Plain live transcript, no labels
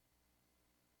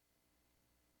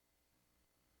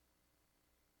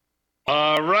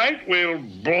All right, we'll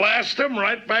blast them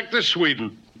right back to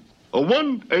Sweden. A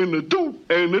 1 and a 2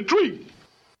 and a 3.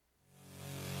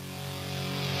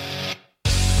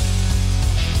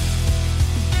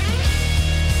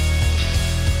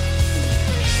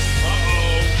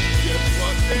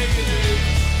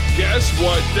 Guess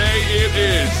what day it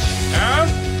is? Huh?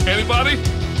 Anybody?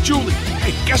 Julie,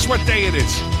 hey, guess what day it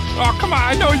is? Oh, come on,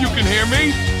 I know you can hear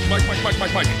me. Mike.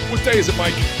 What day is it,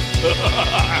 Mike?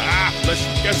 Let's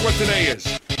guess what today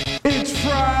is. It's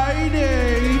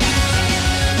Friday.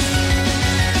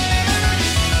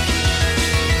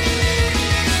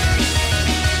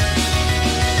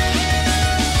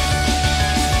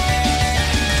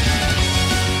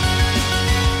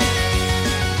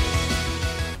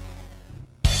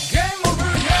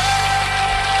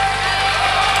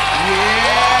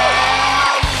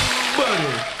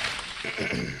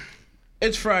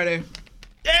 It's Friday.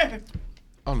 Yeah.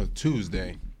 On a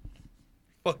Tuesday.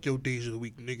 Fuck your days of the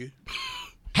week, nigga.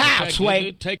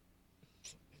 Halfway.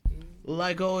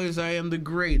 Like always, I am the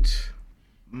great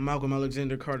Malcolm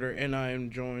Alexander Carter, and I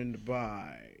am joined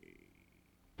by...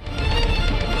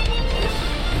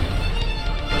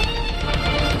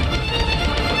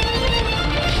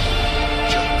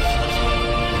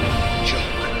 We're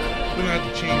gonna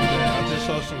have to change that. I just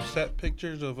saw some set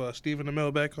pictures of Stephen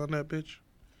Amell back on that bitch.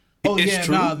 Oh, it's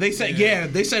true? They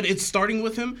said it's starting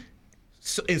with him.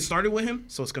 So it started with him,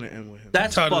 so it's gonna end with him.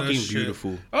 That's fucking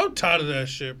beautiful. I'm tired of that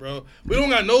shit, bro. We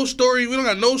don't got no story. We don't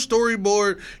got no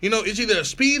storyboard. You know, it's either a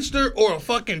speedster or a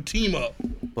fucking team up.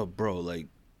 But bro, like,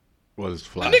 well, it's The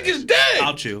Flash. nigga's dead.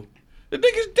 I'll chill. The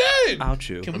nigga's dead. I'll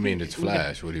chill. I mean, it's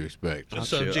Flash. What do you expect?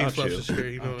 What's up, chill, G I'll Fluffs chill. is here.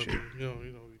 You know what we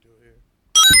do here.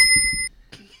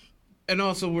 And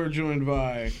also, we're joined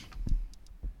by...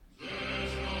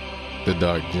 The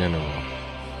Dark General.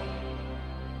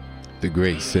 The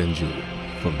Great Senju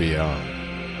from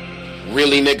Beyond.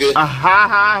 Really, nigga?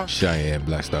 Cheyenne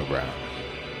Black Star Brown.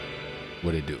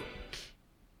 What it do?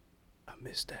 I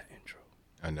missed that intro.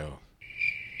 I know.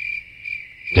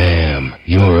 Damn,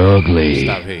 you're ugly.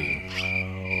 Stop hating.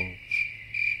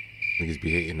 Niggas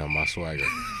be hating on my swagger.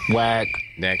 Whack.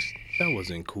 Next. That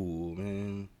wasn't cool,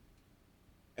 man.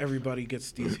 Everybody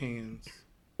gets these hands.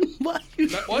 What?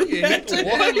 What, man? I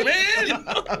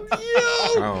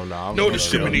don't know. No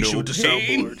discrimination with the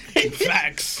soundboard.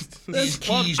 Facts. These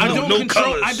keys, I no don't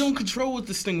colors. control what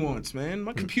this thing wants, man.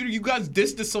 My computer, you guys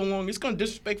dissed it so long, it's gonna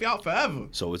disrespect me out forever.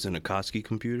 So it's an Akatsuki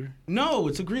computer? No,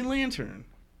 it's a Green Lantern.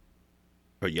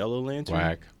 Or Yellow Lantern?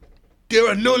 Whack. There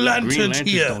are no Green lanterns Lanterns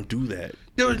here. don't do that.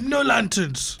 There are no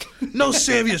lanterns. No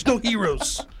saviors. No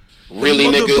heroes. Really,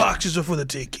 Other nigga? boxes are for the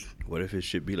taking. What if it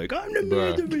should be like, I'm the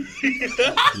Bruh. murderer?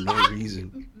 For no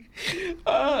reason.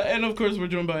 And of course, we're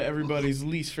joined by everybody's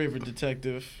least favorite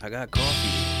detective. I got coffee.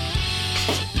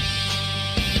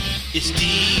 It's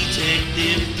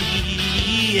Detective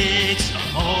DX,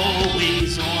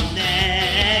 always on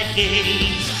that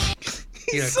case.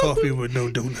 He got coffee with no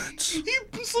donuts.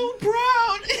 He's so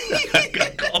proud. I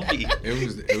got coffee.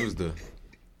 It was the...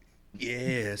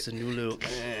 Yeah, it's a new little...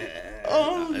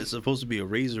 it's supposed to be a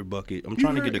razor bucket. I'm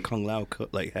trying to get a Kung Lao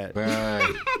like hat.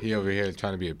 Right. He over here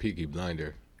trying to be a Peaky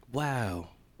Blinder. Wow.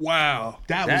 Wow.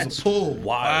 That was a pull.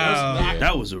 Wow.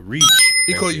 That was a reach.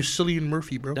 He called you Cillian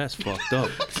Murphy, bro. That's fucked up.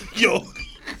 Yo.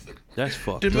 That's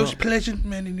fucked The up. most pleasant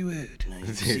man in the world. Now you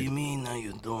see me, now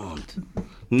you don't.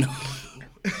 No.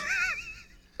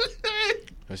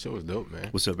 That show was dope, man.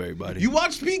 What's up, everybody? You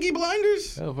watched Peaky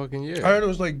Blinders? Hell fucking yeah. I heard it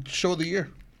was like show of the year.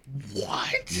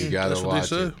 What? You gotta That's what they watch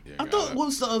said. it. You I gotta- thought, what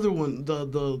was the other one?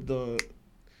 The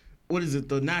what is it?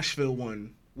 The Nashville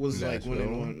one was like when it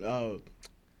Nashville? won.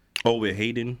 Oh, with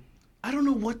Hayden. I don't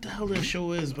know what the hell that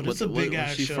show is, but it's a big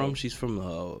ass she's show. from? She's from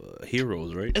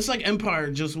Heroes, right? It's like Empire,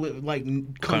 just with like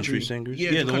country Singers. Yeah,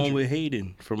 Yeah, the country. one with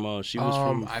Hayden from. She was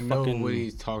from. I know fucking, what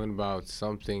he's talking about.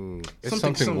 Something. It's Something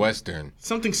something Stone. Western.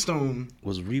 Something Stone.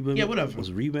 Was Reba? Yeah, whatever.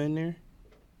 Was Reba in there?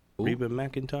 Who? Reba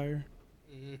McEntire.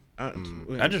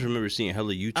 Mm. I just remember seeing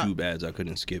hella YouTube ads I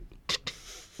couldn't skip.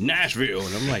 Nashville,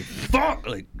 and I'm like, fuck,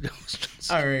 like.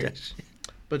 All right, that shit.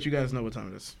 but you guys know what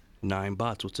time it is. 9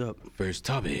 bots, what's up? First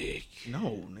topic.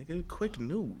 No, nigga, quick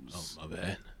news. Oh, my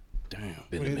bad. Damn.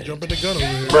 Been a We minute. jumping the gun over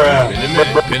here.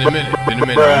 Been a minute.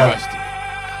 I'm rusty.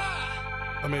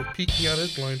 I mean, peeking out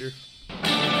his blinder.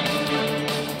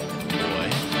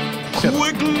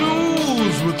 Quick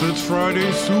news with It's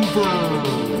Friday Super.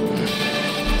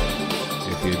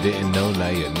 If you didn't know, now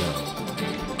you know.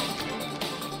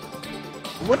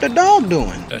 What the dog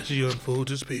doing? As he unfolds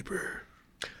his paper.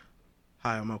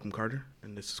 Hi, I'm Malcolm Carter,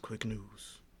 and this is Quick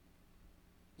News.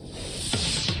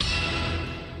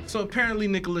 So apparently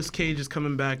Nicolas Cage is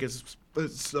coming back as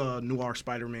It's Noir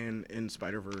Spider-Man in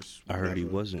Spider-Verse. I heard he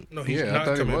wasn't. No, he's Yeah, I not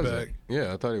thought he coming wasn't. back.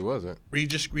 Yeah, I thought he wasn't.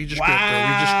 Read your script, bro. Read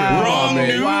your script. Wrong,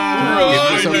 man. Wow.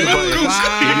 Give yourself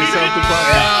the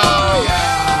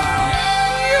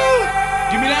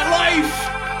Give me that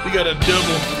life. You got a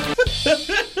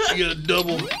double. You got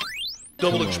a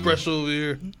double espresso over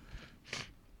here.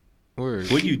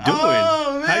 Word. What you doing?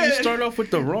 Oh, How you man. start off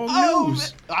with the wrong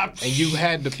news? And you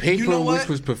had the paper, You know what? which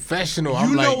was professional. You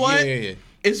I'm know like, what? yeah.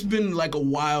 It's been like a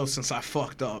while since I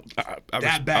fucked up.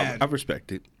 That bad. I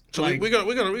respect it. So Like- we gotta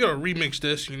remix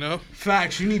this, you know.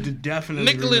 Facts. You need to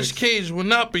definitely. Nicolas remix. Cage will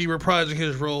not be reprising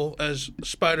his role as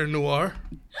Spider Noir.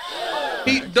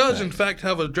 He does, in fact,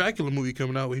 have a Dracula movie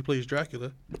coming out where he plays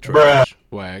Dracula. Trash.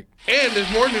 Whack. And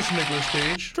there's more news from Nicolas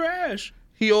Cage. Trash.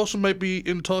 He also might be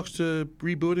in talks to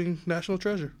rebooting National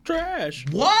Treasure. Trash.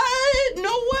 What?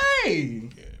 No way.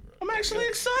 I'm actually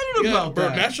excited about bro,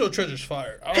 that. National Treasure's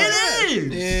fire. It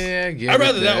is. Yeah, I get I'd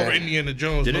rather it, that man. over Indiana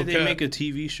Jones. Didn't no they cap. make a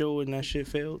TV show and that shit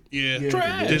failed? Yeah.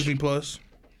 Trash. Disney Plus.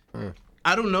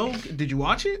 I don't know. Did you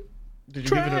watch it? Did you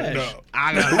Trash. give it a No.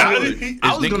 I was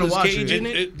gonna Nicolas watch Cage it. in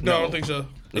it? No, I don't think so. I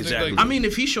think, Exactly. I mean,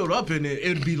 if he showed up in it,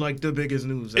 it'd be like the biggest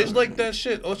news. it's ever. like that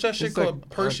shit. What's that shit It's called? like-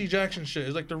 Percy Jackson shit.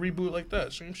 It's like the reboot like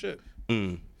that. Same shit.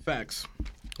 Facts.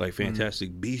 Like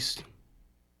Fantastic Beast.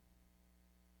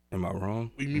 Am I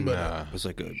wrong? What do you mean by that? Nah. It's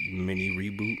like a mini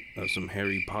reboot of some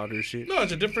Harry Potter shit. No,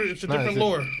 it's a different Nah, different it's a-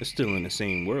 lore. It's still in the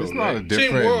same world, It's not right? a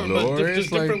different world, but lore. just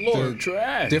It's like different lore. the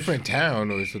Trash. different town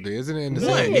or something. Isn't it in the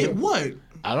What? same? What?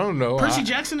 I don't know. Percy I-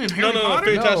 Jackson and Harry no,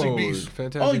 Potter? Fantastic no, Beasts.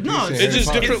 Fantastic Oh, no, Beasts and it's Harry just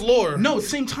Potter. different lore. No,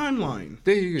 same timeline.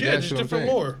 There you go. Yeah, That's just what I'm different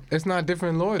saying. lore. It's not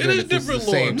different lore. It then is if it's different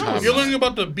the same lore. timeline. You're learning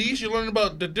about the beasts. You're learning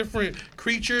about the different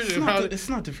creatures It's and how. not, it's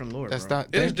not different lore. That's bro. not.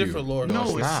 It is thank you. different lore. No, No, it's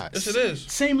it's- not. Yes, it is.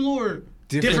 Same lore.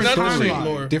 Different It's not the story. same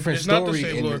lore. Different It's not the story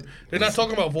same in lore. the- They're not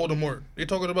talking about Voldemort. They're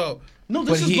talking about. No,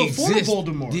 this But is he before exists.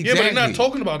 Voldemort. The- Yeah, but they're not Exactly.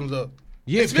 talking about him though.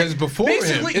 Yeah, because before him,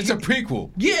 basically- it's a prequel.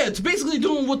 Yeah, it's basically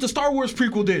doing what the Star Wars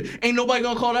prequel did. Ain't nobody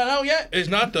gonna call that out yet? It's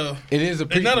not though. It is a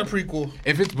prequel. It's not a prequel.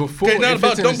 If it's before, It's not if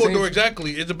about it's in the Dumbledore same-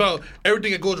 exactly. It's about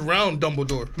everything that goes around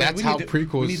Dumbledore. That's we how need to- we need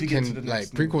prequels to get to can the like.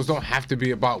 next Prequels don't have to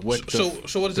be about what. the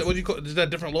So what is it? What do you call? Is that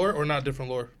different lore or not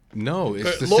different lore? No,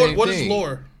 it's the lore. same What thing. is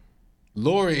lore?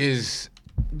 Lore is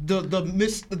What The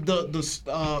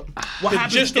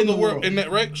happens gist in of the the world, in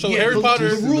that right? So Yeah, Harry the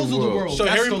Potter, the rules of the world. So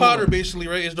That's Harry the Potter lore. basically,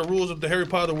 right, is the rules of the Harry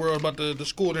Potter world about the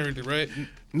school and everything, right?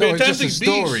 no. It's Fantastic just a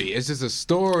story. Beasts, It's just a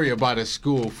story about a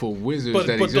school for wizards but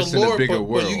that the exist lore, in a bigger but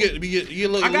world. you get a I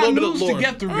little got bit of news lore. to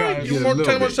get through, All right, guys. you Get a more,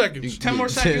 little 10 more bit. seconds. 10 more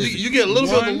seconds. You get a little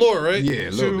bit of the lore, right? Yeah,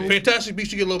 a little bit. Fantastic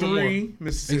Beasts, you get a little bit more. 3,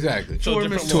 Mississippi. Exactly. So Four,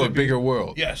 different To a lore. bigger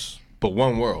world. Yes, But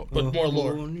one world. but more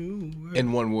lore.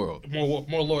 In one world.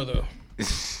 More lore though.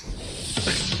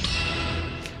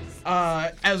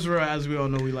 Ezra, as we all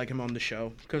know, we like him on the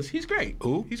show because he's great.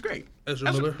 Who? He's great.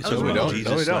 Ezra Miller. So we don't.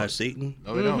 Jesus No, we don't. / Satan.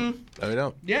 No, we don't. No, we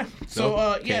don't. Yeah. So,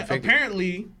 No, yeah, can't fake it.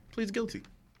 apparently pleads guilty.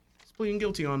 He's pleading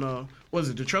guilty on what is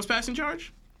it, the trespassing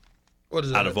charge? What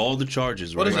is that? Out of all the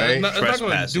charges, what right? is that? It's not going to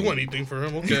Trespassing. do anything for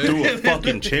him. Threw Okay. a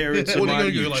fucking chair at What are you somebody,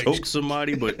 gonna do, you like- choked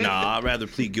somebody, but nah, I'd rather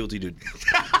plead guilty to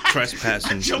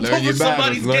trespassing. Jumped Learn over your battles,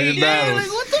 somebody's learn gate. your Yeah, battles.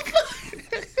 like, what the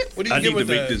fuck? What do you I get need with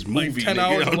to make that? this movie, like 10 nigga.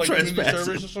 hours I'm of like community trespassing.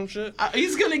 service or some shit.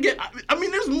 He's gonna get. I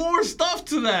mean, there's more stuff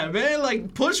to that, man.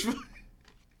 Like push.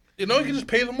 You know, you can just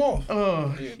pay them off.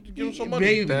 Give them some money.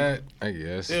 Baby. That, I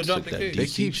guess. They'll drop the that case. They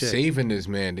DC keep check. saving this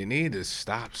man. They need to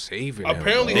stop saving him.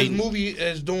 Apparently, bro. his movie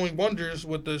is doing wonders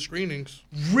with the screenings.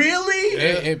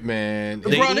 Really? Man. Bro,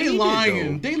 They they need it,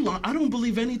 lying. though. They lie. I don't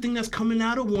believe anything that's coming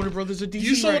out of Warner Brothers or DC.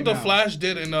 You saw right what the now. Flash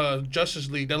did in Justice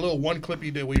League. That little one clip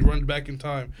he did where he runs back in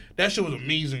time. That shit was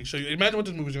amazing. So imagine what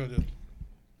this movie's gonna do.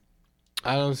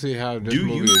 I don't see how this Do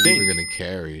movie you is think- even going to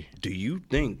carry. Do you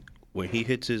think when he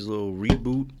hits his little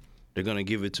reboot, they're gonna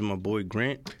give it to my boy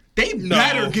Grant? They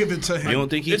better give it to him. You don't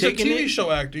think he's It's a taking TV it?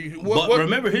 show actor. But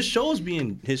remember, his show's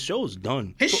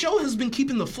done. His show has been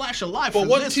keeping the Flash alive But for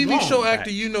what this TV long. show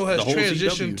actor you know has The whole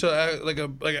transitioned CW. to act like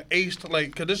an ace?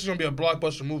 Because this is gonna be a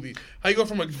blockbuster movie. How you go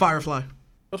from a Firefly. what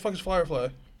the fuck is Firefly?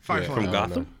 Firefly. From I don't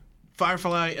Gotham? know.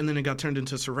 Firefly, and then it got turned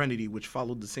into Serenity, which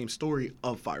followed the same story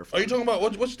of Firefly. Are you talking about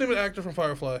what's the name of the actor from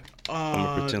Firefly? I'm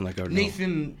gonna pretend like I know.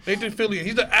 Nathan. Nathan Fillion.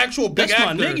 He's the actual big That's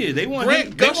my actor. nigga. They want Grant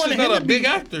him- they Gus want is him not to a big be-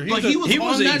 actor. But he was he on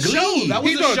was in that Glee. show. That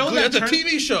was He's a on show Glee. that That's a turned.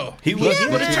 TV show. He was. Yeah,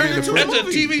 but it turned into a That's a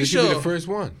movie. TV This could be show. the first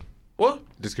one. What?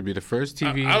 This could be the first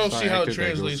TV. I don't see how it actor that goes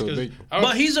translates so because big.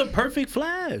 But he's a perfect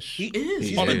Flash. He is.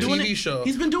 He's On been a doing TV it. show.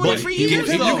 He's been doing But it for he years.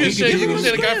 can- though. You can he say can you give can him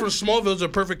say the guy respect. from Smallville is a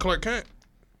perfect Clark Kent.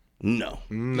 No.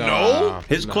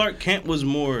 His Clark Kent was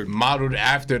more modeled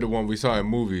after the one we saw in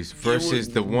movies versus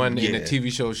the one in the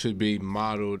TV show should be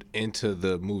modeled into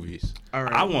the movies. All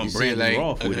right. I want Brandon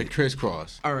Roth with a it.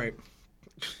 crisscross. All right.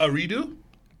 A redo?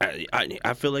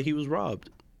 I feel like he was robbed.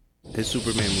 His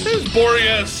Superman movie. His boring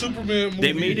ass Superman movie.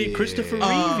 They made it Christopher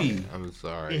Reeve. I'm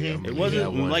sorry. It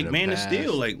wasn't like Man of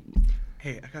Steel. Like,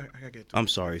 Hey, I gotta get to I'm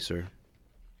sorry, sir.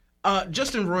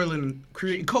 Justin Roiland,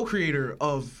 co-creator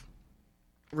of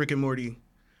Rick and Morty,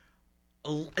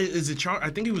 is it I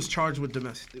think he was charged with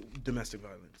domestic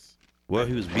violence. Well,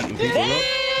 he was beating people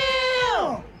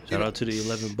up. Shout out to the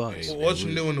 $11. Well, what's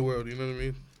new in the world? You know what I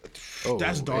mean? Oh,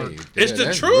 That's dark. It's the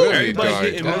that's truth. really Everybody's dark.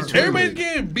 getting That's Everybody's really-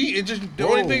 getting beat. It's just the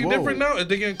Whoa, only thing whoa. different now is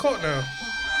they getting caught now.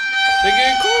 They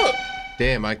getting caught.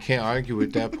 Damn, I can't argue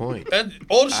with that point. And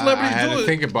all the I celebrities had do to it.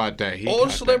 think about that. He All got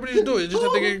the celebrities do it. It's just that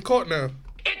they're getting caught now.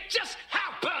 It just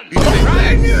happened.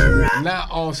 that. Not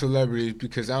all celebrities,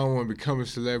 because I don't want to become a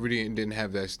celebrity and then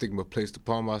have that stigma placed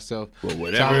upon myself. Well, So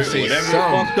whatever I'm saying fucked some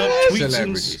up tweets and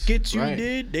celebrities, skits you right?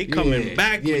 did, they coming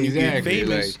back when you get exactly,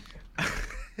 famous.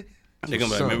 They gonna be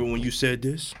like, some. remember when you said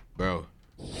this? Bro.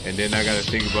 And then I gotta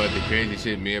think about the crazy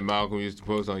shit me and Malcolm used to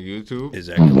post on YouTube. Is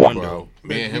that the one Bro, though?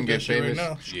 me and him get famous.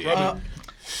 Scrub it.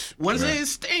 Wednesday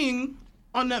is staying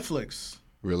on Netflix.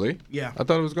 Really? Yeah. I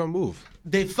thought it was gonna move.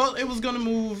 They thought it was gonna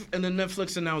move, and then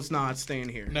Netflix announced, nah, it's staying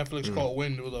here. Netflix called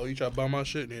Wind. It was like, you try to buy my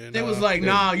shit? Yeah, They was like,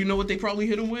 nah, you know what they probably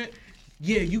hit him with?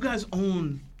 Yeah, you guys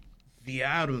own the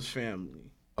Addams Family.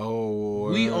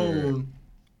 Oh. We word. own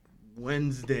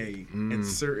Wednesday and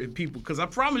certain people. Because I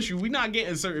promise you, we're not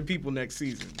getting certain people next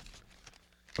season.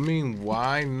 I mean,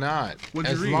 why not? What'd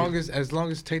you As read?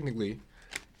 long as technically,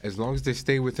 as long as they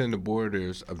stay within the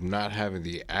borders of not having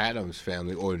the Addams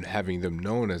Family or having them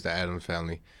known as the Addams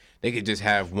Family, they could just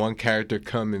have one character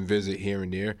come and visit here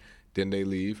and there, then they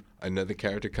leave. Another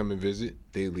character come and visit,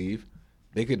 they leave.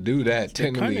 They could do that They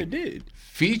technically. kind of did.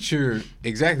 Feature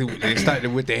exactly. They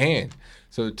started with the hand,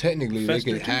 so technically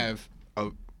Fester they could too. have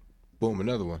a boom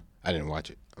another one. I didn't watch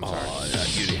it. I'm sorry.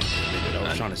 You didn't. I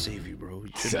was trying to save you, bro. You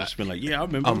should have just been like, yeah, I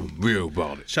remember. I'm real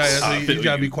about it. Shy, that's I you feel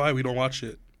gotta you. be quiet. We don't watch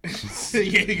it.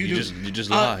 Yeah, you just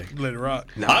lie. Let it rock.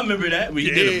 I remember that when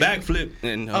you did a Yeah. backflip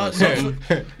and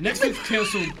Netflix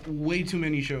canceled way too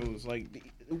many shows. Like,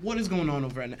 what is going on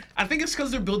over at Netflix? I think it's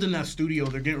because they're building that studio.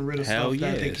 They're getting rid of hell stuff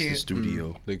yeah, that they it's the can't.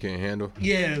 studio. They can't handle.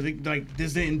 Yeah, like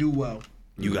this didn't do well.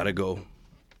 You gotta go.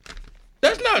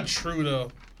 That's not true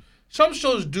though. Some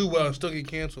shows do well and still get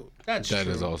canceled. That's That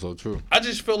true. is also true. I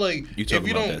just feel like You if talking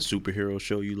you about don't that superhero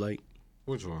show you like?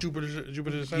 Which one? Jupiter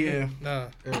Descendant? Yeah.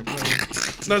 Nah.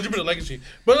 No, Jupiter Legacy.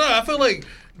 But no, I feel like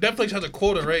Netflix has a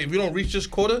quota, right? If you don't reach this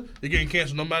quota, you're getting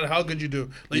canceled no matter how good you do.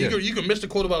 Like Yeah. you can miss the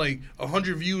quota by like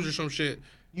 100 views or some shit.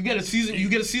 You get a season. You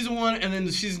get a season 1, and then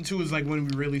the season 2 is like when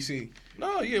we really see.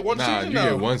 No, you get one Nah, season you now.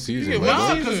 get one season, You get man.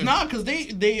 one season. Because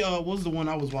they what was the one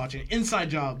I was watching? Inside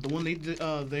Job, the one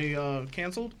they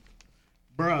canceled.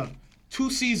 Bruh, 2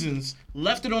 seasons,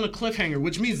 left it on a cliffhanger,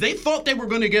 which means they thought they were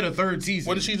gonna get a 3rd season.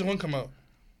 When did season 1 come out?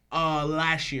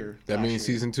 Last year. That means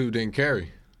season 2 didn't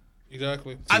carry.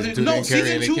 Exactly. Season 2 no, didn't carry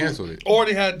season and they 2 canceled it. Or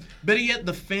they had Better yet,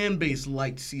 the fan base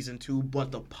liked season 2,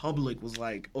 but the public was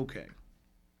like, okay.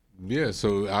 Yeah,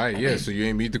 so so you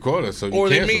ain't meet the quota, so you or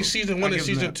they canceled. made season 1 and give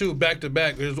them season that. 2 back to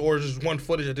back. Or just one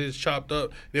footage that they just chopped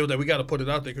up. They were like, we got to put it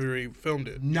out there because we already filmed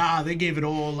it. Nah, they gave it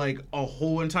all like a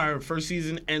whole entire first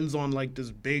season ends on like this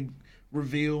big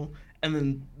reveal, and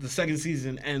then the second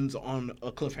season ends on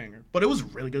a cliffhanger. But it was a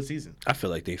really good season. I feel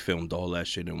like they filmed all that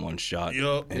shit in one shot,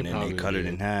 Yup. and then they probably cut it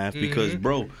did. in half because,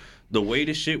 bro, the way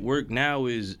the shit work now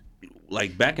is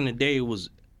like back in the day it was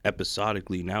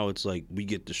episodically. Now it's like we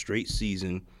get the straight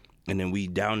season, and then we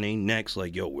down they next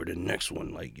like, yo, we're the next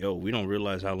one. Like, yo, we don't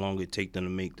realize how long it take them to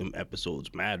make them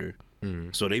episodes matter.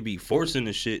 So they be forcing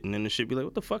the shit, and then the shit be like,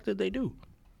 what the fuck did they do?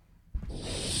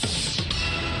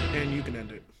 And you can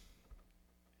end it.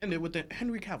 End it with the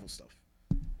Henry Cavill stuff.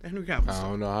 The Henry Cavill I stuff.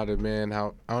 don't know I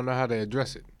don't know how to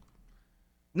address it.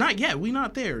 Not yet. We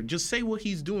not there. Just say what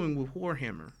he's doing with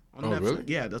Warhammer on Netflix. Really?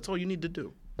 Yeah, that's all you need to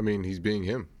do. I mean, he's being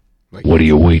him. Like, What are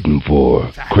you waiting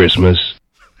for? Christmas?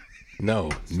 No,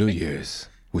 New Year's,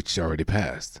 which already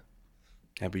passed.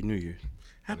 Happy New Year.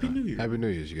 Happy New Year. Happy New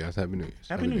Year's, you guys. Happy New Year's.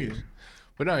 Happy New Year's.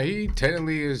 But no, he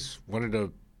technically is one of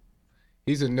the.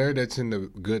 He's a nerd that's in the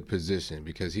good position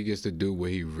because he gets to do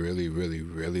what he really, really,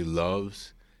 really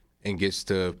loves, and gets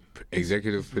to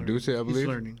executive produce it. I believe. He's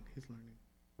learning.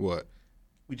 What?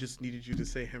 We just needed you to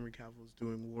say Henry Cavill's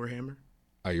doing Warhammer.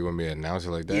 Oh, you want me to announce it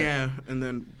like that? Yeah, and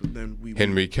then we.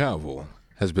 Henry Cavill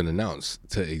has been announced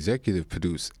to executive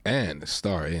produce and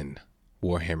star in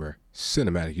Warhammer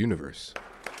Cinematic Universe.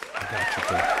 I got you,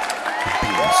 bro.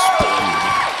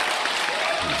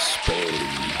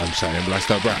 I'm sorry, I'm Black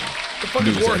Star Brown. The fuck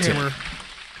is Warhammer?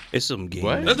 It's some game.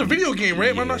 What? That's a video game, right?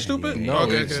 Am I not stupid? No,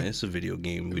 okay, It's a video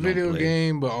game. We Video don't play.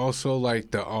 game, but also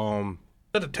like the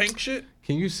That the tank shit?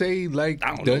 Can you say like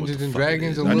I don't know what Dungeons the and fuck it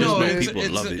Dragons is. a I little just know bit?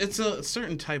 people love it. It's a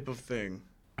certain type of thing.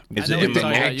 It's I know an what you're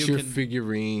talking MMO. about. You Action can-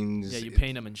 figurines. Yeah, you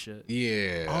paint them and shit.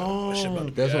 Yeah. Oh,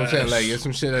 That's what I'm saying. Like, it's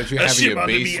some shit that you That have in shit your about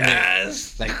to be basement.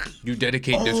 ass. Like, you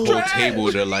dedicate this whole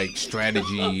table to like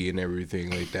strategy and everything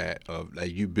like that. Of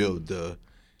like, you build the.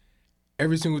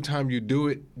 Every single time you do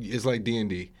it, it's like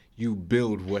D&D. You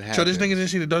build what happens. So this nigga didn't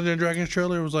see the Dungeons and Dragons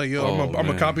trailer? It was like, yo, I'm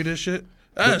gonna copy this shit.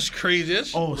 That's crazy.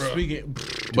 That's, oh, bro. speaking.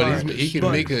 But he can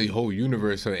make a whole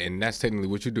universe, and that's technically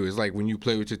what you do. It's like when you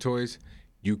play with your toys,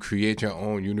 you create your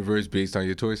own universe based on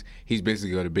your toys. He's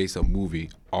basically going to base a movie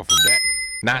off of that.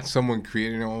 Not someone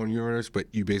creating their own universe, but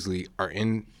you basically are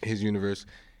in his universe,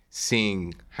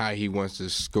 seeing how he wants to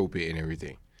scope it and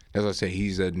everything. That's why I say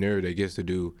he's a nerd that gets to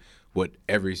do what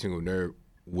every single nerd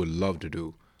would love to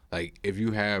do. Like if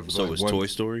you have So like it's Toy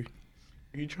Story?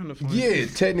 Are you trying to find? Yeah,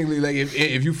 technically, like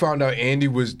if you found out Andy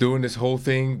was doing this whole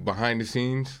thing behind the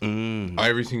scenes,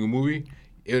 every single movie,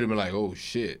 it would have been like, oh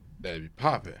shit, that'd be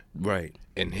popping. Right.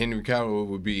 And Henry Cavill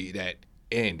would be that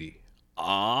Andy.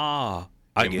 I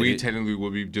And get we it. technically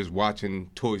would be just watching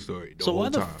Toy Story the So whole why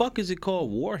the time. fuck is it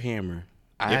called Warhammer?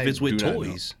 I If it's with do not know.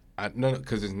 toys. No,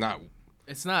 because it's not.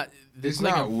 It's not. It's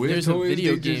like not with there's toys, a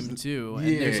video they game just- too, and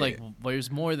yeah.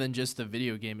 there's more than just a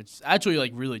video game. It's actually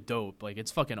like really dope. Like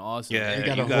it's fucking awesome. Yeah, They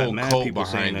got you a got whole mad cult people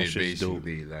saying behind that it, shit's dope.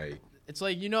 basically. Like, It's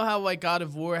like, you know how like God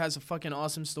of War has a fucking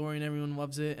awesome story and everyone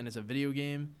loves it, and it's a video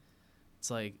game. It's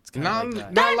like it's kind of like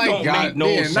that. not like don't God. make no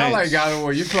Yeah, not like sense. God of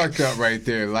War. You fucked up right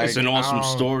there. Like It's an awesome um,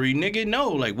 story, nigga. No,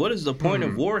 like, what is the point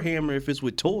of Warhammer if it's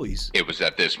with toys? It was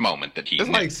at this moment that he It's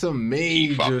knew. like some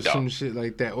mage or fucked up. some shit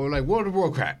like that, or like World of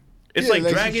Warcraft. It's Yeah, like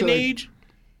some Dragon shit like- Age.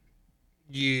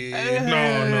 Yeah,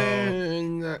 no.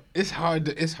 No. It's hard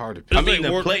to. It's hard to. I Pick.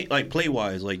 mean, like the play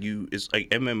wise, like it's like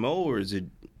MMO or is it?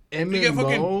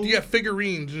 MMO. You got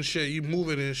figurines and shit. You move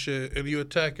it and shit, and you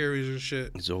attack areas and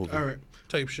shit. It's over. All right,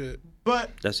 Type shit.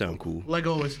 but That sound cool. like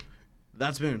always,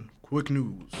 that's been quick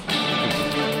news.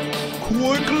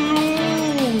 Quick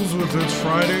news with its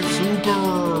Friday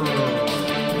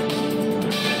Super.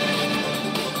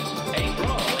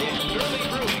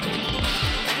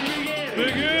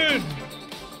 Begin.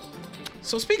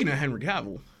 So speaking of Henry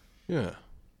Cavill, Yeah.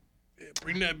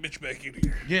 Bring that bitch back in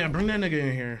here. yeah, bring that nigga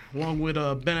in here along with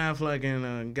Ben Affleck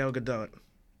and Gal Gadot.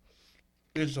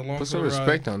 It's along Put for some the ride.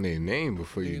 respect on their name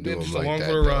before you do It's them like along that.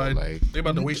 for the though. ride. Like, They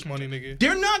about to waste money, nigga.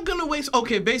 They're not gonna waste.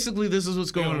 Okay, basically this is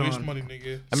what's They going gonna waste on. money,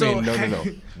 nigga. I So- mean, no.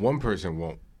 One person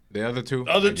won't. The other two.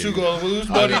 The other I two get it. gonna lose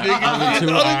money, nigga. Other two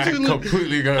The are other two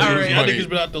completely gonna All lose right, Y'all money. niggas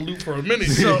been out the loop for a minute.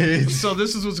 So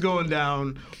this is what's going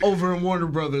down over in Warner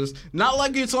Brothers. Not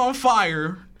like it's on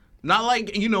fire. Not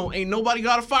like, ain't nobody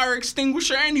got a fire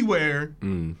extinguisher anywhere.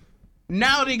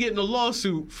 Now they getting a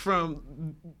lawsuit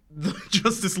from the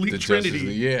Justice League The Trinity. Justice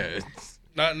League, yeah.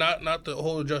 Not the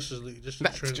whole Justice League, just the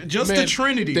Trinity. Just Man, the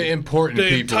Trinity. The important The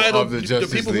people entitled, of the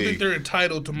Justice people who League. think they're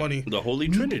entitled to money. The Holy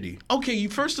Trinity. Okay,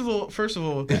 first of all,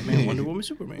 Man, Wonder Woman,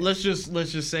 Superman. let's just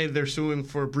say they're suing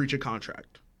for a breach of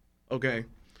contract. Okay?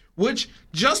 Which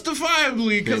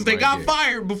justifiably, because they might got get.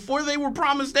 fired before they were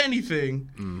promised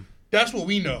anything. That's what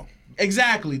we know.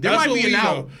 Exactly. There That's might what be we an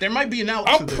out. know. There might be an out.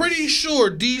 I'm to this. pretty sure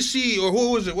DC or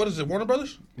who is it? What is it? Warner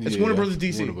Brothers? It's Yeah, Warner Brothers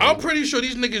DC. Warner I'm Brothers. pretty sure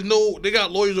these niggas know they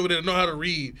got lawyers over there that know how to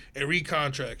read and read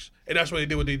contracts, and that's why they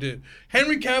did what they did.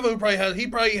 Henry Cavill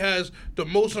probably has the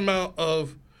most amount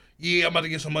of I'm about to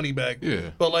get some money back. Yeah.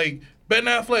 But like Ben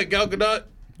Affleck, Gal Gadot,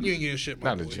 you ain't getting shit.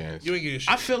 My Not a boy. chance. You ain't getting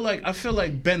shit. I feel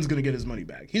like Ben's gonna get his money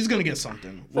back. He's gonna get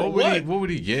something. What would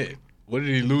he get? What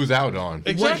did he lose out on?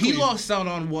 Exactly. What he lost out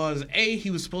on was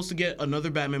he was supposed to get another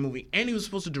Batman movie, and he was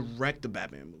supposed to direct the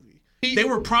Batman movie. They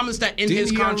were promised that in his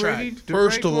contract.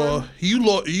 First of all, you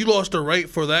lost the right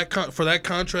for that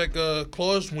contract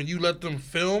clause when you let them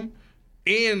film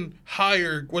and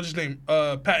hire what's his name,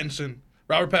 Robert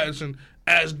Pattinson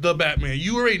as the Batman.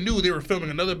 You already knew they were filming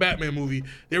another Batman movie.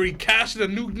 They already casted a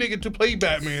new nigga to play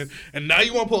Batman, and now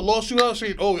you want to put a lawsuit out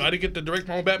saying, "Oh, I didn't get to direct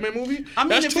my own Batman movie." I mean,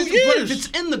 that's if 2 it's, years. but if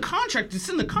it's in the contract, it's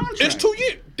in the contract. It's 2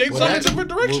 years. They've gone in different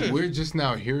directions. We're just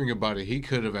now hearing about it. He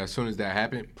could have, as soon as that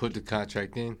happened, put the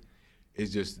contract in.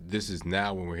 It's just this is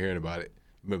now when we're hearing about it.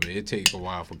 Remember, it takes a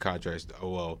while for contracts to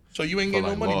So you ain't getting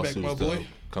no money back, my boy.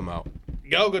 Come out.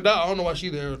 Gal Gadot, I don't know why she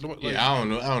there. Like, Yeah, I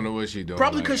don't know what she doing.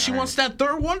 Probably because she wants that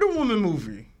third Wonder Woman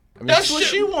movie. I mean, That's what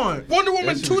she want. Wonder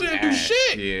Woman that 2 was didn't do ass.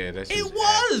 shit. Yeah, that's It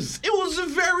was. It was a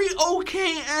very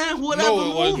okay and whatever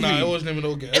No, it was movie. not. It wasn't even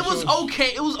okay. It was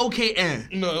okay. It was okay and.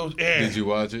 No, it was Did you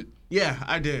watch it? Yeah,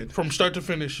 I did. from start to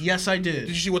finish. Yes, I Did did.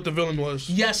 you see what the villain was?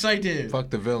 Yes, I did. Fuck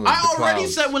the villain. I the already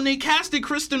clouds. said when they casted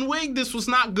Kristen Wiig, this was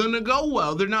not gonna go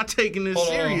well. They're not taking this Hold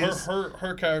on, serious.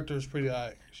 her character is pretty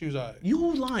alright. She was alright.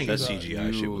 You lying? That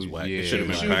CGI shit was whack. Yeah, It should have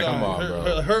been she She was Come practical. on,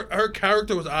 alright. bro. Her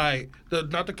character was alright.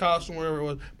 Not the costume, whatever it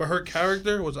was, but her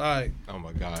character was alright. Oh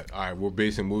my god! All right, we're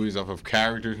basing movies off of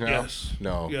characters now. Yes.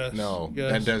 No. Yes. No.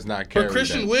 Yes. That does not carry. For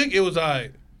Christian that. Wiig, it was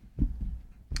alright.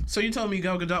 So you telling me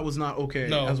Gal Gadot was not okay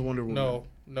No, as Wonder Woman?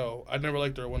 No. I never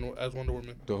liked her as Wonder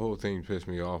Woman. The whole thing pissed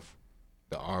me off.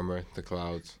 The armor, the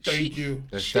clouds. Thank you.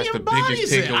 That's She the embodies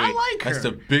biggest it. takeaway. I like That's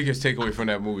her. the biggest takeaway from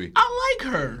that movie. I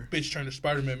like her. Bitch turned to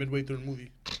Spider-Man midway through the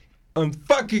movie.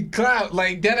 Fucking cloud.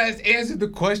 Like that has answered the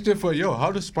question for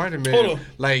how does Spider-Man Hold on.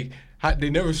 like they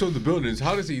never showed the buildings.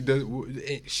 How does he do?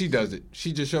 She does it.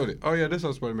 She just showed it. Oh yeah, that's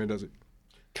how Spider-Man does it.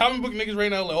 Comic book niggas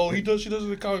right now like, oh, she does it in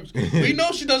the comics. We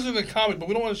know she does it in the comic, but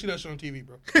we don't want to see that shit on TV,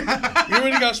 bro. You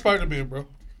already got Spider-Man, bro.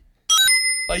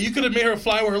 Like, you could have made her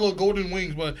fly with her little golden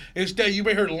wings, but instead you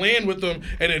made her land with them,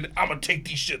 and then I'm gonna take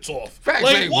these shits off. Facts.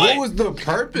 Like, what was the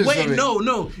purpose Wait, of it?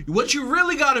 no. What you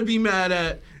really gotta be mad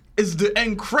at is the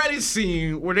end credit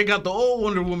scene where they got the old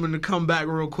Wonder Woman to come back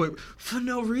real quick for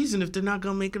no reason if they're not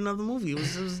gonna make another movie. It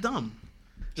was dumb.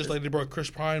 Just like they brought Chris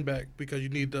Pine back because you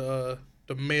need the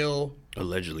male.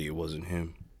 Allegedly, it wasn't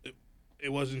him.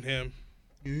 It wasn't him.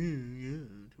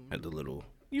 Had the little.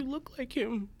 You look like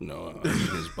him. No, I'm in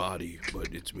his body, but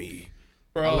it's me.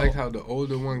 Bro, I like how the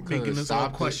older one could Making have us all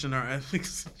stopped it. question our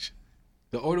ethics.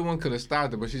 The older one could have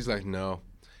stopped it, but she's like, no,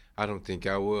 I don't think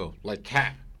I will. Like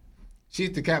Cap.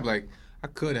 She's the Cap, like, I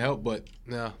could help, but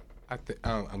no,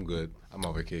 I'm good. I'm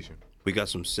on vacation. We got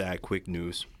some sad, quick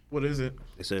news. What is it?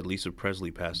 They said Lisa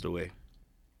Presley passed away,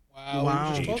 wow. Wow.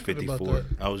 We were age just talking about 54. that.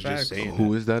 I was Facts. just saying.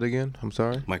 Who that. is that again? I'm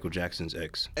sorry. Michael Jackson's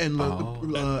ex. And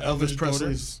Elvis' Elvis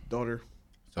Presley's daughter.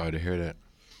 Sorry to hear that.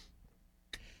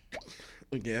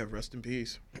 Yeah, rest in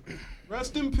peace.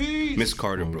 Rest in peace. Miss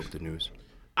Carter broke the news.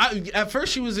 At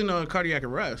first, she was in cardiac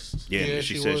arrest, Yeah, Yeah,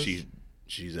 she she said was.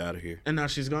 she's out of here. and now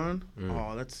she's gone.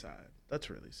 Oh, that's sad. That's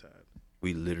really sad.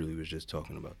 We literally was just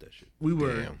talking about that shit. We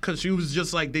were, Damn. because she was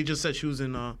just like, they just said she was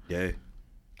in, Yeah.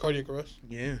 Cardiac arrest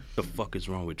yeah. The fuck is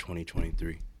wrong with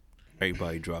 2023?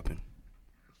 Everybody dropping.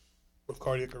 with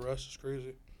cardiac arrest is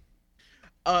crazy.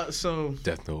 So,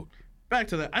 Death Note. back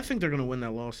to that. I think they're going to win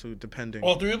that lawsuit, depending.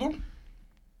 All three of them?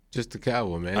 Just the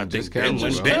Cowboy, man. I Just think Ben Cowboy,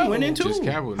 win- bro. Ben winning too. Just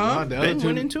Cowboy. Huh? No, the Ben other two-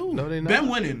 winning too. No, they not. Ben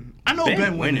winning. I know Ben,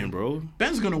 Ben winning. winning, bro.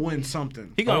 Ben's going to win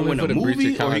something. He gonna Only win for a the breach of movie,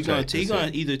 or he contract, that's gonna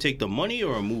it. either take the money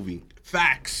or a movie.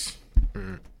 Facts.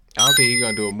 I don't think he's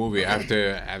gonna do a movie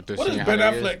after What seeing is how Ben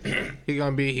that is. Affleck? He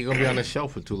gonna be on the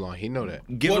shelf for too long. He know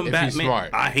that. Give him if Batman. he's smart.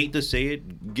 I hate to say it.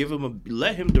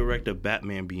 Let him direct a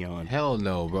Batman Beyond. Hell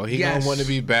no, bro. He Yes. gonna want to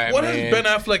be Batman. What has Ben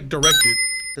Affleck directed?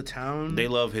 The Town. They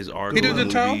love his Argo He did The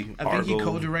movie. Town? I think he Argo.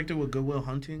 co-directed with Good Will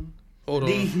Hunting. Hold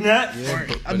on.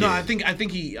 No, I think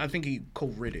he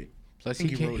co-wrote it. Plus, I think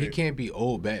he he wrote can't. He it. can't be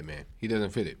old Batman. He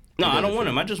doesn't fit it. No, He I don't doesn't want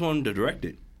fit him. it. I just want him to direct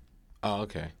it. Oh,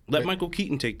 okay. Let Michael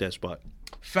Keaton take that spot.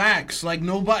 Facts. Like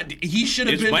nobody. He should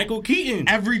have It's been Michael Keaton.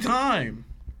 every time.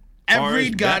 Far Every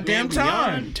as goddamn Batman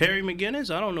time. Beyond, Terry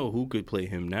McGinnis. I don't know who could play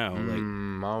him now. Like I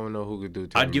don't know who could do.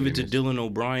 I'd give it to Terry Dylan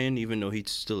O'Brien, even though he's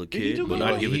still a he kid. do But good?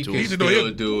 I'd give He it to can him.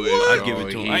 still do it. I'd bro. give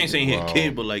it to him. He- I ain't saying he a bro.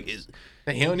 kid, but like,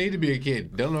 He don't need to be a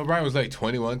kid. Dylan O'Brien was like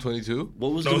 21, 22.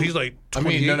 what was No, the? he's like I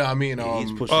 28. mean, no. I mean,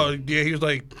 he's pushing. Yeah, he was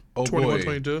like Oh, 21, boy.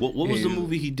 22. What was the Yeah.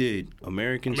 movie he did?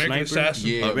 American American Sniper. Assassin.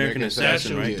 Yeah, American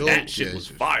Assassin, right? was That dope. shit Yeah, was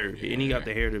shit. fire, and he got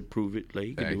the hair to prove it. Like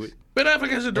he could do Facts. it. Ben Affleck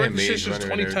hasn't directed Maze shit since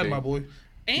Runner and 2010, my everything. boy.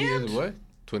 He is what?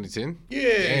 2010. Yeah.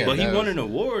 Damn. But he that won was- an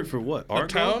award for what? The Argo.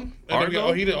 Town? Argo.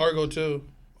 Oh, he did Argo too.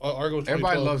 Argo's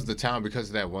Everybody 2012. loves The Town because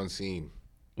of that one scene.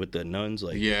 With the nuns,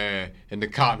 like Yeah, and the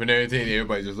cop and everything.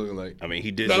 Everybody just looking like. I mean, he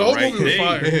did No, the the whole right movie was thing.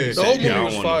 fire. He The said, whole "Yeah, movie I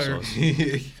was don't want no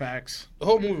fire. sauce." Facts. The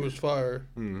whole movie was fire.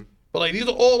 But like these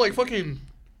are all like fucking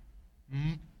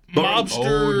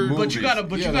mobster. Old But you gotta,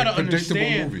 movies. Yeah, you gotta like predictable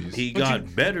understand. movies. He But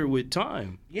got better with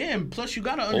time. Yeah, and plus you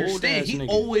gotta understand. ass He nigga.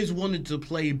 always wanted to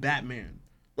play Batman.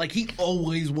 Like he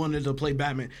always wanted to play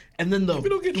Batman. And then the you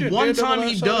don't get your one Daredevil time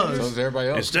he ass out of So does. is everybody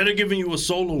else. Instead of giving you a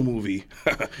solo movie,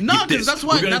 No, get 'cause this. that's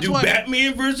why- we're gonna that's do why-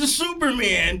 Batman versus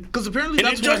Superman. Because apparently And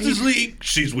in that's why Justice he, League,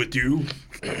 she's with you.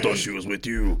 I thought she was with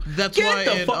you. that's Get why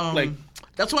the it, fuck- like-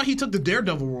 that's why he took the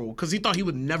Daredevil role because he thought he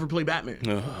would never play Batman.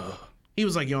 He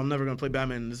was like, "Yo, I'm never gonna play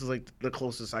Batman. This is like the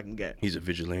closest I can get." He's a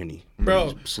vigilante,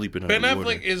 Bro, He's sleeping Ben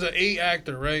underwater. Affleck is an A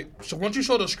actor, right? So once you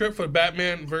saw the script for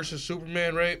Batman versus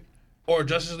Superman, right? or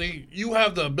Justice League, you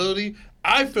have the ability.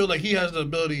 I feel like he has the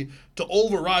ability to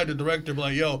override the director, be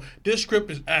like, yo, this script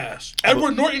is ass.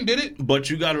 Edward Norton did it. But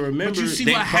you got to remember, you see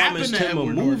they what happened promised to him a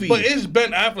Edward movie. But it's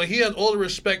Ben Affleck. He has all the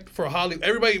respect for Hollywood.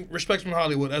 Everybody respects him in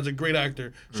Hollywood as a great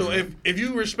actor. So if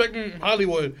you respect him in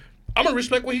Hollywood, I'm going to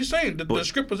respect what he's saying. The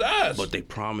script was ass. But they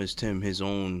promised him his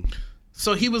own.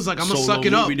 So he was like, I'm going to Solo suck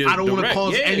it up. movie to I don't want to direct,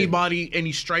 cause yeah. anybody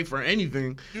any strife or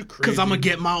anything. You crazy. Because I'm going to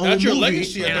get my own That's your movie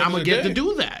legacy at and the end I'm of going to the get to day.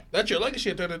 do that. That's your legacy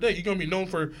at the end of the day. You're going to be known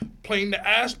for playing the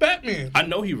ass Batman. I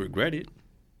know he regretted.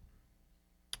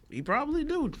 He probably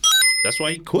do. That's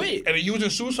why he quit. And he was in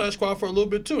Suicide Squad for a little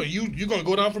bit too. And you gonna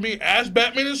go down for me as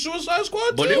Batman in Suicide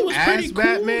Squad too? But it was pretty As cool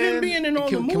Batman, him being in all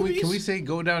the movies. Can we say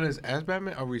go down as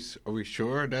Batman? Are we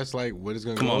sure that's like what is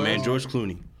going to Come go on, man, as? George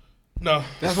Clooney. No,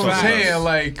 That's what I'm saying.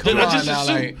 Like, come on now,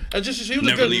 like he was a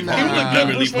Never good. leave He was home. a good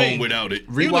Never Bruce leave home Wayne. without it. He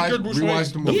was a rewatch, good Bruce rewatch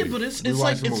Wayne. the movie. Yeah, but it's Rewatch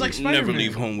like the it's like movie. Spider-Man. Never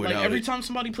leave home Like without every it. time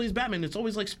somebody plays Batman, it's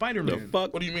always like The Spider-Man.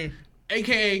 fuck? What do you mean?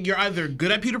 AKA, you're either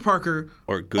good at Peter Parker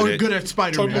Or good at- Tobey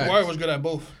Spider-Man. Maguire was good at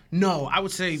both. No, I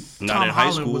would say Not Tom in high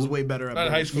Holland school. was way better at Not in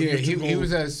both. high school. Yeah, You're too he old.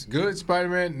 was as good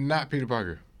Spider-Man, not Peter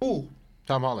Parker. Ooh.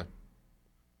 Tom Holland.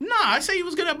 Nah, I say he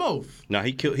was good at both. Nah,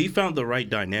 he found the right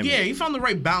dynamic. Yeah, he found the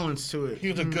right balance to it.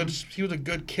 He was a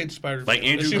good kid Spider-Man. Like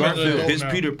Andrew Let's see about the Garfield, adult his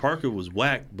now. Peter Parker was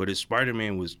whack, but his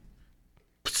Spider-Man was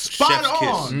Spot chef's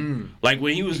on. kiss. Like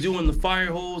when he was doing the fire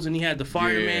hose and he had the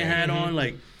fireman hat on,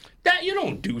 like that. You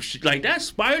don't do shit like that.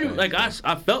 Spider, like I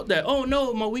felt that. Oh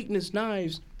no, my weakness,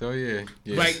 knives. Oh yeah.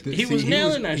 Like, he was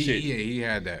nailing that shit. Yeah, he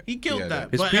had that. He killed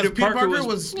that. His But Peter as Peter Parker Parker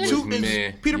was- was too.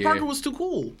 meh, Peter yeah. Parker was too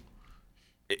cool.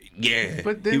 Yeah,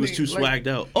 But then he was they, too like- swagged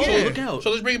out. Oh, Yeah. look out! So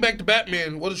let's bring it back to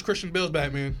Batman. What is Christian Bale's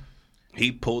Batman?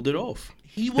 He pulled it off.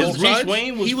 He His was Bruce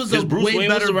Wayne was he was his a Bruce way Wayne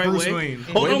better was the right Bruce way. Wayne.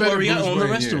 Oh, Way don't better worry, I Bruce own the Wayne,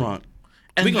 yeah. restaurant.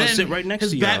 And We gonna then sit right next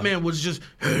his to y'all. Batman was just.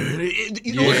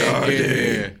 You know what?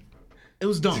 Yeah. It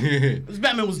was dumb. His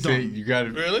Batman was See, dumb. you got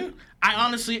it. Really? I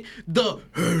honestly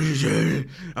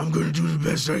I'm gonna do the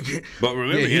best I can. But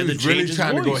remember, Yeah, he he had to was really change his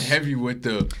trying to go voice. heavy with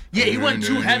the. Yeah, he went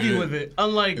too heavy with it.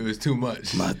 Unlike It was too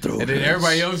much. My throat And then hurts.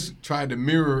 everybody else tried to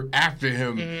mirror after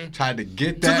him, tried to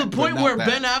get that. to the but point not where that.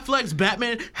 Ben Affleck's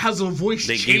Batman has a voice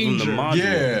They changer. gave him the module.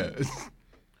 Yeah.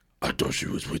 I thought she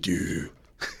was with you.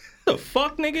 The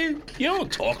fuck, nigga? You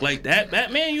don't talk like that.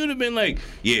 Batman, you'd have been like,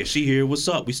 yeah, she here. What's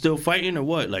up? We still fighting or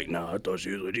what? Like, nah, I thought she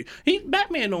was with you.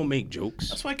 Batman don't make jokes.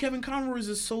 That's why Kevin Conroy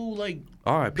is so like.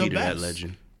 R.I.P. the to that best.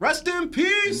 legend. Rest in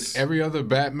peace. Every other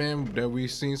Batman that we've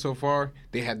seen so far,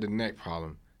 they had the neck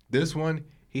problem. This one,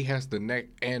 he has the neck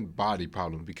and body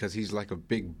problem because he's like a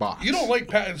big box. You don't like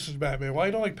Pattinson's Batman. Why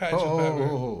you don't like Pattinson's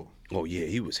Batman? Oh, yeah,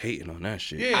 he was hating on that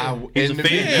shit. Yeah. He's in a the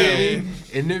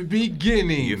fan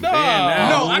beginning, You a fan now.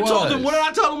 No, I told him. What did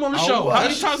I tell him on the I show? How many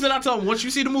was. times did I tell him? Once you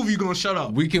see the movie, you're gonna shut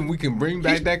up. We can bring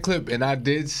back that clip, and I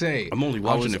did say I'm only I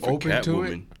watching was it for open to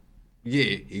it. Catwoman. Yeah,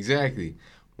 exactly.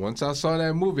 Once I saw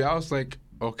that movie, I was like,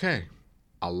 okay,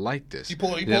 I like this. He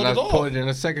pulled then I it off. pulled it in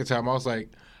a second time. I was like,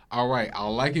 all right, I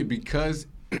like it because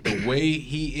the way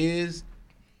he is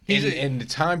in the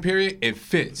time period, it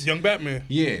fits. Young Batman.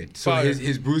 Yeah, so Fire.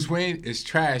 his Bruce Wayne is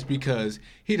trash because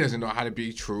he doesn't know how to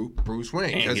be true Bruce Wayne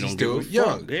And because he he's don't still give a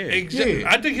young. fuck. Yeah. Exactly. Yeah.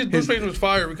 I think his Bruce Wayne was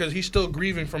fire because he's still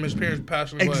grieving from his parents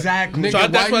passing away. Exactly. Nigga, So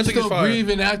that's why why I you think it's still fire.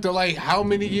 grieving after like how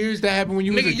many years that happened when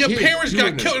you was a Nigga, your kid? parents You got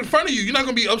in the- killed in front of you. You're not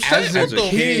gonna be upset. As a What the-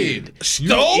 kid.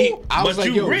 Stole? I was But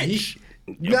like, you yo, rich. he-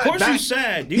 Of course you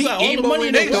sad. You got all the emo money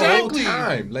in the Exactly. whole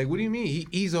time. Like, what do you mean?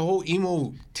 He's a whole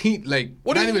emo teen. Like,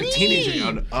 What do not you even mean? a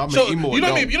teenager. I'm So an emo you know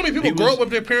adult. what I mean? You know what I mean? He People grow was- up with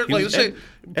their parents. he Like was let's say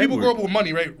people Edward. grow up with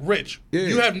money, right? Rich.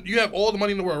 Yeah. You have all the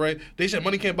money in the world, right? They said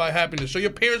money can't buy happiness. So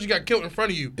your parents got killed in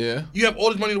front of you. Yeah. You have all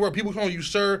this money in the world. People calling you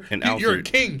sir. And You're a Alfred.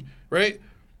 king, right?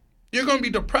 You're gonna be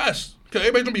depressed because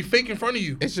everybody's gonna be fake in front of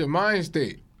you. It's your mind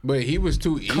state. But he was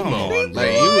too emo. Come on,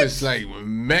 like, bro. he was like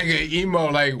mega emo,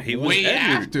 like He was way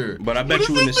Edward. after. But I bet What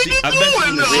you do in you the think I you bet you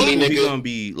in the doing, sequel nigga? he's gonna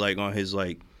be like on his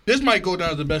like This might go down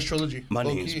as the best trilogy. my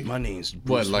low-key. name's What,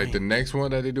 Bruce like the Wayne. next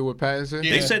one that they do with Pattinson?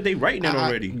 Yeah. They said they writing it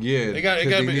already. Yeah. They got- it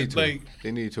 'cause gotta they be, need to. like-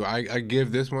 They need to. I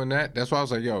give this one that. That's why I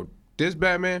was like, yo, this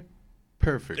Batman,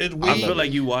 perfect. It's I weird. feel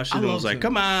like you watched it and was loved like, him.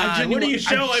 come I on, what are you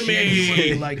showing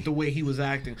genuinely me? like the way he was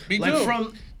acting. Me like too.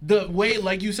 from the way,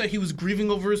 like you said, he was grieving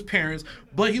over his parents,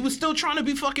 but he was still trying to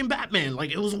be fucking Batman.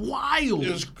 Like, it was wild.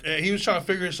 He was trying to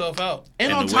figure himself out.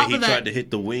 and And on the way top he of tried that, to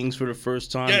hit the wings for the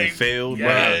first time Yeah, and he- failed.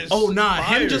 yes. Bro. oh nah,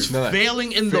 Fire. him just No,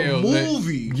 failing in the Failed, like-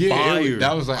 movie. Yeah, Fire.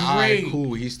 that was like, all right, Great.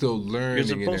 cool. He's still learning.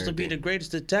 You're and supposed to be the everything.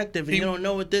 greatest detective, and He- you don't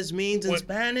know what this means in When-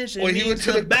 Spanish. It when he means went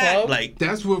to the the back. club- Like,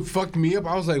 That's what fucked me up.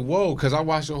 I was like, whoa, because I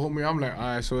watched the whole movie. I'm like, all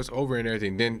right, so it's over and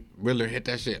everything. Then Riddler hit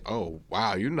that shit. Oh,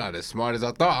 wow, you're not as smart as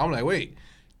I thought. I'm like, wait,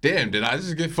 Damn, did I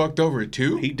just get fucked over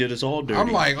too? He did us all dirty.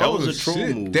 I'm like, that oh was a troll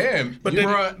shit, move. damn. But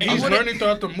then he's learning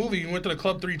throughout the movie. He went to the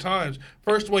club 3 times.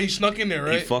 First, he snuck in there,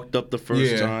 right? He fucked up the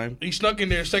first time. He snuck in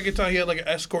there. Second time, he had like an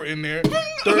escort in there.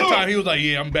 Third time, he was like,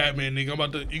 "Yeah, I'm Batman,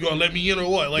 nigga. You gonna let me in or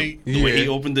what?" Like, the way he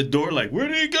opened the door, like,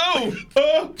 where'd he go?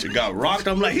 It got rocked.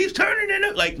 I'm like, he's turning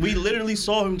into, like, we literally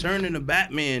saw him turn into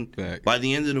Batman by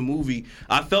the end of the movie.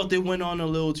 I felt it went on a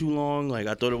little too long. Like,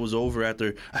 I thought it was over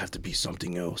after I have to be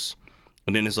something else.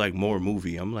 And then it's like more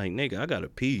movie. I'm like, nigga, I gotta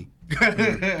pee.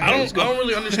 I don't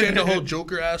really understand the whole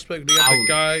Joker aspect. They got the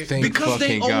guy because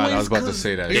they always, God, I was about to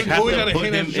say that. They always gotta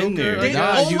hint at Joker. They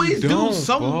always do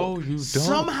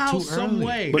somehow, some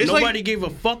way. But nobody gave a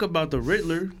fuck about the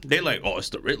Riddler. They like, oh, it's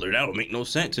the Riddler. That don't make no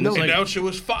sense. And no, it's like, that shit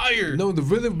was fire. No, the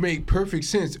Riddler made perfect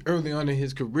sense early on in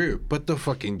his career, but the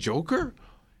fucking Joker.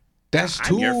 That's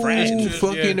too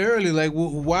fucking early. Like,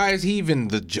 why is he even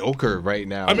the Joker right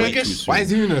now? I mean, like, I guess why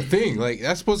is he even a thing? Like,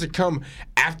 that's supposed to come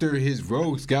after his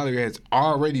rogues gallery has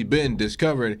already been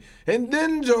discovered, and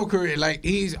then Joker, like,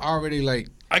 he's already like.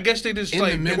 I guess they just in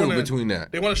like the middle between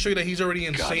that. They want to show you that he's already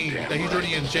insane, that he's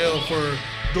already in jail for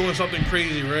doing something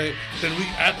crazy, right? Then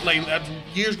as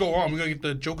years go on, we're gonna get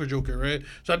the Joker, right?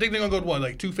 So I think they're gonna go to what,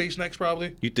 like Two-Face next,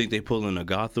 probably. You think they pull in a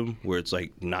Gotham where it's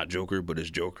like not Joker, but it's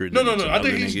Joker? No. I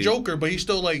think he's Joker, but he's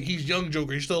still like he's young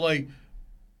Joker. He's still like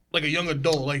a young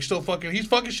adult, like still he's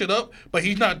fucking shit up, but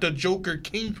he's not the Joker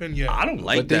kingpin yet. I don't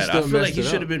like that. I feel like he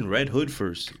should have been Red Hood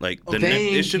first. Like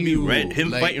it should be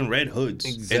him fighting Red Hoods,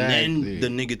 and then the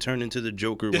nigga turn into the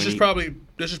Joker. This is probably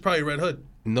Red Hood.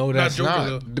 No, that's not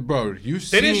Joker, bro.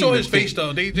 They didn't show his face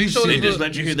though. They just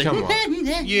let you hear that. Come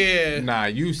on. Yeah. Nah,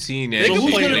 you seen it. So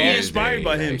who's gonna be inspired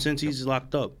by him since he's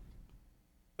locked up?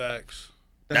 Facts.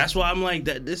 That's why I'm like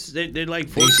that. They're like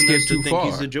forcing us to think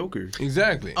he's the Joker.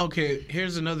 Exactly. Okay,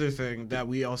 here's another thing that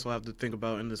we also have to think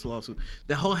about in this lawsuit: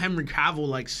 the whole Henry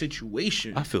Cavill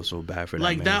situation. I feel so bad for that.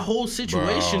 Like man. that whole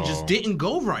situation just didn't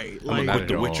go right. Like with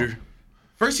The Witcher.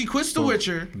 First he quits The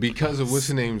Witcher because of what's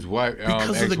her name's wife.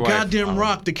 Because of the goddamn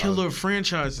Rock, the killer of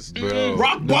franchises. Bro.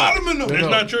 Rock bottom in them. That's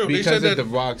not true. Because they said of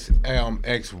the Rock's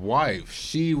ex-wife,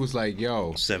 she was like,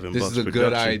 "Yo, this is a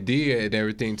good idea and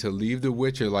everything to leave The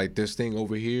Witcher. Like this thing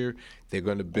over here, they're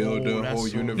gonna build a whole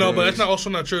universe." No, but that's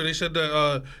also not true. They said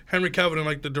that Henry Cavill didn't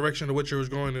like the direction The Witcher was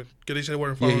going in. They said they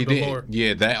weren't following the lore.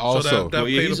 Yeah, that also. So that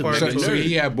played a part. So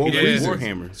he had both reasons.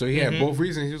 Warhammer. So he had both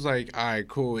reasons. He was like, "All right,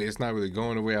 cool. It's not really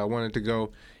going the way I want it to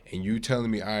go." And you telling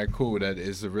me, all right, cool, that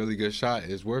is a really good shot.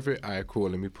 It's worth it. All right, cool.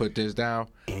 Let me put this down.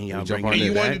 And you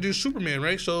wanted to do Superman,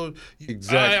 right? So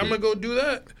exactly. I'm gonna go do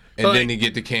that. And then you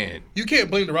get the can. You can't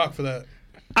blame The Rock for that.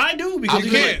 I do because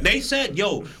they said,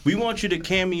 "Yo, we want you to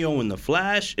cameo in The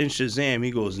Flash and Shazam."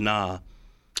 He goes, "Nah,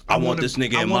 I want this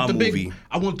nigga in my movie.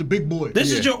 I want the big boy.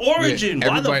 This is your origin.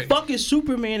 Why the fuck is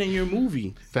Superman in your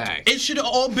movie?" Facts. It should have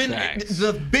all been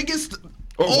the biggest.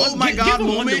 Oh my God!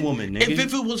 Wonder Woman, nigga.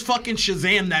 If it was fucking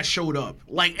Shazam that showed up,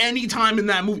 like any time in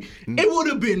that movie, it would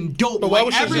have been dope. But why like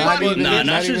was Shazam?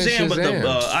 Not Shazam, but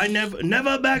the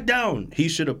never back down. He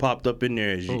should have popped up in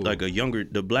there as like a younger,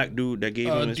 the black dude that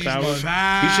gave him his powers. He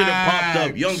should have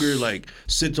popped up younger, like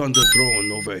sit on the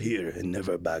throne over here and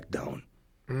never back down.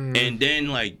 And then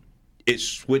like it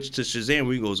switched to Shazam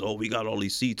where he goes, "Oh, we got all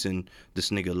these seats," and this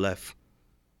nigga left.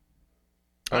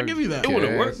 I'll give you that. It would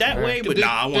have worked that way, but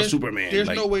I want Superman. There's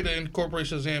no way to incorporate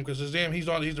Shazam because Shazam, he's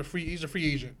a free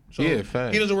agent. So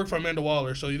he doesn't work for Amanda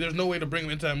Waller, so there's no way to bring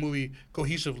him into that movie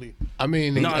cohesively. I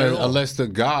mean, unless the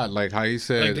God, like how he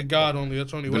said, like the God only.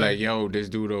 That's the only way. Like, yo, this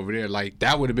dude over there, like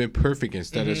that would have been perfect.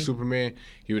 Instead of Superman,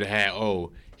 you would have had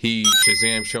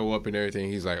Shazam show up and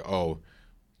everything. He's like, oh.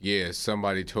 Yeah,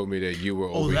 somebody told me that you were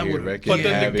over here wrecking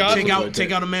havoc.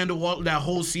 Take out Amanda Waller, that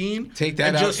whole scene. Take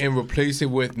that out and replace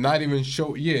it with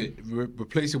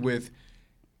replace it with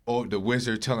the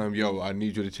wizard telling him, "Yo, I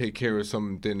need you to take care of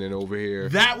something and over here."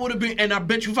 That would have been, and I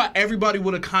bet you everybody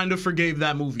would have kind of forgave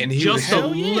that movie, and just a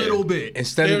little bit.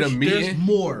 Instead of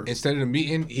the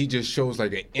meeting, he just shows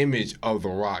like an image of The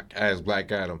Rock as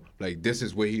Black Adam. Like this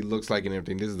is what he looks like and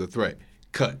everything. This is the threat.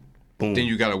 Cut. Boom. Then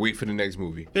you gotta wait for the next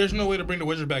movie. There's no way to bring the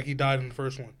wizard back. He died in the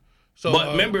first one. So,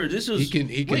 but remember, this is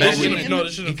he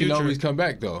can always come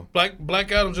back though.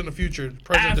 Black Adam's in the future,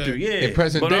 present day. Yeah, in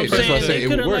present day. That's why I say it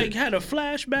would work. Like had a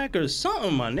flashback or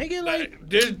something, my nigga. Like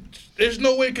there's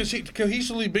no way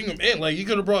cohesively bring him in. Like you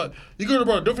could have brought a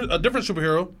different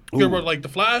superhero. You could have brought like the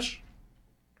Flash.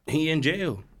 He in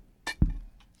jail.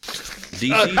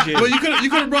 DC jail. Well, you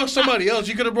could have brought somebody else.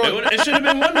 You could have brought. It should have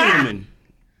been Wonder Woman.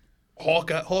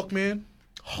 Hawkman.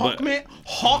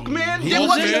 Hawkman? He Then was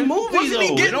wasn't in the movie, wasn't he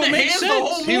though. It getting don't the make hands the sense.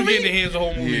 whole He was movie? getting the hands the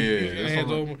whole movie. Yeah, He was getting the that's hands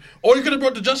the what whole movie. Or you could have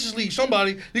brought the Justice League.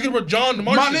 Somebody. You could have brought John the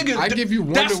My Martian. nigga, I give you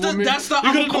that's Wonder Woman. That's the You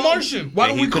I'm could've the call- Martian. Why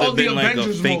And don't he we could call have the been like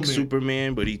Avengers a fake moment?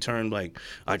 Superman, but he turned like,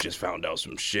 I just found out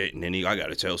some shit, and then I got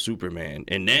to tell Superman,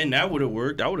 and then that would have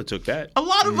worked. I would have took that. A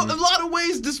lot of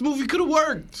ways this movie could have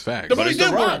worked. Facts. The movie it's The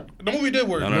did Rock. work. The movie did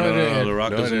work. No. The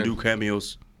Rock No, doesn't no. do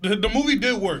cameos. The movie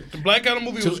did work. The Black Adam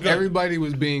movie was So good. everybody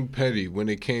was being petty when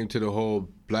it came to the whole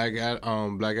Black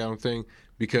Adam thing,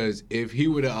 because if he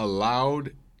would have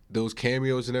allowed those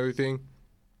cameos and everything,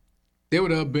 they would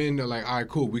have been like, all right,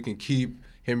 cool, we can keep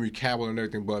Henry Cavill and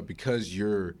everything, but because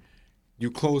you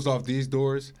closed off these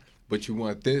doors, but you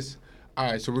want this, all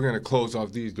right, so we're gonna close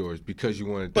off these doors because you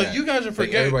wanted that. But you guys are Like,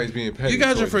 forgetting. everybody's being petty. You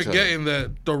guys are towards each other. forgetting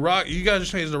that The Rock. You guys are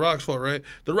saying it's The Rock's fault, right?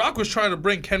 The Rock was trying to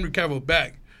bring Henry Cavill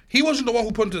back. He wasn't the one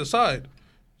who put him to the side.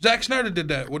 Zack Snyder did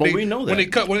that. We know that.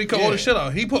 When he cut all the shit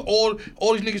out. He put all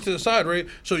these niggas to the side, right?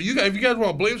 So if you guys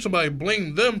want to blame somebody,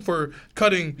 blame them for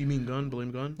cutting. You mean Gunn?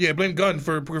 Blame Gunn? Yeah, blame Gunn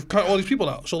for cutting all these people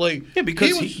out. So like, Yeah, because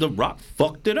he was, The Rock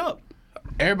fucked it up.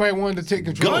 Everybody wanted to take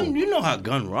control. Gun, you know how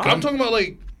Gun rock. I'm talking about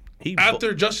like He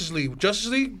after Justice League. Justice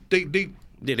League, they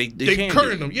canned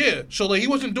curtained it. him, yeah. So like he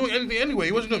wasn't doing anything anyway.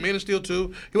 He wasn't doing Man of Steel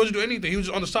 2. He wasn't doing anything. He was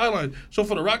just on the sideline. So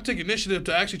for The Rock to take initiative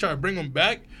to actually try to bring him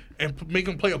back and make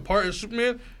him play a part as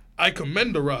Superman, I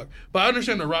commend The Rock. But I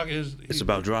understand The Rock is It's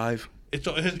about drive. it's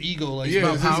his ego. Like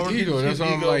Yeah, it's power. his ego. His That's why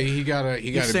I'm ego. like, he gotta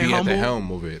staying be at the humble?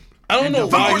 helm of it. I don't know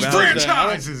why Devours he does that. I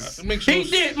don't- franchises. It makes no He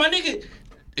sense. did, my nigga.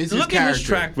 It's Look his at his character.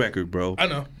 track record, bro. I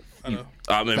know.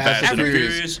 I'm in Fast Fast and the and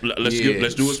Furious. Furious.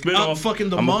 Let's do a spinoff. fucking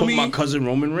The I'm gonna put Mummy. my cousin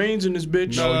Roman Reigns in this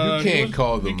bitch. No, you he can't was-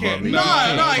 call the you can't- Mummy.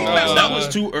 Nah, You nah, can't he call messed him. that was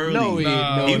too early. No,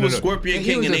 he was no. Scorpion He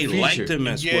King, was and a they feature. liked him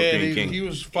as Yeah, Scorpion King. he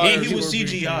was fired. And he was Scorpion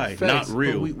CGI, Facts. not But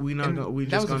real. we not gonna, we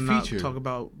that just was a gonna not feature. talk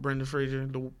about Brendan Fraser.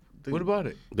 The What about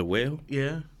it? The Whale.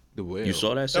 yeah? The whale. You saw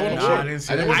that? That Sam? was Nah, award. I didn't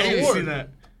see I that. didn't I see didn't award. see that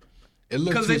It looked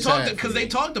because too they sad talked for me.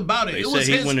 talked about it. They It said was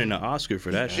he his. winning an Oscar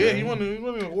for that Yeah, shit. he won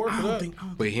an award I for don't that. think.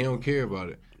 But he don't care about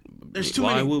it. There's too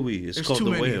Why many. would we? It's there's called too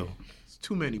The many. Whale. It's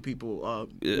too many people.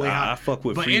 Yeah, way I high. fuck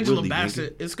with But Free Angela Willy, nigga.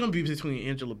 Bassett. It's gonna be between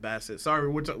Angela Bassett. Sorry,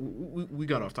 we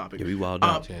got off topic. Yeah, we wild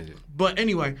out. But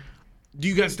anyway, do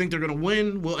you guys think they're gonna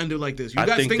win? We'll end it like this. You I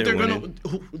guys think think they're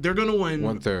they're gonna win?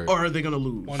 1/3. Or are they gonna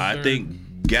lose? I think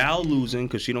Gal losing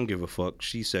because she don't give a fuck.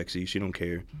 She's sexy. She don't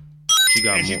care. She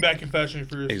got And she's more. back in Fast and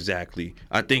Furious. Exactly.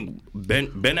 I think Ben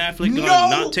Affleck gonna No!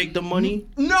 not take the money.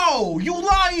 No, you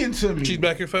lying to me. She's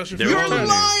back in Fast and They're Furious. all You're in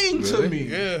there. lying to Really? me.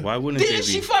 Yeah. Why wouldn't Didn't they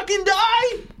she be? fucking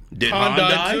die? Did Han Han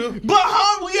died die? too? But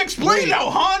Han, we explained how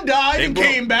Han died and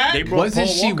came back. They brought Wasn't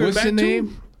Paul she? Walker What's back her too?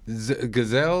 name?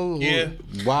 Gazelle. Yeah.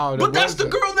 Wow. But that's the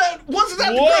girl that wasn't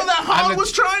that the What? girl that Han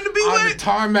was trying to be on the with.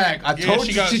 tarmac. I told she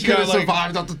you got- she she could got, have like-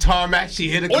 survived off the tarmac. She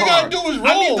hit a All car. you gotta do is roll.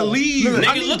 I need to leave. I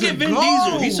Nigga, need look to at Vin go.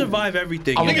 Diesel. He survived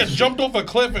everything. Nigga jumped off a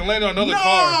cliff and landed on another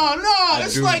car. No,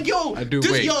 it's do- like yo, I do.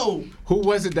 this Wait. yo. Who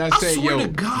was it that I said, swear yo, to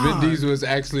God. Vin Diesel was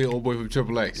actually an old boy from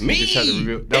Triple X? Me. He just had to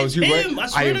reveal- That was It's you, him. right? I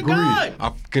swear to agree. God.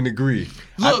 I can agree.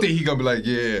 I Look, think he gonna be like,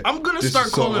 yeah. I'm gonna this start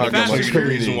is so calling hard it to Fast watch and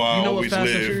Furious. Trinity. You know what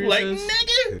Fast and Furious Like, is?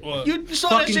 nigga, What? you saw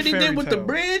Fucking that shit he fairy did with the tale.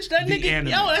 bridge? That The nigga, anime.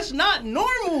 yo, that's not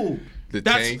normal. The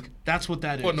That's tank. that's what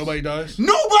that is. What, nobody dies?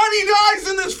 Nobody dies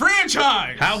in this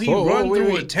franchise. How he Whoa, run wait, through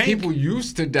a wait. tank? People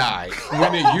used to die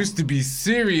when it used to be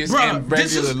serious Bruh, and this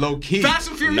regular is low key. Fast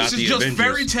and Furious Not is the just Avengers.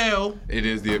 fairy tale, It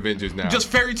is the Avengers now. just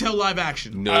fairy tale live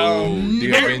action. no, the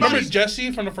Remember Avengers.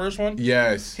 Jesse from the first one?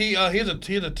 Yes. He has a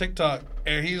TikTok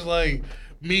and he's like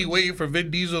me waiting for Vin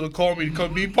Diesel to call me to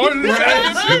come be part of this.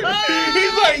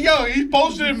 He's like, yo, he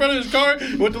posted in front of his car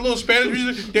with the little Spanish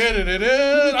music.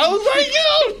 Da-da-da-da. I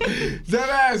was like, yo. Dead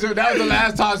ass. That was the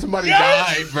last time somebody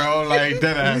Yes. died, bro. Like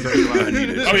dead ass.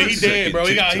 I mean, he dead, bro.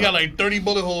 He got like 30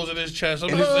 bullet holes in his chest. I'm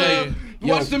just saying.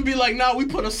 Watch them be like, nah, we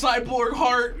put a cyborg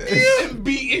heart and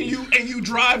beat and you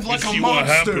drive like a See what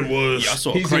monster. happened was I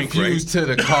saw He's Crank, right? infused to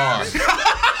the car.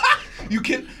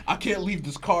 I can't leave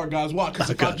this car, guys. Why? Because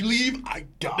if I leave, I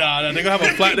die. Nah, they gonna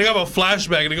have they have a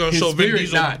flashback and they're gonna His show Vin spirit,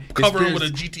 Diesel nah, his cover him with a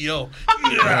spirit's- GTO.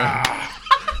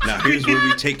 Now here's where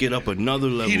we take it up another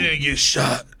level. He didn't get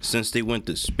shot. Since they went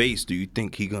to space, do you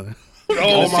think he gonna?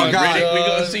 Oh my see God. Riddick? We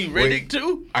gonna see Riddick Wait.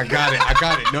 too? I got it.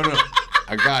 No.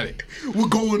 I got it. We're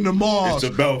going to Mars.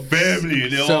 about family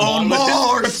and So- On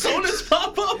Mars. Personas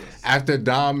pop up. After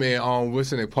Dom and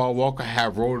Wilson and Paul Walker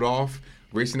had rolled off,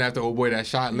 racing after old boy that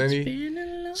shot Lenny,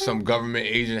 some government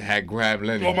agent had grabbed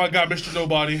Lenny. Oh my God, Mr.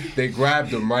 Nobody. They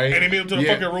grabbed him, right? And he made him to the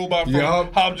fucking robot from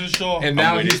Yup. Hobbs and Shaw. And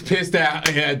now he's pissed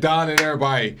at Don and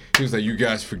everybody. He was like, you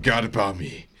guys forgot about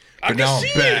me. But now I'm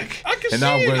back. I can and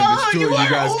now I'm see it. gonna destroy you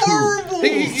guys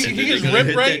too. He gets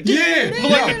ripped, right? Yeah.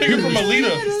 Look like the nigga from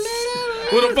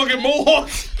Alita with a fucking mohawk.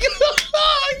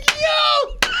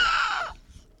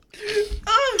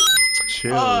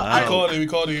 Chill I out. called it. We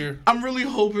called it here. I'm really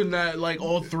hoping that like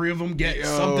all three of them get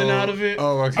something out of it.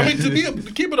 Oh, okay. I mean,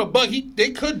 to keep it a buck,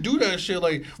 they could do that shit.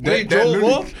 Like when they That drove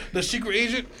literally- off, the secret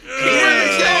agent.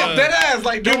 Yeah, that ass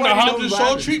like Give him the nobody Hobbs and knows Shaw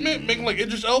about it. treatment, making like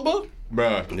Idris Elba,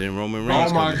 Bruh. Then Roman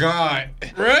Reigns. Oh my coming. God.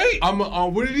 right?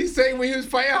 What did he say when he was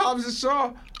fighting Hobbs and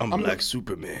Shaw? I'm Black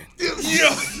Superman. Yeah.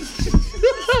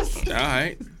 All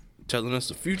right. Telling us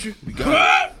the future. We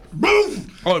got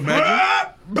Boom. Oh,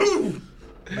 imagine. Boom.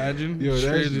 Imagine. Yo, that's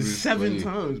Straight- just 7 funny.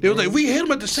 times. They was like, we hit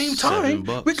him at the same time.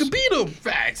 $7. We could beat him.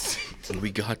 Facts. it.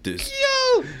 We got this.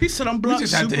 Yo, he said I'm We Black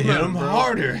just have to Superman, hit him bro.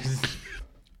 harder.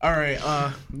 All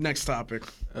right, next topic.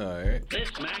 All right.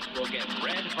 This match will get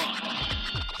red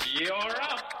hot. You're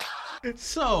up.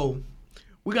 So,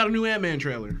 we got a new Ant-Man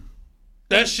trailer.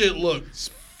 That shit looks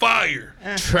fire.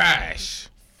 Trash.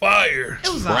 Fire.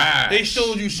 It was Trash. They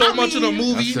showed you so much of the I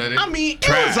movie. said it. I mean, it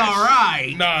Trash. was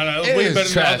alright. Nah, it was It way is better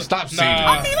than trash. the other. Stop saying it.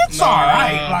 I mean, it's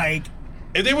alright. Like,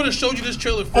 If they would have showed you this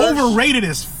trailer first, overrated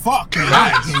as fuck. In my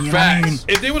Facts. opinion. I mean, Facts.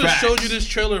 if they would have Facts. showed you this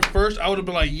trailer first, I would have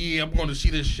been like, yeah, I'm going to see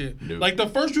this shit. Nope. Like the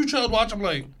first two trailers watch, I'm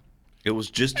like, It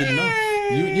was just enough.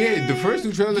 Yeah, the first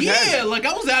two trailers had Yeah, it. like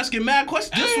I was asking mad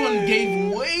questions. This one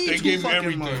gave way they too gave fucking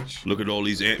everything. much. Look at all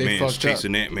these Ant-Mans fucked up.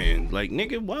 chasing Ant-Man. Like,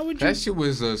 nigga, why would you? That shit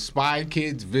was a Spy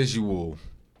Kids visual.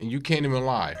 And you can't even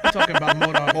lie. Talking about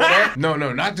MODOK. No,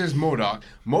 not just MODOK.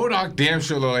 MODOK damn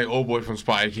sure look like old boy from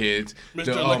Spy Kids.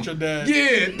 Mr. Electro Dad.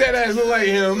 Yeah, that ass look like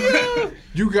him.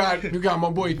 You got my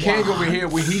boy Kang over here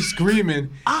when he's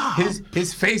screaming.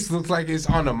 His face looks like it's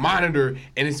on a monitor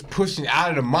and it's pushing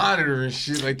out of the monitor and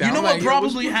shit like that. You know I'm what like, yo,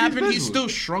 probably what's happened? these He's visuals? still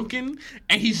shrunken,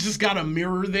 and he's just got a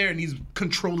mirror there, and he's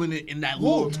controlling it in that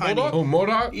little tiny. MODOK? Oh,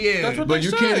 MODOK? Yeah. That's what But they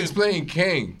you can't said. explain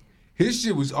Kang. His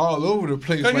shit was all over the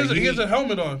place. he Like has a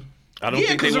helmet on. I don't Yeah,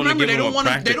 think they because want to remember give they him don't a want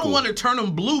to. They don't practical. want to turn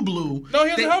him blue. No, he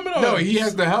has a helmet on. No, he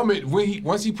has the helmet.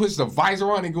 Once he puts the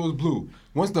visor on, it goes blue.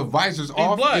 Once the visor's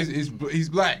off, black. he's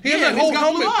black. He has Yeah, a he's whole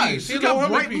got blue helmet eyes. piece. He He's has a got whole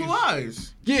bright helmet blue piece.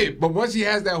 eyes. Yeah, but once he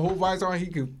has that whole visor on, he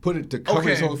can put it to cover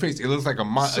his Okay. whole face. It looks like a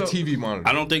TV monitor.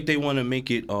 I don't think they want to make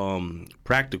it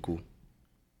practical.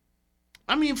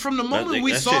 I mean, from the moment That-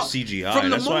 we that saw, shit CGI. from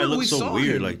the That's why it moment we looks so saw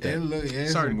weird him, like that. Yeah,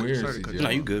 Sorry, some weird sorry to shit, cut yo. you Nah,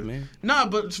 you good, man. Nah,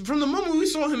 but from the moment we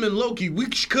saw him in Loki, we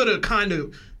could have kind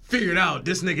of figured out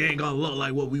this nigga ain't gonna look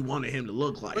like what we wanted him to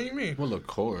look like. What do you mean? Well, of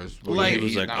course. But Like- He was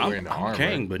he's like, not wearing I'm, the I'm armor.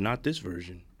 Kang, but not this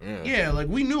version. Yeah, like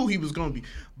we knew he was gonna be.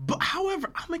 But however,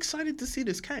 I'm excited to see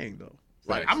this Kang though.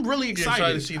 Like I'm really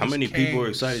excited. to see How this many people are Kangs.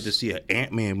 excited to see an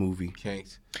Ant-Man movie?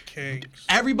 Kangs. Kangs.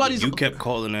 Everybody's. You kept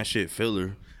calling that shit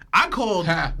filler. I called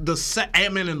Ha. the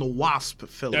Ant-Man and the Wasp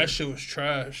filler. That shit was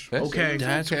trash. That Okay. shit was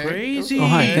That's okay. crazy. Oh,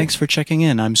 hi. Thanks for checking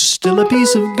in. I'm still a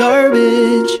piece of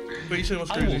garbage. But you said it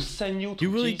was crazy. You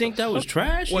really think that was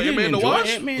trash? What, you didn't Ant-Man the enjoy Wasp?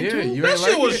 Ant-Man Yeah, too? you That ain't shit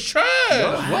like was it?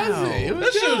 trash. Was it? It was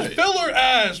That shit was good. filler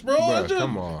ass, bro. Bruh, That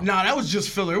come on. Nah, that was just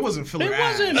filler. It wasn't filler. It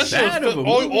ass. wasn't shit was bad of a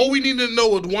all, movie. all we needed to know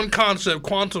was one concept,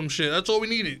 quantum shit. That's all we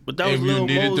needed. But that was And you Lil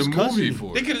needed Mo's the cousin. movie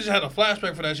for They it. could have just had a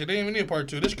flashback for that shit. They didn't even need a part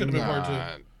two. This could have been part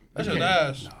two. That shit was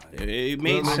ass. It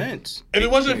made sense. If it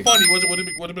wasn't funny, would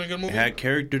have been a good It movie? had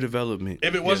character development.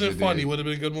 If it wasn't it funny, did. would have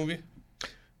been a good movie?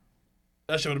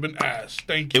 That shit would have been ass.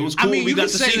 Thank you. It was cool. mean, we you got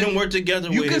could to say see that- him work together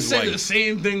You with could his say the wife.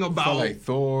 same thing For about like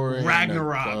Thor and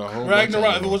Ragnarok. a whole bunch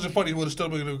Ragnarok, of if it wasn't funny, it would have still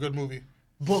been a good movie.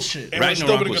 bullshit. It would've still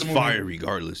Ragnarok been a was good movie. fire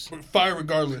regardless. Fire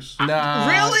regardless. Nah.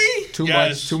 Really? Too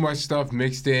Yes. much stuff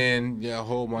mixed in. Yeah, a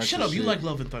whole bunch Shut of up. You shit. like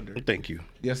Love and Thunder. Thank you.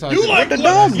 Yes, I You do. like the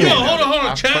dog Yo, doing? hold I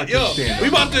on, chat. fucking Yo, stand we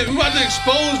up. about to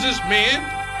expose this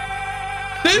man.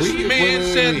 This We- man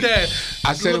wait. said that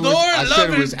I said it was, Thor I said Love it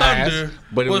and was ass, Thunder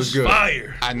but it was good.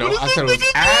 fire. I know. I said it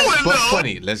was ass, but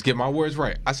funny. Let's get my words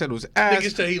right. I said it was ass,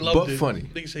 Nigga said he loved but it. funny.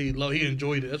 Nigga said he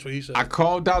enjoyed it. That's what he said. I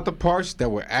called out the parts that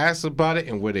were ass about it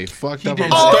and where they fucked up. did.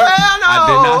 I'm sorry. I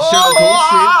did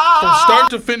not From start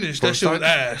to finish, From that shit was start-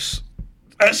 ass.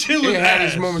 That shit was sugarcoat shit. It had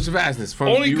ass. its moments of assness. From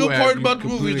Only you good had- part you about the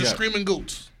movie completely is the got- screaming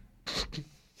goats.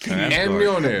 And Asgard.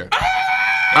 Mjolnir.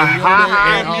 And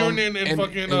And Mjolnir and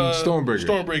fucking Stormbreaker.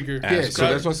 Stormbreaker. Yeah, so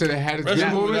that's why I said it had its Rest good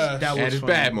of the movie was moments ass. That and was its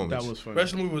funny. bad moments. That was funny.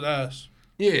 Rest of the movie was ass.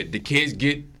 Yeah, the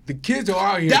kids are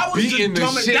out here That was the beating the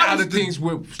dumbest- shit that out was of the things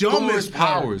with dumbest Thor's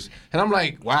part. powers. And I'm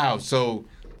like, wow, so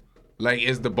like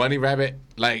is the bunny rabbit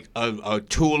like a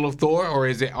tool of Thor or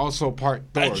is it also part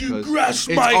Thor? And you 'Cause grasp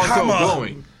it's my also hammer.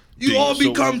 glowing. You all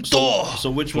become Thor. So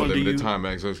which For one do limited you? time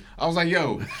access. I was like,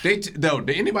 yo, did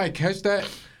anybody catch that?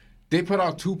 They put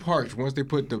out 2 parts. Once they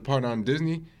put the part on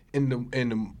Disney, in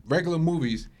the regular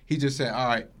movies, he just said, all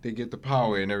right, they get the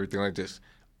power and everything like this.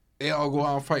 They all go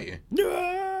out fighting.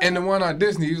 And the one on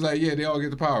Disney, he was like, yeah, they all get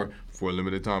the power for a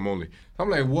limited time only. I'm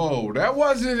like, whoa, that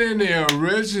wasn't in the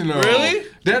original. Really?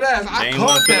 That ass, I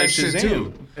caught that shit Shazam.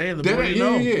 too. Hey, the more you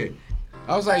know. Yeah.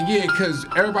 I was like, yeah, because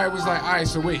everybody was like, all right,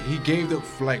 so wait, he gave the,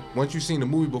 like, once you seen the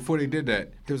movie before they did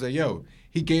that, they was like, yo,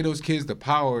 he gave those kids the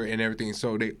power and everything,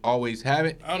 so they always have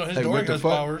it. I don't know. His like, daughter what the has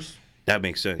fuck? powers. That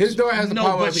makes sense. His daughter has the No,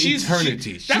 power but of she's-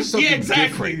 eternity. she- that's- She's something yeah,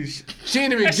 exactly. different. She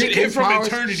ain't even That shit get came his from powers.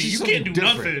 eternity. She's You something can't do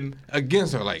different nothing.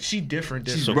 against her. Like, She different.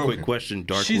 So broken. quick question,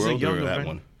 Dark She's a World young or that event.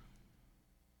 one?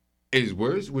 is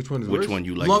worse? Which one is Which worse? one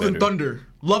you like Love better? and Thunder.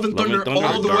 Love and Love and Thunder Thunder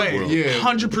all or the Dark way. World? Yeah,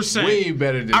 100%. way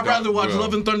better than I'd Dark rather watch World.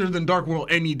 Love and Thunder than Dark World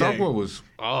any day. Dark World was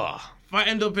If I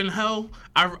end up in hell,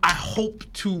 I hope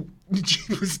to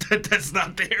that's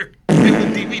not there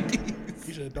in the DVD.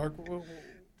 You said Dark World.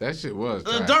 that shit was.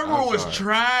 The trash. Dark I'm World was sorry.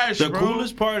 trash, The bro.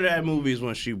 coolest part of that movie is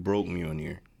when she broke me on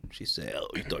here. She said, "Oh,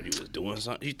 you thought you was doing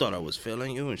something? You thought I was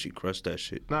failing you," and she crushed that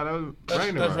shit. No, that was That's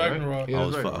Ragnarok. Ragnarok. Right? Yeah, I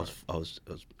was, that's I Ragnarok. was.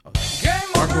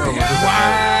 Dark World was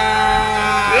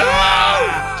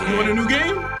You want a new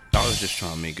game? I was just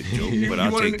trying to make a joke, but You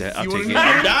I'll wanna- take that. I'll you take wanna- it.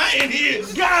 I'm dying here.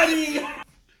 Got him.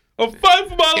 I'm fighting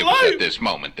for my It was life. at this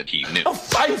moment that he knew. I'm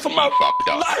fighting for my fucked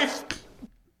up. life.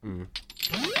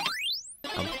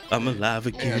 I'm alive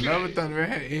Yeah, again. Love and Thunder.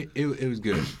 It was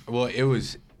good. Well, it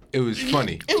was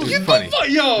funny. It was Get funny. the fuck,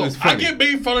 yo! It was I funny. get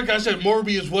made fun of because I said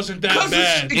Morbius wasn't that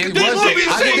bad. It This wasn't. movie is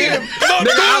I saying, stand-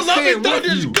 no, nigga, I Love stand and with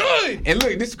Thunder's you. good. And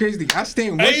look, this is crazy. I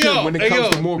stand with Hey, him yo, when it hey, comes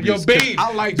yo, to Morbius. yo, 'cause Bane,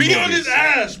 I like be Morbius. on his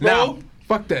ass, bro. Now,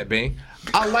 fuck that, Bane.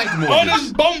 I like On Morbius.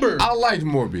 his bumper. I like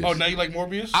Morbius. Oh, now you like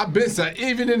Morbius? I've been saying,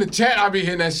 even in the chat, I be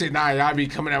hitting that shit. Nah, I be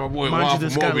coming at my boy Mind you, Wild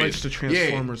this for guy Morbius. likes the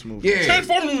Transformers yeah. movie. Yeah.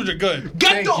 Transformers movies are good.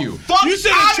 Get Thank the you. fuck You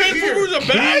said out Transformers are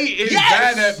bad? He is Yes.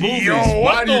 bad at movies. Yo, Why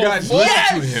what do you the guys fuck?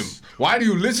 listen to him? Why do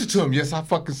you listen to him? Yes, I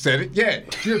fucking said it. Yeah,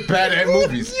 you're bad at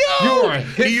movies. Yo. You are a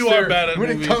hipster You are bad at when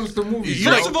movies. it comes to movies.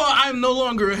 First of all, I'm no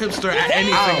longer a hipster at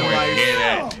anything I don't in wanna life. hear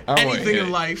that. I don't wanna Anything hear in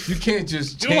that. life. You can't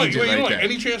just You don't like, change wait, you it don't like like that.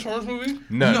 any Transformers movie?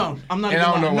 None. No, I'm not And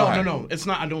gonna I don't lie. know why. No. It's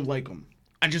not. I don't like them.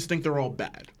 I just think they're all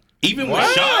bad. Even with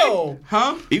Shy? Wow.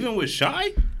 Huh? Even with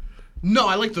Shy? No,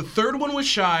 I like the third one with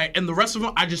Shy, and the rest of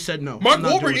them, I just said no. Mark I'm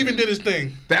not Wahlberg doing even it. did his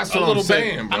thing. That's A what I'm little bit.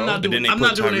 saying, bro. I'm not But doing. then they I'm put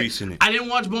not doing Tyrese it. in it. I didn't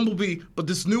watch Bumblebee, but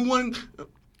this new one,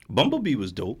 Bumblebee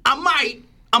was dope. I might.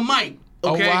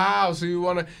 Okay. Oh wow! So you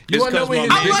wanna It's know because what my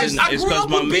his I man's like- in, it's I grew 'cause up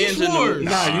my with man's Beast in the Wars.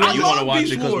 Nah, you I want to love watch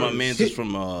Beast it because my Wars. man's is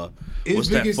from his what's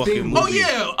that biggest fucking thing- movie? Oh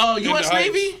yeah, In the U.S.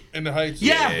 Heights. Navy. In the Heights.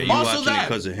 Yeah, you also watching that. it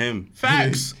because of him.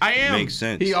 Facts. I am. Makes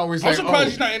sense. He always I'm like, surprised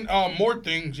oh, he's not in more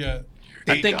things yet.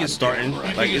 I think it's starting.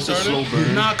 Like it's it's a slow starting?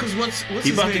 burn. Nah, cause what's He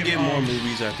his about name? to get more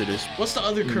movies after this. What's the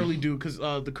other curly dude? Cause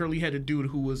the curly-headed dude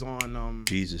who was on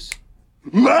Jesus.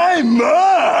 My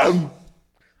mom!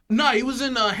 Nah, he was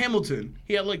in Hamilton.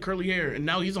 He had like curly hair, and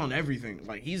now he's on everything.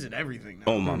 Like he's in everything now.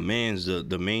 Oh my man's the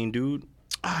main dude.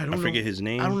 I don't know. forget his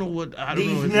name. I don't know what. I don't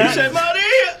know. You said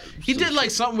He did like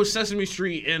something with Sesame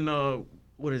Street and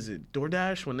what is it?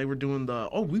 DoorDash when they were doing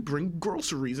we bring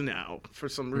groceries now for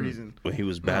some reason. when he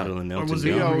was battling Or Elton was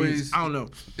it John. always- I don't know.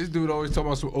 This dude always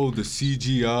talking about the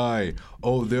CGI.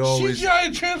 Oh, they're always CGI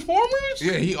in Transformers?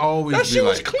 yeah. He always That be shit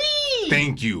was like, clean.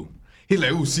 thank you. He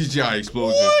like, ooh, CGI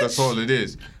explosions. What? That's all it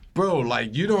is, bro.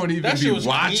 Like you don't even That shit be was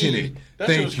watching clean. it. That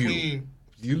shit Thank was you. clean.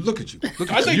 You look at you.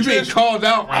 Look I at think you. You being Trans- called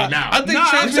out right now. I think Nah,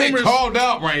 you being Transformers. called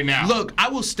out right now. Look, I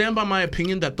will stand by my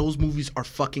opinion that those movies are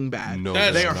fucking bad. No,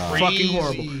 That's they are not. fucking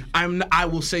crazy. horrible. I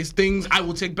will say things I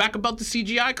will take back about the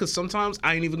CGI because sometimes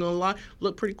I ain't even gonna lie,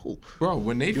 look pretty cool. Bro,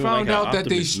 when they don't found like how out that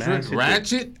they Optimus stripped mastered it.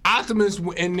 Ratchet, Optimus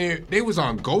in there, they was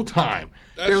on go time.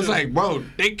 They was shit- like, bro,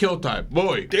 they killed time.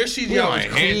 Boy, Their we CGI on was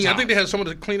hand clean. I time. think they had some of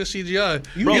the cleanest CGI.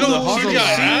 Bro, you know the who hardest,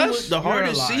 CGI scene ass? was, the You're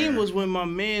hardest a liar. scene was when my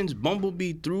man's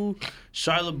Bumblebee threw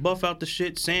Shia LaBeouf out the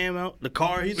shit, Sam out the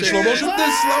car. He said, slow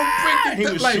motion? He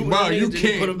was Like, shooting bro, the you niggas and he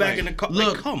can't, put him back like- in the car.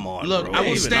 Look, Like, come on, look, bro. I will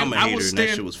Even stand- I'm a I hater will and stand-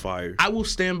 that shit was fire. I will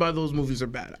stand by those movies are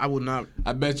bad. I will not.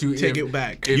 I bet you Take if, it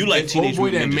back. If, You like if Teenage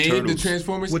Homeboy that Mutant Ninja made the Turtles.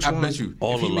 Transformers, Which I one? bet you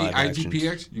All if the he made live actions.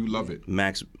 IGPX, you love it.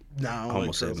 Max, Nah, I I don't almost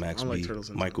like said Turtles. Max I don't B, like Turtles.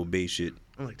 Michael Bay shit.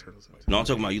 I like Turtles. No, I'm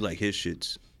talking about you like his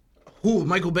shits. Who?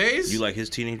 Michael Bay's? You like his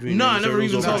Teenage Mutant No, I Ninja never Turtles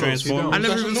even over saw those. Transformers? I never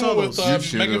That's even the saw new one with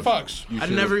those. You Megan should've. Fox. You I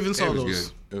should've. never even saw It was those.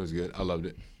 Good. It was good. I loved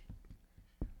it.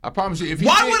 I promise you, if he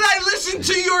Why did, would I listen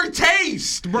to your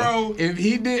taste, bro? If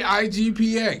he did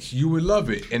IGPX, you would love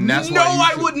it, and that's No, why.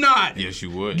 I should- would not. Yes, you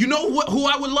would. You know who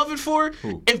I would love it for?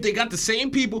 Who? If they got the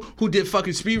same people who did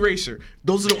fucking Speed Racer.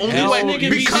 Those are the only Hell, way. you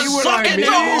Because see what I fucking mean?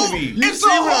 the whole, You it's see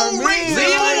a what I whole mean? racing Leave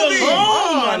it movie.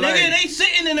 alone, my nigga. nigga. They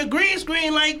sitting in a green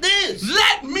screen like this.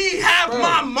 Let me have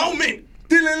my moment.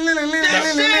 This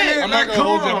I'm not gonna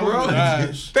hold that movie with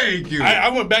ass. Thank you. I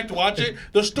went back to watch it.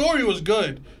 The story was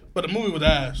good, but the movie was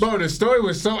ass. Bro, the story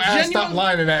was so ass. Stop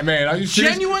lying to that man. Are you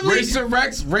serious? Genuinely? Racer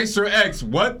Rex, Racer X.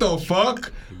 What the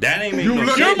fuck? That ain't make no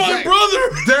sense. You're my brother.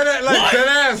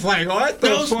 That ass. Like what the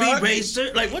No fuck? Speed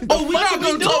Racer. Like what the Oh, we're fuck not are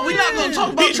gonna we talk. We're not doing? gonna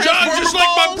talk about He drives just like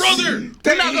my brother.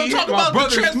 We're not gonna talk My about the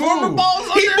brother's Transformer smooth. balls.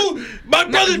 My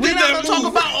brother We're did not that gonna talk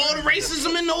move. about all the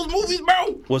racism in those movies,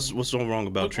 bro. What's so wrong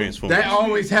about Transformers? That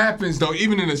always happens though.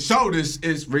 Even in the show, this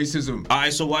is racism. All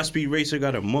right, so why Speed Racer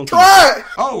got a monkey?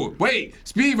 Oh wait,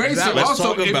 Speed Racer. Let's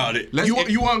also, talk about it. You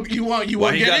want Why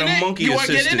to he get got in a it? monkey You want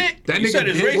to get in assistant? it? That You nigga said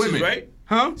it's hit racist, women. right?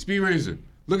 Huh? Speed Racer.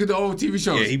 Look at the old TV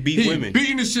shows. Yeah, he beat women.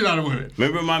 Beating the shit out of women.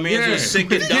 Remember my man Yeah. was sick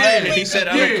and dying, and he said,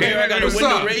 "I don't care, I gotta What's win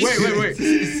up? the race." Wait.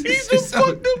 He's just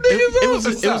fucked them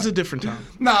niggas. It was a different time.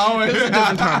 No, It was a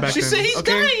different time back She then. said, "He's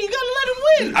okay? dying. You gotta let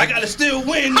him win. I gotta still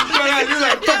win." You're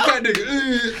like, fuck that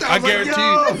nigga. I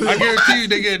guarantee you,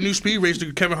 they get a new Speed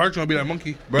Racer. Kevin Hart's gonna be that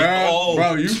monkey.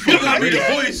 Bro, you He got me the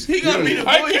voice. He got me the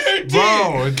I voice. guarantee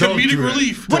Bro, it. don't Comedic do it.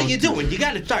 relief. What are you doing? You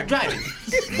gotta start driving.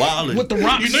 Wildin'. With the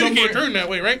Rock You know you somewhere. can't turn that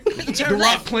way, right? The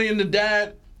Rock playing the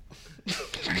dad.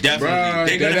 Definitely. Bro,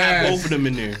 They're gonna that have ass. both of them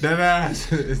in there. That ass.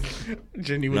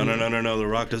 Genuinely. No. The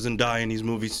Rock doesn't die in these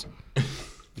movies.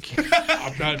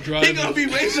 I'm not driving. He gonna be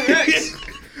Racer X.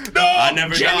 No, I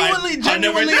never Genuinely, died. I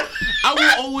never died.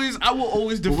 I will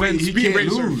always defend Wait, he Speed can't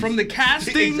Racer lose. from the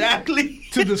casting Exactly.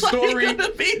 to the story. He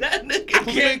gonna be that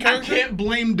nigga. I can't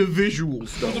blame the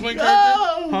visuals Who's the though. main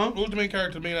character? Huh? Who's the main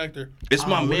character, main actor? It's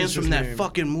my what man's is his from that name?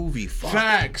 fucking movie. Fuck.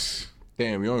 Facts.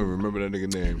 Damn, you don't even remember that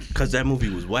nigga name. Cause that movie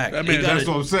was whack. That He man- got That's a-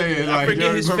 what I'm saying. I Like, forget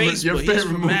you his remember face, your but he's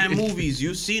favorite from mad movie. movies.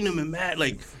 You've seen him in mad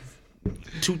like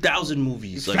 2000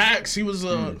 movies. Like Facts. He was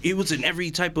he was in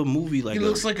every type of movie. Like he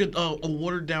looks like a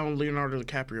watered down Leonardo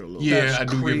DiCaprio. A little. Yeah, That's I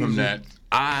do give him crazy. that.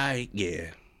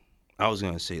 I was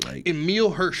gonna say like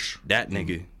Emil Hirsch. that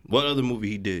nigga. What other movie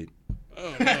he did?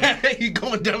 He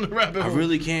going down the rabbit I hole.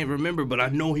 really can't remember, but I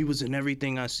know he was in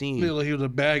everything I seen. He was a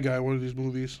bad guy in one of these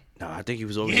movies. Nah, I think he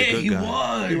was always Yeah, a good he guy.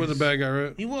 was. He was a bad guy,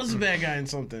 right? He was a bad guy in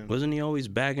something. Wasn't he always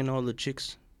bagging all the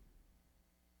chicks?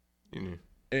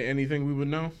 Anything we would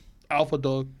know? Alpha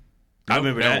Dog. I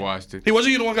remember Never that. watched it. He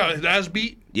wasn't the one who got his ass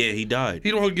beat. Yeah, he died. He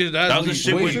the one who get his ass That was the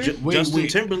beat. shit with Justin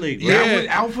Timberlake. Right? Yeah. That was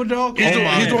Alpha Dog? He's, Oh the,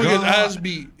 my he's the one who get his God. ass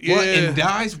beat. Yeah. What, and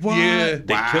dies? What? Yeah.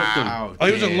 They killed him. Oh,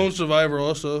 he was a damn. Lone Survivor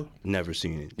also. Never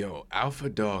seen it. Yo, Alpha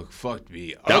Dog fucked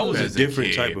me That up was a as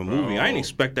different kid, type of bro. movie. I didn't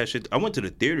expect that shit. I went to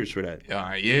the theaters for that. Yeah,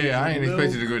 I ain't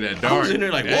expected to go that dark. I was in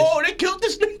there like, whoa, they killed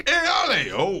this nigga. Yeah, I was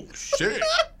like, oh, shit.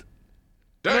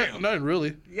 Damn. Not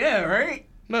really. Yeah, right?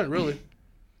 Not really.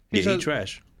 Yeah, he said-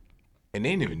 trash. And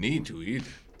they didn't even need to either.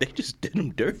 They just did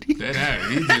him dirty. That ass,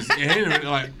 he just, it ain't even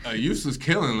like a useless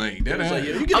killing. Like, that It's ass. like,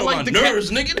 yo, you get I on like my the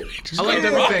nerves, nigga. I like Just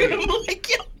everything. rocking him like,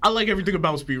 yo. I like everything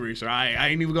about Speed Racer. I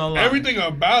ain't even gonna lie. Everything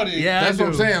about it. Yeah, That's I what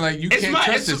I'm do. saying. Like, you It's can't my- trust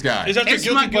it's- this guy. Is that your It's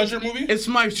guilty my pleasure movie? It's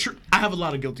my. I have a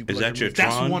lot of guilty pleasure. that your movies.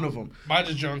 That's Tron? one of them. Mine's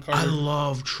is John I Carter.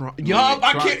 love Tron. Yeah, Yup,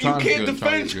 I Tron- can't. Tron's You can't good,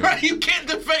 defend. Tron's good. You can't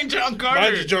defend John Carter.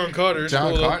 Mine's is John Carter. It's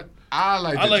John cool. Carter. I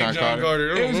like John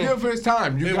Carter. It was good for his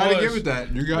time. You It gotta was. give it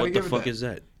that. You gotta What the give it fuck that. is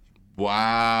that?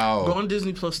 Wow. Go on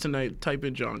Disney Plus tonight. Type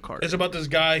in John Carter. It's about this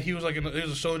guy. He was like he was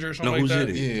a soldier or something No, like who's that.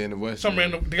 it? Yeah, in the West. Some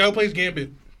random. The guy who plays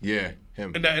Gambit Yeah,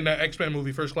 him. in that X-Men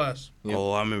movie, First Class. Yep.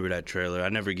 Oh, I remember that trailer. I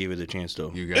never gave it a chance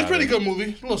though. You got It's a pretty it. good movie.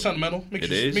 It's a little sentimental. Makes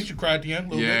It you is? makes you cry at the end.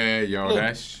 A little Yeah, bit. yo, Little-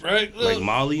 that's right. Like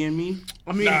Molly and me.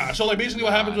 I mean, Nah. So like basically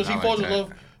what happens was he not falls like in that.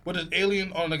 love with an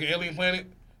alien on like an alien planet,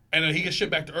 and then he gets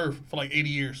shipped back to Earth for like 80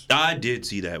 years. I did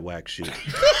see that whack shit.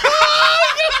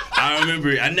 I remember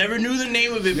it. I never knew the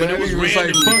name of it, but Yo, it was nigga was like,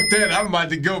 random. fuck that. I'm about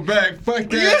to go back. Fuck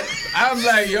that. I'm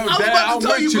like, yo, I was Dad, about I'm to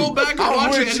tell with you, you. go back and I'm watch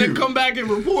with it and you. then come back and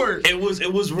report. It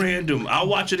was random. I'll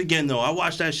watch it again though. I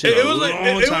watched that shit It a was like- long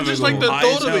it was time just ago, like the high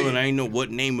thought as of hell, it. and I didn't know what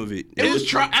name of it. It was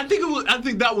try. I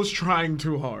think that was trying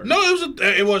too hard. No,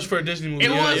 it was for a Disney movie.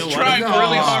 It yeah. was trying No.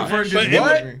 really hard for a But Disney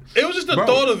What? movie. it was just the Bro,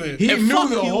 thought of it. He And knew fuck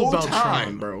the you whole about time,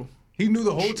 Tron, bro. He knew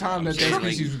the whole time that that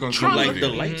species was gonna Tron come like over the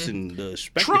there. lights and the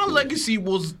spectacle. Tron Legacy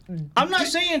was. I'm not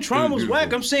saying Tron was beautiful.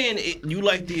 whack. I'm saying you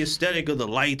like the aesthetic of the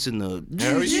lights and the.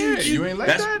 Hell yeah, you ain't like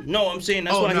That's, that? No, I'm saying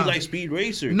that's Oh, why nah. he likes Speed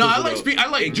Racer. No, 'cause I of like the- Speed. I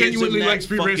like it gives him genuinely that like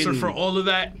Speed Racer fucking for all of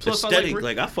that. Plus, aesthetic. I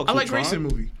Like, I fuck I with like racing Tron.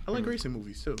 movie. I like racing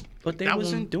movies too. But they That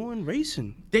wasn't one- doing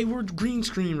racing. They were green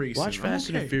screen racing. Watch Fast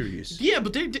and the Furious. Yeah,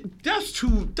 but that's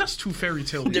too fairy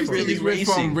tale. They're really He went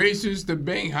racing. from racers to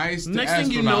bang heists to Next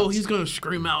thing you know, astronauts. he's gonna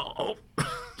scream out, "Oh,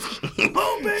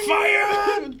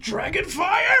 fire! Dragon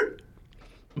fire!"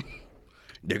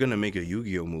 They're gonna make a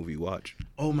Yu-Gi-Oh movie. Watch.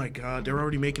 Oh my God, they're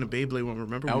already making a Beyblade one.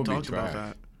 Remember That we would be talked about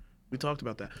trash. that. We talked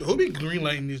about that. Who be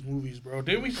greenlighting these movies, bro?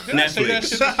 Didn't I say that Netflix.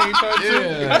 shit at the same time too?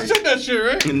 Yeah. I said that shit,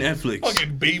 right? Netflix.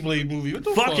 Fucking Beyblade movie. What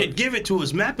the Fuck fuck? it, give it to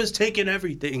us. Mappa's taking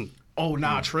everything. Oh,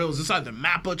 nah, Trails. It's either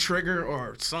Mappa, Trigger,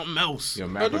 or something else. Yo,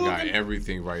 Mappa got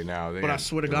everything right now. But I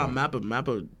swear to God,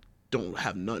 Mappa don't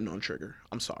have nothing on Trigger.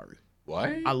 I'm sorry. What?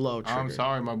 I love Trigger. I'm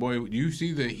sorry, my boy. You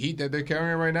see the heat that they're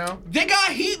carrying right now? They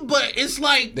got heat, but it's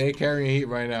like They're carrying heat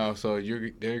right now, so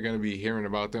they're gonna be hearing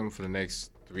about them for the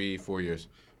next 3-4 years.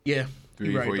 yeah.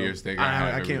 3-4 years, they're gonna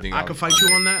have everything. I can fight you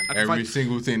on that. Every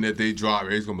single thing that they drop,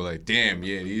 it's gonna be like, damn,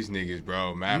 yeah, these niggas,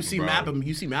 bro. Mappa, You see bro. Mappa,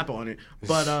 you see Mappa on it,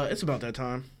 but it's about that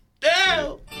time.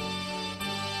 Ew.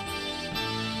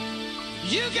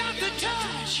 You got the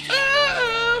touch.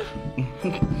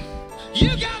 You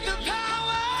got the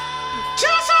power to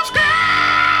subscribe.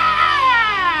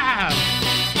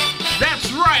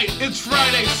 That's right. It's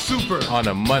Friday Super. On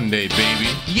a Monday, baby.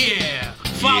 Yeah.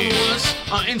 Follow us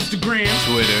on Instagram,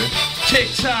 Twitter,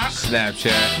 TikTok,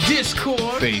 Snapchat, Discord,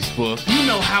 Facebook. You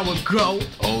know how it go.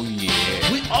 Oh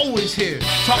yeah. We always here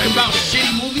talking about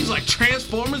shitty movies like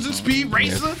Transformers and Speed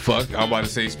Racer. Yeah, fuck, I'm about to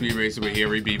say Speed Racer, but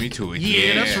here he beat me to it.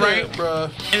 Yeah, that's right, bro.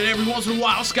 And every once in a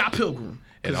while, Scott Pilgrim.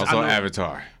 And also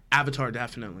Avatar. Avatar,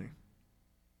 definitely.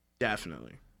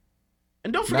 Definitely.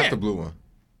 And don't forget. Not the blue one.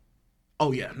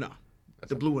 Oh, yeah, no.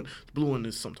 The blue one. The blue one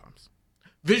is sometimes.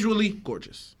 Visually,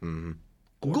 gorgeous. Mm-hmm.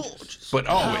 Gorgeous. But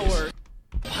always.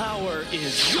 Power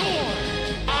is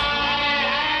yours.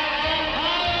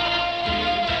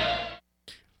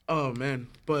 Oh, man.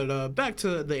 But back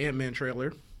to the Ant-Man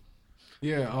trailer.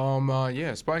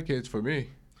 Yeah, Spy Kids for me.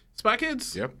 Spy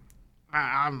Kids? Yep.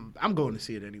 I'm going to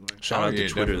see it anyway. Shout out to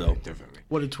Twitter, though. Definitely.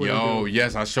 What did Twitter do? Yo,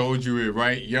 yes, I showed you it,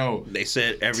 right? Yo. They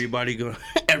said everybody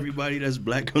that's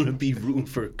black gonna be rooting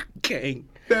for Kang.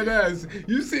 That ass.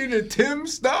 You see the Tim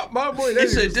stop, my boy? They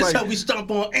said, this how we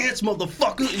stomp on ants,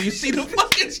 motherfucker. You see the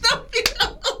fucking stuff?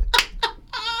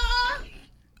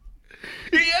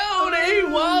 Yo, they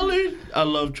wildin'. I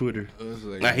love Twitter.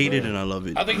 I hate it and I love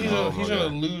it. I think he's gonna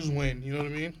lose-win. You know what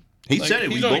I mean? He said it.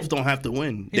 We both don't have to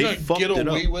win. He's They gonna fucked get it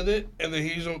away up. with it, and then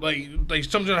he's gonna, like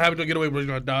something's gonna happen to get away, but he's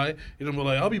gonna die. He's gonna be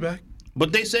like, I'll be back.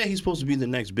 But they said he's supposed to be the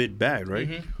next big bad, right?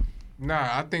 Mm-hmm. Nah,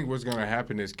 I think what's gonna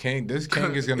happen is King is gonna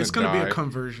die. It's gonna be a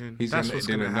conversion.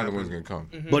 Then another one's gonna come.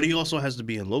 Mm-hmm. But he also has to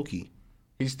be in Loki.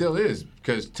 He still is,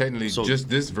 because technically So just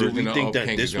this version do we think of that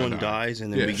King this is gonna one die. dies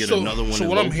and then Yeah. we get So- another one? so in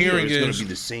what I'm Loki, hearing or it's gonna is- be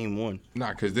the same one. Nah,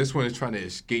 because this one is trying to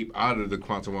escape out of the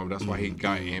quantum realm. That's why he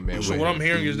got Ant-Man. So with what him. I'm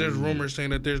hearing is there's rumors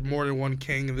saying that there's more than one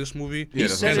Kang in this movie. Yeah,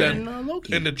 that's what and I'm then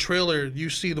Loki. in the trailer,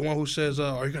 you see the one who says,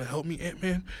 "Are you gonna help me,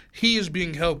 Ant-Man?" He is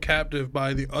being held captive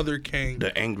by the other Kang,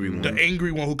 The angry one. the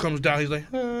angry one who comes down. He's like,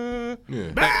 Yeah.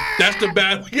 That's the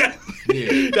bad. Yeah.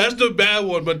 Yeah. That's the bad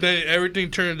one. But then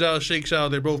everything turns out, shakes out.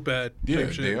 They're both bad. Yeah,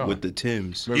 type shit. they are. With the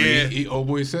Tims. Remember, Yeah. old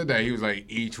boy said that. He was like,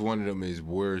 each one of them is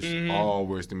worse, all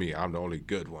worse than me. I'm the only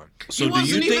good one. So He do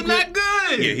wasn't you even think that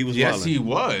good. Yeah, he was Yes, wildin'. he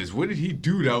was. What did he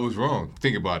do that was wrong?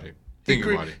 Think about it. Think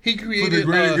about it. He created For the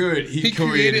greater good, he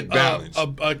created balance.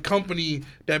 A company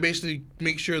that basically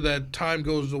makes sure that time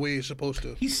goes the way it's supposed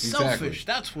to. He's Exactly. selfish.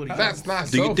 That's what he That's not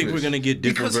Do you think selfish. we're gonna get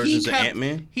different because versions of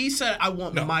Ant-Man? He said, "I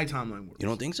want my timeline work." You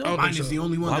don't think so? I don't Mine think is so. the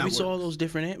only one Why that we saw all works. those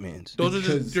different Ant-Mans? Those are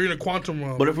Because- just, you're in a quantum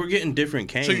realm. But if we're getting different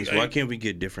Kangs, So, why can't we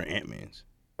get different Ant-Mans?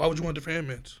 Why would you want different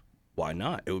Ant-Mans? Why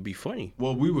not? It would be funny.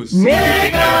 Well, we was seeing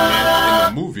Ant-Man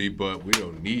in the movie, but we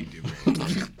don't need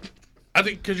to. I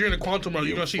think because you're in a quantum realm,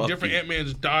 you're gonna see fuck different you.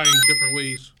 Ant-Mans dying different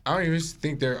ways. I don't even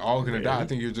think they're all gonna die. I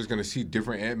think you're just gonna see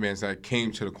different Ant-Mans that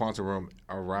came to the quantum realm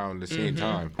around the same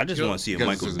time. I just want to see a Because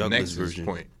Michael this is Douglas Nexus version.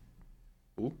 point.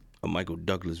 A Michael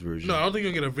Douglas version. No, I don't think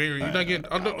you'll get a variant. You're not getting.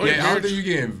 Yeah, I don't think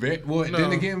you're getting. Well, No.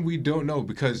 then again, we don't know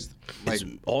because like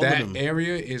all of that them.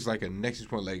 area is like a nexus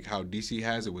point, like how DC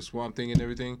has it with Swamp Thing and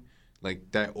everything. Like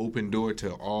that open door to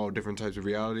all different types of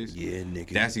realities. Yeah, nigga.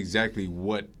 That's exactly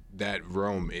what that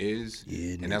realm is.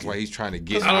 Yeah, and that's nigga. why he's trying to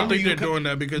get. I don't out. think they're doing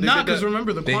that because Nah, they did because that.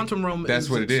 remember the quantum realm. that's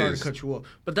what it Sorry is. to cut you off,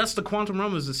 but that's the quantum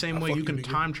realm is the same way you fuck can you, nigga.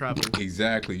 time travel.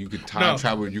 Exactly, you could time No,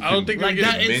 travel. You I don't can think Like they're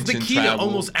that, getting it's the dimension key to travel.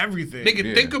 almost everything. Nigga,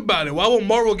 Yeah. think about it. Why would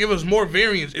Marvel give us more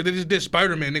variants if they just did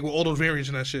Spider-Man, nigga, with all those variants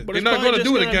and that shit? But They're it's not probably going to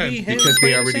do just it gonna again. be him Because they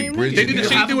playing the already same bridged way. They did the You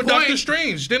same have thing a with Doctor point.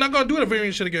 Strange. They're not going to do the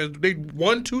variant shit again. They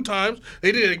won 2 times.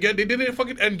 They did it again. They did it in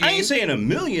fucking Endgame. I ain't saying a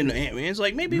million Ant-Mans,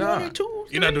 like maybe Nah. 1 or 2.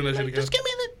 You're not doing that shit Like, again. Just give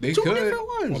me They the 2 could. different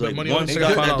ones. Well, Like money one on the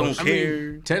Scott that $5. don't I care.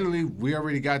 mean, technically, we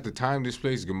already got the time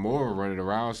displaced Gamora running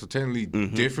around, so technically,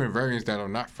 different variants that are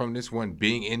not from this one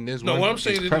being in this No, one. what I'm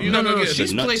saying is prevalent. you're No, not no, no. gonna get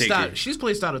She's nut placed taker. out. She's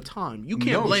placed out of time. You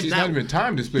can't No, blame she's that. not even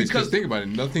time displaced. Because Because- think about it,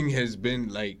 nothing has been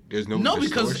like. There's no. No,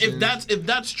 because distortion. if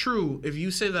that's true, if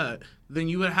you say that, then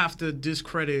you would have to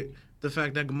discredit the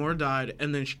fact that Gamora died,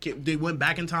 and then they went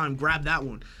back in time, grabbed that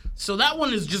one. So that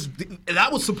one is just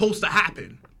that was supposed to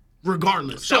happen,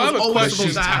 regardless. So that was always But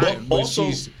supposed to happen. But Also-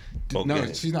 she's no,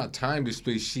 Okay. she's not time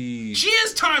displaced. She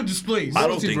is time displaced. I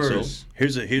don't think so. Multiverse.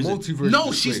 Here's a Multiverse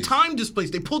No, displaced. she's time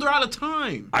displaced. They pulled her out of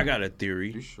time. I got a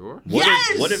theory. You sure?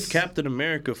 What if Captain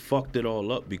America fucked it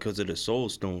all up because of the Soul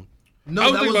Stone? No, I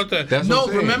was that thinking was, about that. That's what no, I'm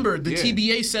saying. remember the Yeah.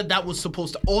 TBA said that was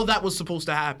supposed to. All that was supposed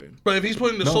to happen. But if he's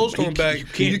putting the No, Soul he Stone can't- back,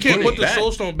 you you can't can't put put it the back.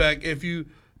 Soul Stone back if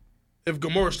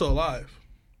Gamora's still alive.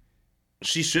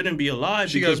 She shouldn't be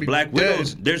alive She gotta because be Black dead.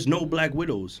 Widows. There's no Black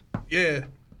Widows. Yeah.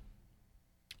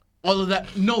 All of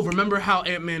that. No, remember how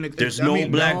Ant-Man. There's no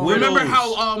Black Remember Widows.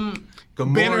 how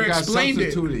Gamora Banner got explained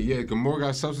it. substituted. Yeah, Gamora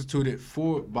got substituted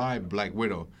by Black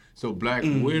Widow. So Black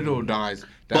Widow dies.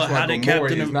 That's But why how did Gamora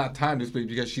Captain is Am- not time displaced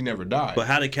because she never died. But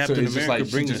how did Captain so it's just America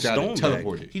like bring she the just got stone back?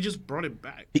 teleported? he just brought it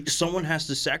back. Someone has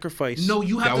to sacrifice. No,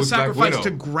 you That have to was Black sacrifice Widow.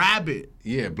 to grab it.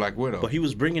 Yeah, Black Widow. But he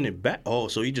was bringing it back. Oh,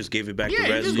 so he just gave it back Yeah, to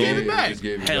he Red just Skull. gave it back. Just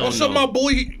gave it Hell back. What's up, no. my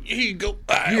boy? He go.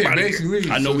 Yeah,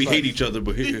 basically. I know so we it's hate like- each other,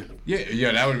 but here.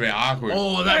 Yeah, that would have been awkward.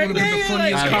 Oh, that would have been the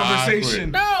funniest That'd be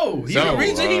conversation. No, he's So, the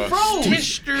reason he froze.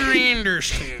 Mr.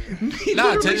 Anderson. He Nah,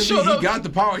 literally technically showed he up. got the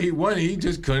power he wanted. He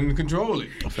just couldn't control it.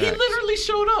 He literally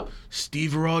showed up.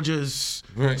 Steve Rogers,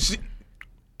 Right.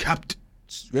 Captain.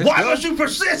 Why must you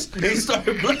persist? He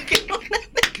started blinking on that.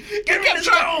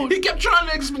 He kept trying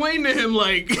to explain to him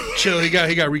like. Chill. He got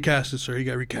recasted, sir. He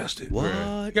got recasted. What?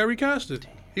 He got recasted.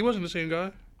 He wasn't the same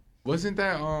guy. Wasn't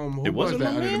that who It was wasn't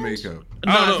that my under the mans? makeup?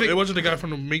 I don't I know. think- It wasn't the guy from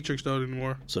the Matrix though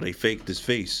anymore. So they faked his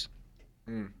face.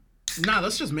 Nah,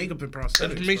 that's just makeup and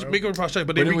prosthetics. bro. Make him a prosthetic,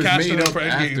 but they But it was recasted made him up for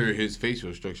Endgame. after his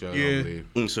facial structure, I Yeah.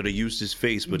 believe. So they used his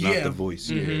face, but not Yeah. the voice.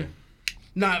 Yeah.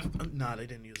 Nah, they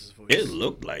didn't use his voice. It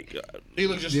looked like. He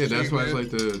looked just Yeah, the that's same, why it's man.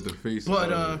 like the face.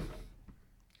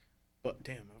 But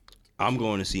damn. I'm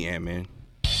going to see Ant-Man.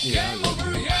 Yeah.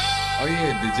 Oh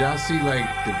yeah, did y'all see like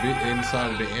the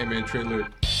inside of the Ant-Man trailer?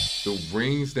 The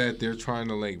rings that they're trying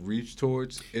to like reach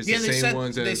towards is Yeah, the they same said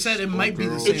ones. they as said it might be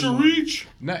the Girl. same. It's a one. reach.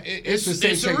 Not, it's the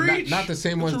same it's a tech, reach. not the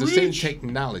same ones, It's a the same reach.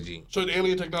 technology. So the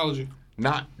alien technology.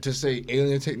 Not to say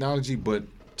alien technology, but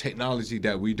technology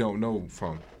that we don't know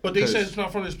from. But they 'Cause- said it's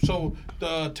not from this. So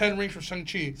the 10 rings from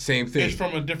Shang-Chi. Same thing. It's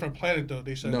from a different planet though.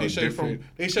 They said. No, they said different.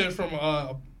 They said from.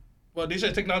 Well, they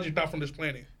said technology is not from this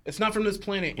planet. It's not from this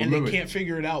planet, and Remember, they can't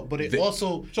figure it out. But it they-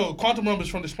 also. So quantum realm is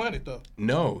from this planet though.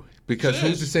 No, because It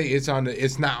who's is. to say it's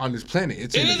not on this planet?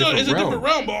 It's It in a is different it's a realm. different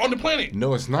realm, but on the planet.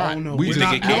 No, it's not. Oh, no. We We're just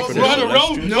not asked getting for for this.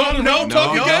 this. No, Let's do- no,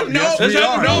 talk again. Yes, Let's we have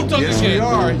are. no talk Yes, again. we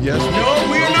are. Yes, we No,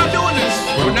 are. we are not doing this.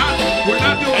 We're not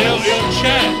doing Yo, this.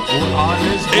 chat. We're on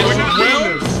this. It's We're not realm.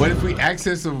 doing this. But if we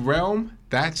access a realm,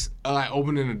 that's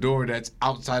opening a door that's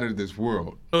outside of this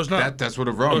world. No, it's not. That's what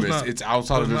a realm No, it's is. not. It's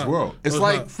outside No, of it's this not. world. It's No, it's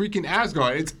like not. freaking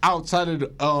Asgard. It's outside of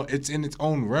the. It's in its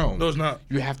own realm. No, it's not.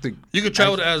 You have to. You can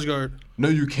travel to Asgard. No,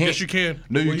 you can't. Yes, you can.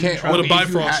 No, you Well, can't. travel Only with a if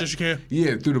you Bifrost. ha- Yes, you can. Yeah,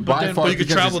 through the then- Bifrost. but you can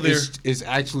because travel it's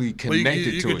actually Well, you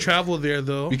connected you to can it. travel there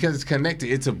though. Because it's connected.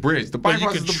 It's a bridge. The But you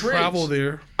Bifrost can is the bridge. travel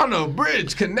there. On a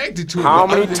bridge connected to it. How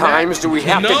But many other than times that, do we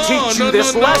have No, to teach no, you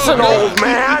this no, no, lesson, no. old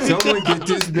man? Someone get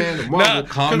this man a Marvel Nah,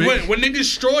 'cause comic. when they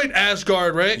destroyed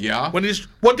Asgard, right? Yeah.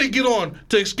 What they get on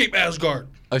to escape Asgard,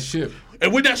 A ship.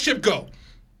 and where'd that ship go?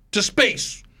 To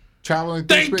space. Traveling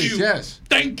through Thank space, you. yes.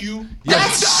 Thank you.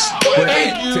 Yes.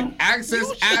 Thank you. To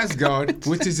access Asgard,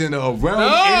 which is in a realm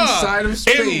Ah, inside of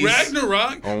space. In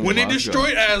Ragnarok, Oh when they my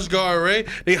destroyed Asgard, right?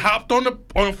 They hopped on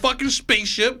a fucking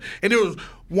spaceship and it was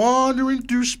wandering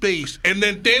through space. And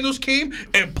then Thanos came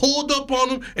and pulled up on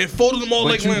them and folded them all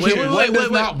But like you lampshades. can't, wait, one does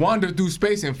wait. not wander through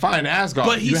space and find Asgard.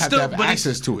 But he you have still to have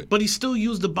access to it. But he still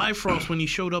used the Bifrost when he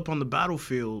showed up on the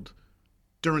battlefield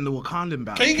during the Wakandan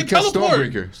battle. Can you get Because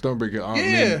teleport? Stormbreaker, I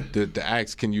Yeah. mean, the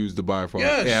axe can use the Bifrost.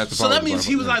 Yes. It has the So power that of the means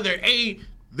he was Bifrost. either A,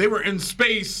 they were in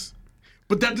space,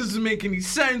 but that doesn't make any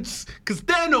sense because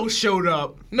Thanos showed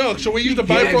up. No, so we used the He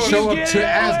didn't Bifrost. show up to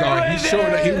Asgard. He showed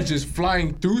up. He was just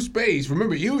flying through space.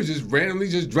 Remember, he was just randomly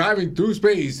just driving through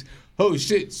space. Oh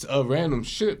shit, a random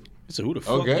ship. So who the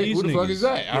fuck Okay, these who the fuck niggas? is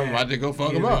that? I'm about to go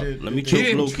fuck him they up. did. Let me He choke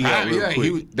didn't Loki out try-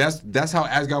 real quick. that's how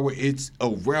Asgard was. It's a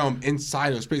realm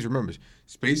inside of space. Remember,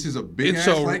 space is a big It's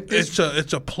ass a like this.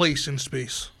 it's a place in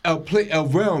space. a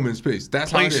realm in space.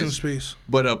 That's Place how it in is. space.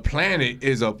 But a planet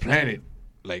is a planet.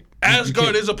 Like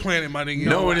Asgard is a planet, my nigga.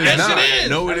 No, it is yes, not. it is.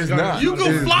 No, it is not. You It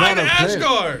can is fly not to a planet.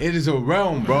 Asgard. It is a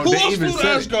realm, bro. Who They else even flew to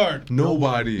said it. Asgard?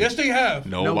 Nobody. Yes, they have.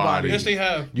 Nobody. Yes, they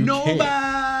have. You can't.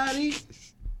 Nobody.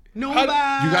 Nobody.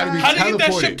 You gotta be How did they get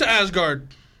that teleported. ship to Asgard?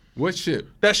 What ship?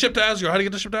 That ship to Asgard. How did they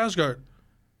get the ship to Asgard?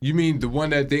 You mean the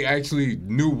one that they actually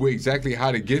knew exactly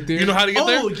how to get there? You know how to get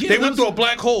there? Oh, yeah, They went that's- through a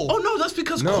black hole. Oh no, that's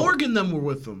because No. Korg and them were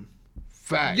with them.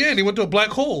 Facts. Yeah, and he went to a black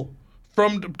hole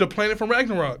from the planet from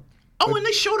Ragnarok. Oh, and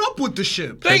they showed up with the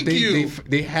ship. Thank you.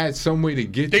 They had some way to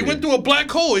get They there. went through a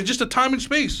black hole. It's just a time and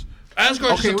space.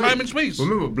 Asgard's just a time and space.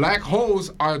 Remember, black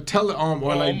holes are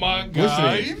or like. My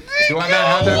God. Do I not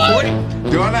have that point?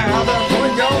 Do I not have that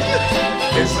point, yo?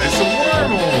 It's a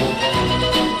wormhole.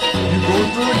 You go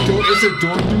through a door. It's a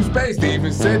door through space. They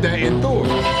even said that in Thor.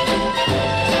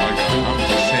 I'm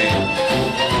just saying.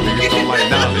 Niggas don't like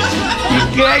knowledge. You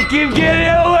can't keep getting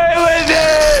away with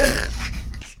it.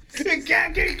 You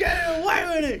can't keep getting away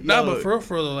with it. Nah, but for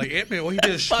real, like Ant-Man, all he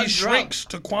did is he shrinks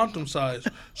to quantum size.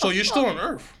 So you're still on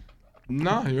Earth.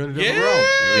 Nah, you're in a different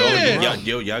realm.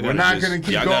 Y'all We're not gonna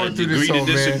keep going through this, agree to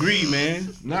disagree,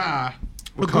 man. Nah.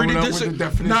 We're coming up with the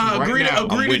definition agree right now.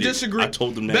 to disagree. I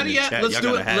told them that Better in the yet, chat. let's Y'all do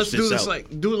gotta it. hash Let's do this this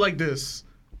out. like this.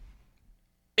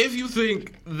 If you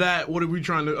think that, what are we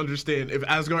trying to understand? If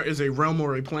Asgard is a realm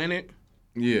or a planet,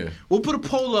 Yeah. we'll put a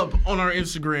poll up on our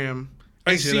Instagram.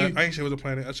 I ain't say that. I ain't say it was a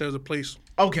planet. I said it was a place.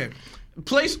 Okay,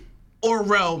 place or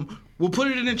realm. We'll put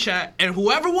it in the chat, and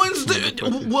whoever wins,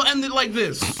 we'll end it like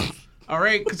this. All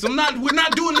right, because we're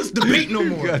not doing this debate no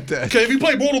more. Got Okay, if you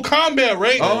play Mortal Kombat,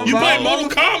 right? Oh, you play my. Mortal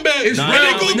Kombat. It's and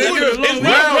rounds, they go through nigga. it. It's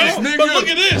Rounds, rounds, nigga. but look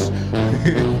at this.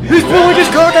 He's pulling his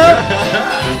cock out.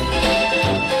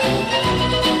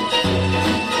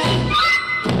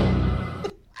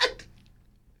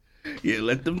 Yeah,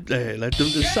 let them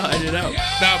decide it out.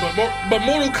 Nah, but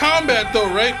Mortal Kombat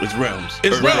though, right? It's realms.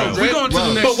 It's realms, right? We're going to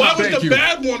the next But why topic. was the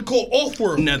bad one called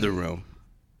Offworld? Nether realm.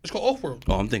 It's called Offworld.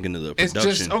 Oh, I'm thinking of the It's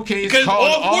production. just, okay, it's Because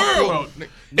called Off-World. Off-World.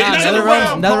 Nah, It's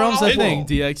Netherrealm's the It- thing.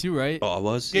 DX, you right? Oh, I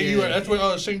was? Yeah, you right. That's where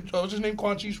what's his name?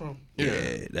 Quan Chi's from. Yeah,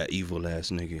 that evil ass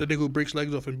The nigga. nigga who breaks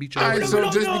legs off and beats you. All right, so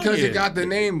just because Yeah. it got the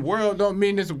name world don't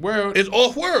mean it's a world. It's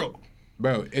Offworld.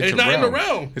 Bro, It's a not in realm. the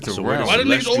realm. It's a So where realm. Why the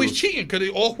niggas Celestials. always cheating? Because they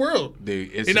Offworld.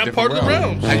 It's They're a not different part of the realm.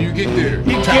 realms. How you get there?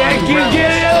 You can't keep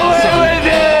getting away with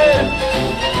it.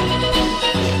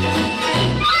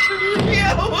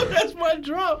 Yo, that's my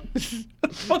drop.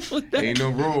 Ain't no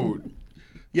road.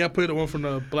 Yeah, I played the one from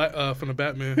the from the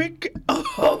Batman.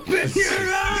 Open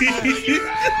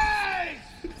your eyes.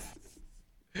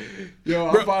 Yo,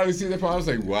 I finally see that part. I was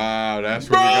like, wow, that's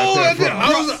where Bro, we got that from. I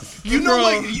was, You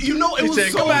know, it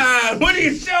was so. Come on, what are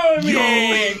you showing me? Yo.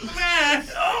 Man,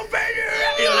 open your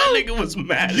eyes. Yo, that nigga was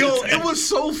mad. Yo, as hell. it was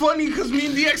so funny because me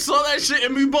and DX saw that shit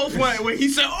and we both went when he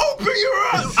said, "Open your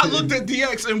eyes." I looked at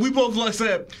DX and we both like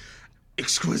said,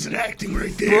 "Exquisite acting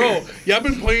right there." bro, y'all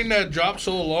been playing that drop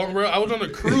so long, bro. I was on a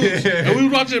cruise and we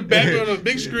was watching Batman on a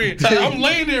big screen. I'm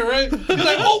laying there, right? He's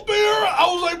like, open your eyes. I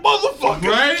was like, motherfucker.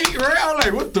 Right? I was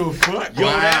like, what the fuck? Yo,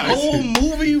 Wow. that whole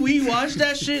movie we watched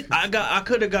that shit. I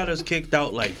could have got us kicked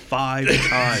out like 5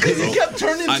 times. He Bro. kept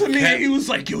turning I to me kept- and he was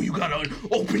like, "Yo, you gotta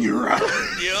open your eyes."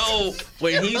 Yo,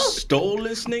 when he stole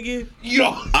this nigga,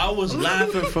 Yo. I was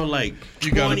laughing for like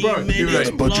 20 gotta minutes. You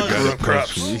gotta plus.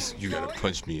 punch me. You gotta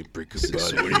punch me and break a butt.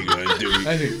 What are you gonna do?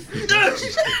 I think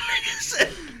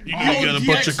You got a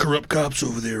bunch of corrupt cops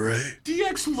over there, right?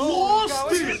 DX lost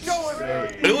it.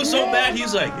 It was so bad.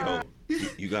 He's like, yo,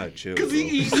 you gotta chill. Bro.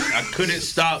 I couldn't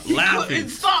stop laughing. It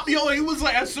stopped, yo. He was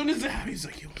like, as soon as it happened, he's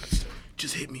like, "Yo,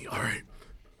 just hit me, all right."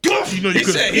 You know you He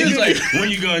could. said, he was like, when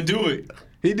you gonna do it?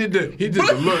 he did the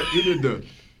look. He did the.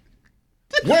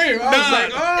 Wait, I was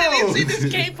like, oh. See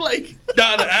this cape like.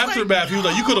 Nah, the aftermath. He was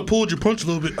like, you could have pulled your punch a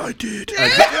little bit. I did.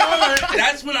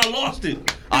 That's when I lost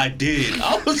it. I did.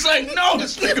 I was like, no,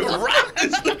 this nigga rock.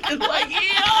 This nigga like,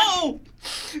 yo.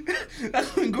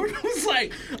 That's when Gordon was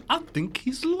like, "I think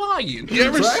he's lying." You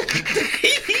ever,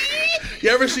 you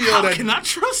ever see How that? can I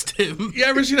trust him? You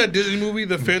ever see that Disney movie,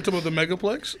 The Phantom of the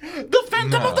Megaplex? The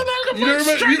Phantom of the Megaplex You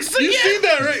remember? You strikes again. seen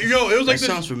that, right? Yo, it was like That this,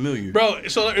 sounds familiar. bro.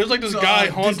 So it was like this guy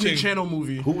Disney haunting. Channel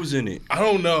movie. Who was in it? I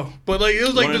don't know, but like it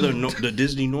was like One of this, the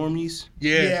Disney normies?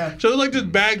 yeah. Yeah. So it was like this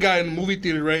bad guy in the movie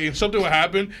theater, right? And something would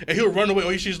happen, and he'll run away.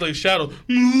 All you see is like shadow.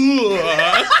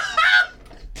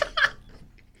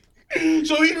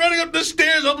 So he's running up the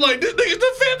stairs. I'm like, this nigga's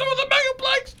the Phantom of the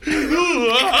Megaplex.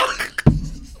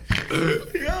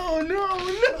 Yo, no.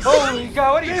 Holy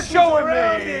God, what are you showing me?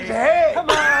 His head. Come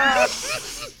on.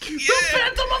 The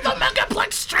Phantom of the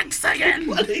Megaplex strikes again.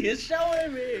 What are you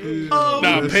showing me?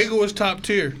 Nah, Pego was top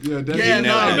tier. Yeah, that Yeah,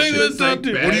 nah. Pego was top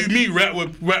tier. What do you mean, rat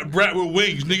with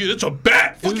wings, nigga? It's a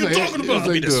bat. What you talking about?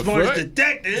 Like the Smartest fuck?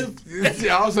 detective.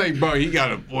 I was like, bro, he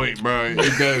got a point, bro. He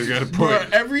got a Bro,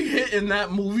 point. every hit in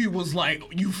that movie was like,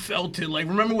 you felt it. Like,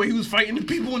 remember when he was fighting the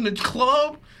people in the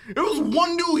club? It was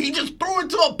one dude, he just threw it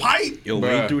to a pipe. Yo,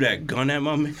 when Bruh. he threw that gun at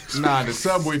my man. Nah, the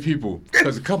subway people,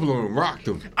 because a couple of them rocked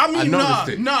him. I mean, noticed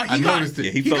it. nah, I noticed Yeah,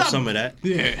 it. he He felt got- some of that.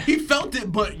 Yeah. He felt it,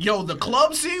 but yo, the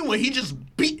club scene where he just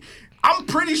beat. I'm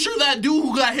pretty sure that dude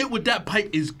who got hit with that pipe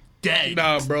is dead.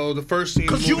 Nah, bro. The first scene.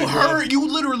 Because you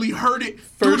literally heard it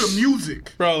through the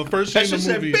music. Bro, the first scene in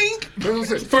the movie.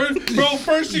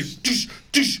 First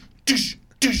scene.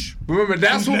 Remember,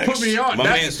 that's what put me on. My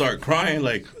man started crying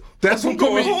like. That's what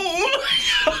put me home.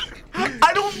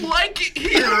 I don't like it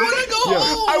here.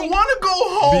 I want to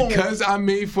go home. Because I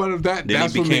made fun of that. Then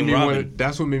That's he what made became me Robin. want.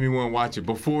 That's what made me want to watch it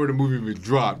before the movie was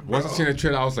dropped. Once I seen the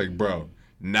trailer, I was like, bro.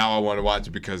 Now I want to watch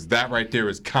it because that right there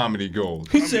is comedy gold.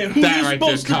 He said, "Who that you right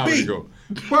there is supposed to comedy be?" gold.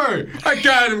 Word, I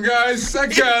got him, guys. I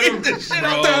got him.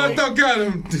 I got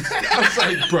him. I was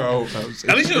like, bro.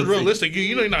 At least it was realistic.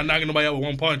 You know, you're not knocking nobody out with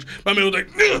one punch. My man was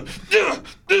like,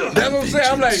 that's what I'm saying.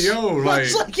 I'm like, yo, like,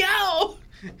 yo.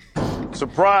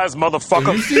 Surprise,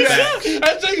 motherfucker. You see that?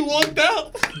 That's how he walked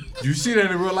out. You see that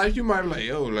in real life? You might be like,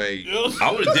 yo, like,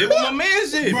 I would have did what my man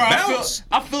did. Bro, Bounce.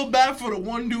 I feel bad for the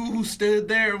one dude who stood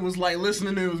there and was like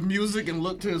listening to his music and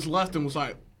looked to his left and was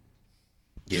like,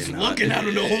 looking at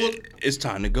him the whole. It's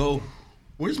time to go.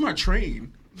 Where's my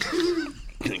train?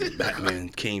 Batman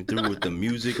came through with the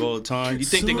music all the time. You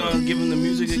think they're gonna give him the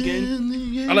music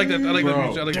again? I like that. I like that Bro,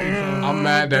 music. I like that. I'm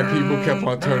mad that people kept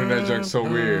on turning that junk so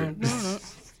weird.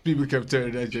 People kept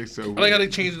turning that junk so weird. I like how they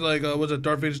changed it, like, what's that,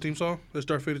 Darth Vader's theme song? That's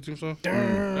Darth Vader's theme song?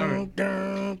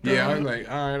 Yeah, I was like,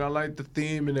 all right, I like the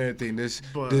theme and everything. This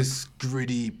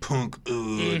gritty punk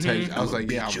type. I was like,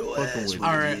 yeah, I'm fucking with it.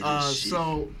 All right,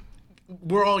 so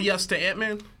we're all yes to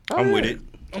Ant-Man? I'm with it.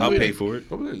 I'll pay for it.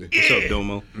 Completely. What's up,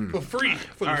 Domo? For free.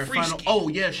 For All the right, free final. ski. Oh,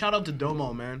 yeah, shout out to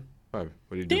Domo, man. What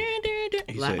do you do?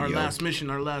 He said, Our yo. last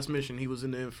mission, he was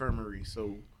in the infirmary,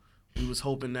 so we was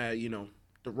hoping that,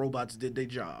 the robots did their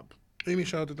job. Any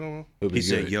shout out to Domo? He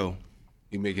said, yo.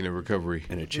 You making a recovery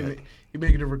in a chat. You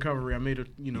making a recovery. I made a,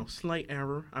 slight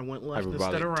error. I went left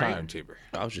instead of right. Timetable.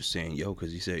 I was just saying, yo,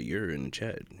 because he said you're in the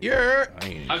chat. Yeah.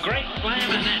 A great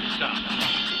slam and then some.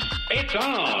 It's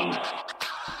on.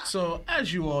 So,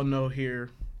 as you all know here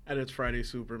at It's Friday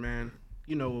Superman,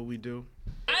 you know what we do.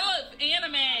 I love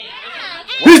anime.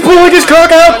 He's pulling his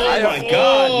cock out! Oh my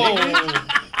god,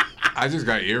 nigga. I just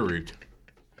got ear raped.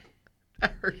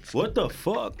 What the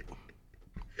fuck?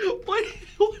 What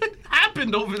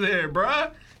happened over there,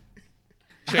 bruh?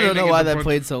 I don't know why that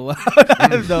played so loud. I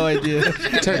have no idea.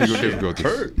 Technical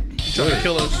difficulties. Trying to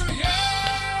kill us.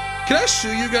 Can I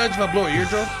shoot you guys if I blow an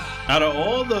eardrum? Out of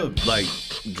all the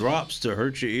drops to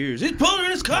hurt your ears, he's pulling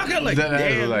his cock out like that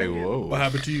damn. like, whoa. What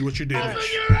happened to you? What's your damage?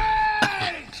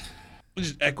 It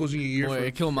just echoes in your ear. Boy,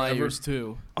 it killed my ears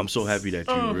too. I'm so happy that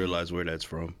you realize where that's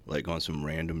from, like on some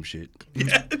random shit.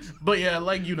 Yeah. But yeah, we.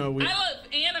 I love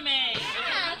anime.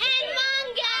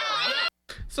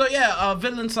 So yeah,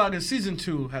 Vinland Saga Season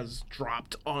 2 has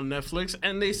dropped on Netflix,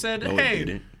 and they said, No, hey, it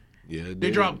didn't. Yeah, they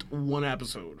dropped one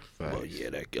episode. Well, yeah,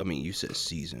 you said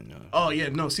season. Oh yeah,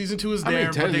 no, Season 2 is I mean, there,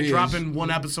 but they technically dropping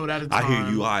one episode at a I time.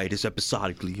 hear you. All right, it's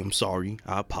episodically. I'm sorry.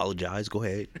 I apologize. Go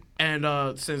ahead. And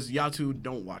since Yatu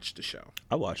don't watch the show,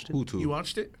 I watched it. Who too? you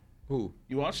watched it? Who?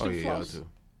 You watched Oh it? yeah, Floss? too.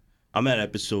 I'm at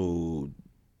episode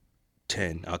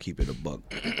 10. I'll keep it a buck.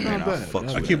 And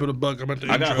I keep it a buck. I'm at the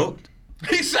I intro. got hooked.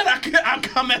 He said I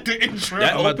come at the intro.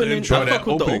 That I'm at the opening, intro. I fuck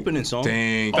with the opening song.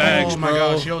 Dang. Facts, Oh my bro.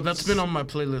 gosh, yo, that's been on my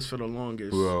playlist for the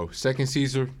longest. Bro, second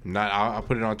season, not. I'll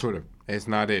put it on Twitter. It's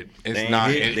not it. It's They ain't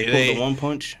not hit. it. They It pulled ain't- the one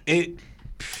punch. It,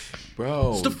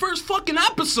 bro. It's the first fucking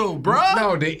episode, bro.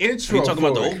 No, the intro. You talking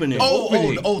about for the it. opening? the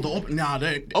opening. opening. Nah,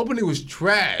 Opening was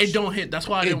trash. it don't hit. That's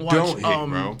why I It didn't watch. don't hit,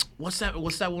 bro. What's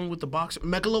that one with the boxing?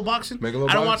 Megalo boxing. I Megalo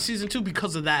don't watch boxing? Season 2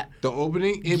 because of that. The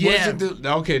opening, it Yeah. wasn't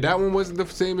okay. That one wasn't the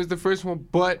same as the first one,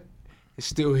 but it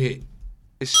still hit.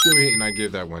 It's still hitting. I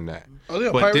give that one that. Oh, they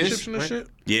have But pirate this, ships and this right? shit?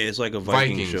 Yeah, it's like a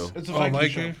Viking Vikings. show. It's a Oh, Viking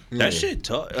Viking. show. That shit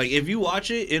tough. Like if you watch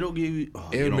it, it'll give you. Oh,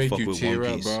 It'll don't make fuck you with tear One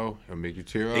up, Piece. bro. It'll make you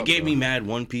tear up. It gave bro. me mad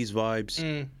One Piece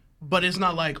vibes. But it's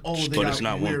not like they But got it's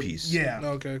not One weird- Piece. Yeah.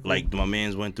 Okay, cool. Like my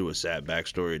man's went through a sad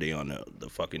backstory. They on the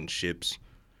fucking ships.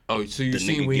 Oh, so you The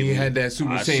seen nigga when he give had me- that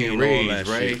Super I seen Saiyan all rage, that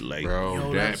right? shit, like- bro,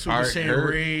 Yo, that that Super part Saiyan hurt.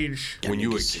 rage. When you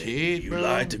Nigga a said, kid, you bro.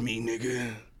 lied to me,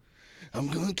 nigga. I'm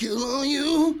gonna kill on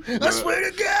you. I swear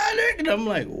to God, nigga. And I'm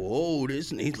like, whoa,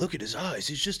 look at his eyes.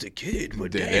 He's just a kid.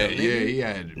 But damn, Yeah, nigga. he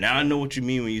had. Now I know what you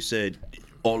mean when you said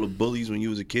all the bullies when you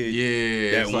was a kid.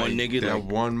 Yeah, that it's one like nigga. That like,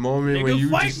 one moment nigga, when you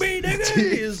fight just, me,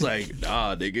 nigga. He's like,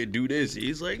 nah, nigga, do this.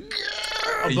 He's like,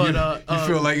 And But you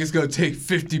feel like it's gonna take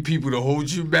 50 people to hold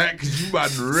you back because you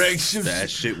about to wreck shit. that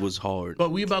shit was hard.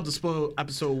 But we about to spoil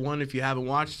episode 1 if you haven't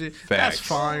watched it. That's Facts.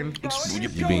 fine.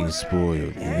 You're being spoiled.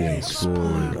 You're being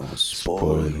spoiled.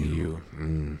 Spoiling you.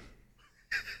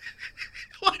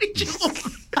 Why did you?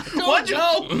 Why'd you?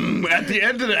 At the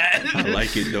end of that. I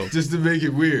like it though. Just to make it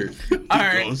weird. All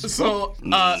right. So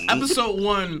episode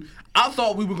 1,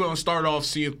 thought we were gonna start off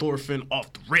seeing Thorfinn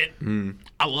off the rip.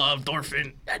 I love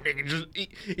Thorfinn. That nigga just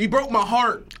he broke my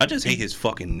heart. I just hate his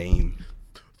fucking name.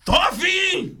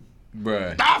 Thorfinn!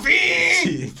 Bruh.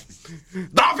 Dolphin!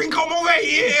 Dolphin, come over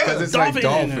here! Because it's like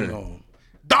dolphin.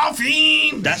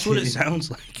 Dolphin! That's what it sounds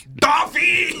like.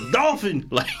 Dolphin! Dolphin!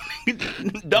 Like,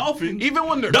 dolphin. Even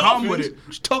when they're calm with it.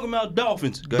 Just talking about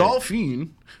dolphins. Go ahead.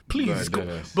 Dolphin, please. Go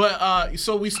ahead. But,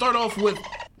 so we start off with...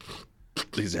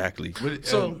 Exactly.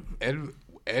 So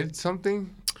Ed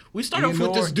something? we start off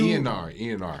with this dude.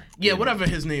 ENR. Yeah, whatever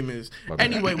his name is. bad.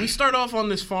 Anyway, we start off on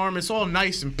this farm. It's all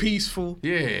nice and peaceful.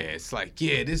 Yeah, it's like,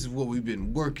 this is what we've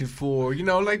been working for. You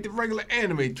know, like the regular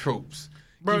anime tropes.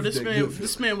 Bro, Give that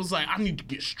this man was like, I need to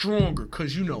get stronger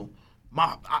because, you know,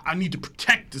 I need to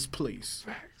protect this place.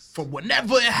 For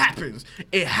whenever it happens.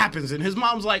 And his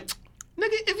mom's like,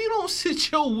 nigga, if you don't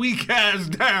sit your weak ass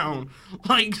down,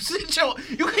 like,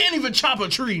 you can't even chop a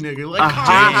tree, nigga.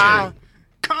 Like,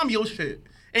 calm your shit.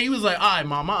 And he was like, all right,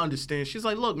 mom, I understand. She's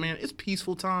like, look, man, it's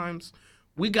peaceful times.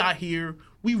 We got here.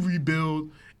 We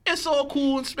rebuild. It's all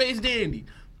cool and space dandy.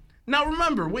 Now,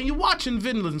 remember, when you're watching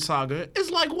Vinland Saga, it's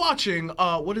like watching,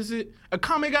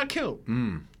 Akame got killed.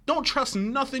 Don't trust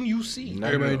nothing you see.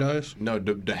 Everybody dies. No,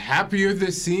 the happier the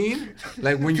scene,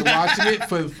 like when you're watching it,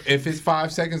 if it's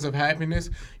 5 seconds of happiness,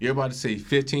 you're about to say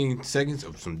 15 seconds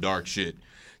of some dark shit.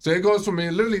 So it goes from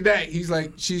literally that. He's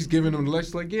like, she's giving him the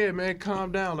lecture, like, yeah, man,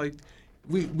 calm down. Like,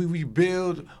 we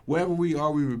rebuild. Wherever we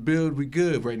are, we rebuild. We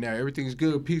good right now. Everything's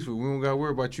good, peaceful. We don't got to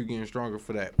worry about you getting stronger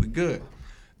for that. We good.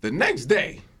 The next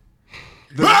day,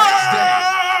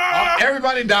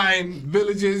 everybody dying,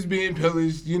 villages being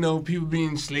pillaged, you know, people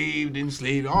being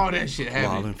enslaved, all that shit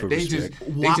happening. They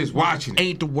just watching it.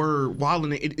 Ain't the word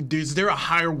wildin'. Is there a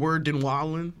higher word than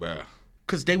wildin'? Bruh.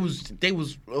 Cause they was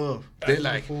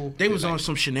on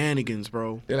some shenanigans,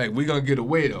 bro. They're like, we gonna get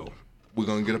away though. We're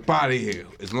gonna get up out of here.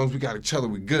 As long as we got each other,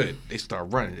 we good. They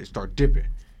start running. They start dipping.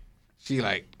 She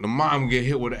like, the mom get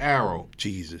hit with an arrow.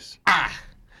 Jesus.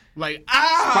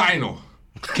 Spinal.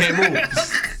 Can't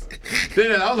move.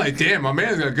 Then I was like, damn, my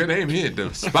man's got a good aim. He hit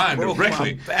the spine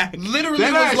directly. Literally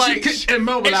was like,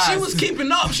 and she was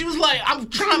keeping up. She was like, I'm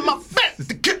trying my best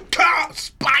to get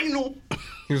spinal.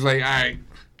 He was like, all right,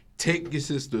 take your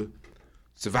sister,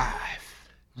 survive,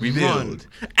 rebuild.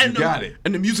 And got it.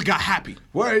 And the music got happy.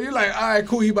 Well, you're like, all right,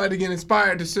 cool. He about to get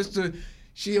inspired. The sister,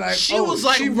 she was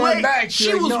way back.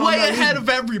 She was way ahead of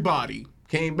everybody.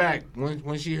 Came back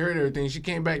when she heard everything. She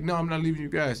came back. No, I'm not leaving you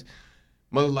guys.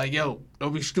 Mother like, yo,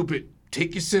 don't be stupid.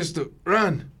 Take your sister,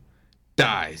 run.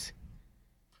 Dies.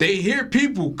 They hear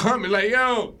people coming like,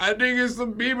 yo, I think it's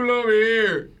some people over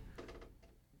here.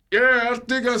 Yeah, I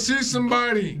think I see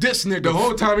somebody. This nigga the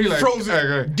whole time he like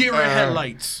frozen deer in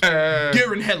headlights.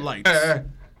 Deer in headlights.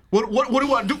 What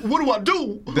do I do? What do I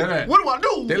do? What do I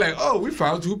do? They're like, oh, we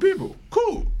found 2 people.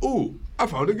 Cool. Ooh, I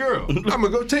found a girl. I'm gonna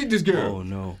go take this girl. Oh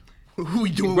no. Who we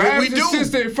doing what we do?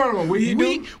 Sister in front of him. What he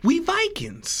do? We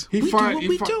Vikings. We do what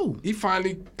we do. He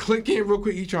finally click in real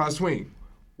quick. He try to swing.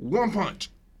 1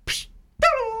 punch.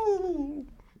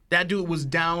 That dude was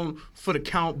down for the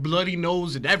count, bloody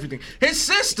nose and everything. His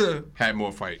sister had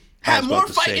more fight. Had more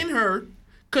fight in her,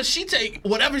 cause she take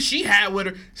whatever she had with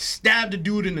her, stabbed the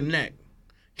dude in the neck.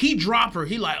 He dropped her.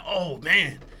 He like, oh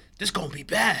man, this gonna be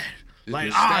bad.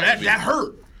 That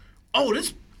hurt.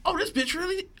 This bitch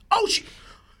really. She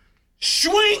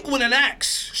swing with an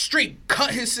axe, straight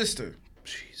cut his sister.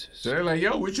 Jesus. So they're like,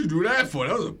 yo, what you do that for?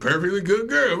 That was a perfectly good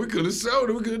girl. We could have sold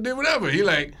her. We could have did whatever. He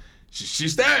like, she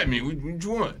stabbed me. What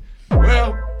you want?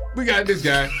 Well, we got this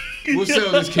guy. We'll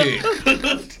sell this kid.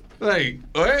 Like,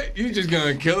 what? You just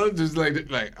gonna kill her? Just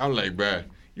like I'm like, bruh,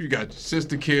 you got your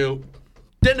sister killed.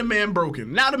 Then the man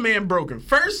broken. Now the man broken.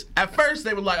 At first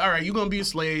they were like, all right, you gonna be a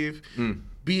slave.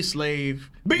 Be a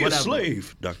slave. Be a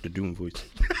slave. Dr. Doom voice.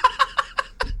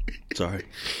 Sorry.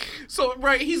 So,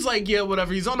 right, he's like, yeah,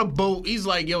 whatever. He's on a boat. He's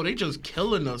like, yo, they just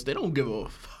killing us. They don't give a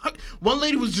fuck. One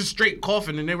lady was just straight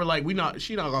coughing, and they were like,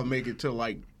 she not gonna make it till,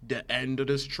 like, the end of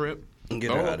this trip. Get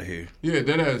her out of here. Yeah,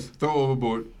 that ass. Throw her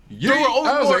overboard. Throw her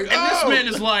overboard. Like, and this man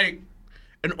is like,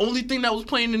 and the only thing that was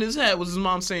playing in his head was his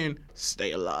mom saying,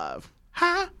 stay alive.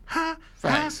 Ha, ha,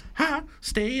 facts. Ha, ha,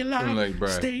 stay alive. I'm like, bro,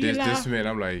 this man,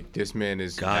 I'm like, this man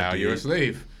is, now you're a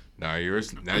slave. Now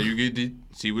you get to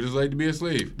see what it's like to be a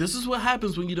slave. This is what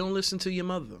happens when you don't listen to your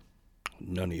mother.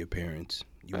 None of your parents.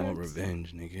 You want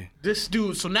revenge, nigga. This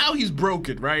dude, so now he's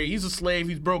broken, right? He's a slave,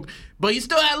 he's broken. But he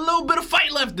still had a little bit of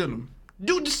fight left in him.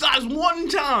 Dude decides one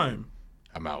time,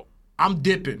 I'm out. I'm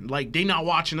dipping. Like, they not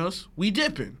watching us. We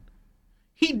dipping.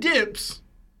 He dips,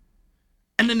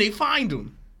 and then they find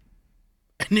him.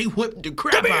 And they whip the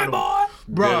crap out of him.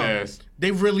 Bro, they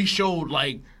really showed,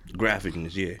 like,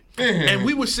 Graphicness, yeah.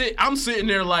 And I'm sitting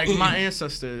there like my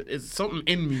ancestor is something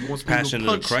in me wants me Passion to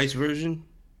of punch, the Christ version?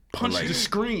 punch Like, the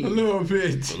screen. A little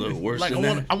bit. A little worse Like than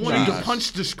that? I wanted to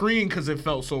punch the screen because it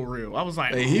felt so real. I was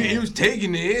like, Like, he was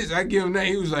taking the hits. I give him that.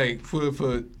 He was like, for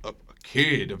a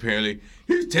kid, apparently,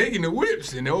 he was taking the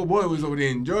whips, and the old boy was over there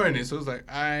enjoying it. So it was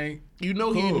like, he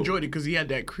enjoyed it because he had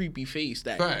that creepy face.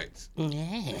 That facts.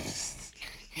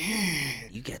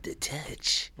 You got the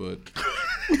touch. But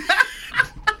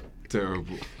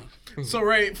terrible. So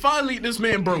right, finally this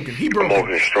man broken. He broke. I'm over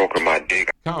here stroking my dick.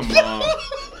 Come on.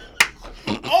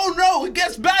 Oh no, it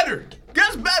gets better.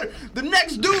 Gets better. The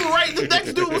next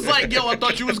dude was like, yo, I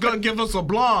thought you was gonna give us a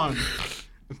blonde.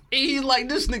 And he's like,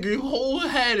 this nigga whole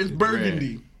head is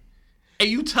burgundy. Red. And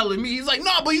you telling me he's like,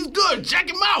 no, but he's good. Check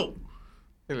him out.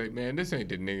 They're like, man, this ain't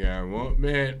the nigga I want.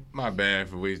 Man, my bad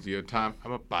for wasting your time.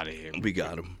 I'm up out of here. We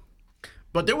got him.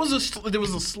 But there was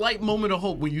a slight moment of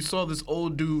hope when you saw this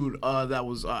old dude that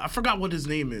was I forgot what his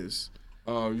name is.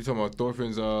 You talking about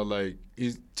Thorfinn's like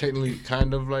he's technically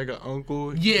kind of like an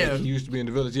uncle. Yeah, like he used to be in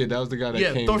the village. Yeah, that was the guy that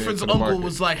came. Yeah, Thorfinn's uncle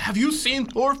was like, "Have you seen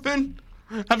Thorfinn?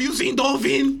 Have you seen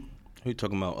Thorfinn?" Who you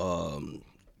talking about?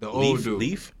 The old dude.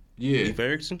 Leaf? Yeah. Leaf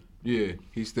Erikson? Yeah,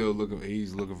 he's still looking.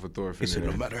 He's looking for Thorfinn. He said,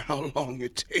 "No matter how long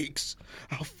it takes,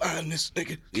 I'll find this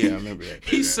nigga." Yeah, I remember that.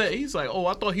 He's like, "Oh,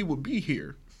 I thought he would be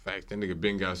here." Fact, that nigga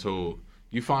Ben got sold.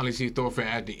 You finally see Thorfinn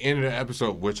at the end of the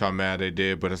episode, which I'm mad they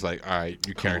did, but it's like, all right,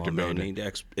 you character building.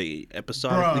 They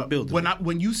episodically building.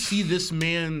 When you see this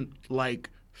man like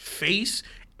face,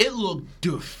 it looked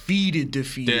defeated.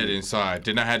 Dead inside.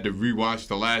 Then I had to rewatch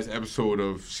the last episode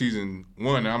of season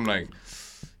 1. And I'm like,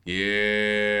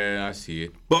 yeah, I see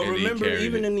it. But and remember,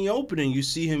 even in the opening, you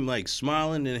see him like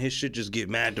smiling, and his shit just get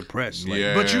mad depressed. Like,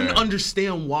 yeah. But you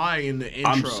understand why in the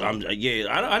intro. I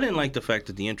didn't like the fact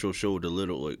that the intro showed a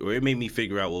little, or it made me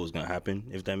figure out what was gonna happen.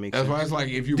 If that makes sense. That's why it's like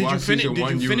if you watch season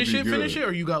 1, did you finish it? Good. Finish it,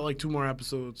 or you got like 2 more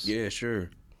episodes? Yeah,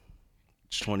 sure.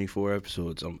 It's 24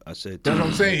 episodes. I said. That's what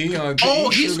I'm saying. He's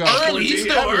early. He's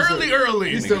still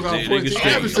early. He still got 14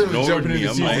 episodes jumping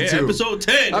into season 2. Episode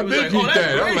 10. I bet you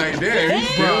that. I'm like, damn.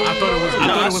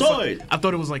 I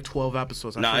thought it was like 12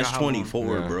 episodes. Nah, it's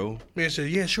 24, bro. Man said,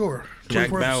 yeah, sure. Jack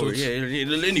Bauer.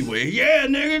 Yeah. Anyway, yeah,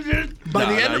 nigga.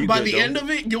 By the end of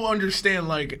it, you'll understand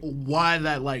like why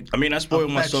that like. I mean, I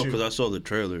spoiled myself because I saw the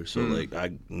trailer, so like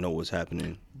I know what's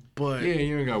happening. But yeah,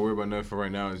 you ain't gotta worry about nothing for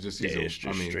right now. It's just season.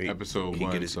 Straight. Episode 1. He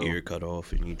get his ear cut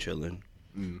off and you chilling.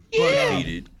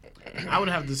 But I would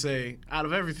have to say, out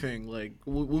of everything, like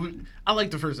I like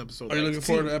the first episode. Are you looking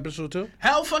forward to episode 2?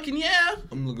 Hell, fucking yeah!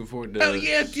 I'm looking forward to. Hell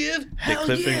yeah, dude!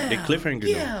 The cliffhanger.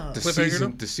 Yeah.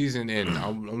 The season end.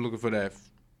 I'm looking for that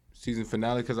season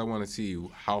finale because I want to see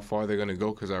how far they're gonna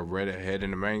go because I read ahead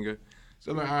in the manga.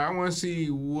 So like, I want to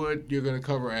see what you're gonna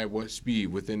cover at what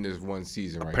speed within this one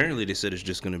season. Apparently, they said it's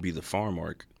just gonna be the farm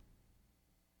arc.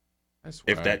 That's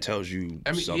if that tells you,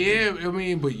 something.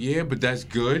 Yeah, but that's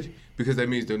good because that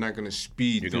means they're not gonna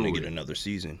speed. You're through gonna get another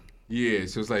season. Yeah,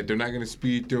 so it's like they're not gonna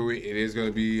speed through it. It is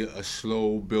gonna be a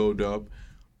slow build up,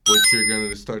 but you're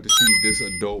gonna start to see this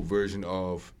adult version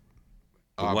of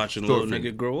watching little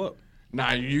nigga grow up.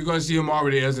 Nah, you're gonna see him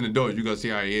already as an adult. You're gonna see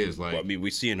how he is. Like, well, I mean,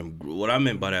 we seeing him. What I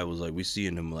meant by that was like we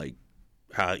seeing him like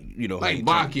how like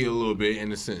Baki a little bit in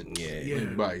a sense. Yeah.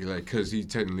 Baki, like because he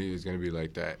technically is gonna be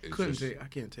like that. I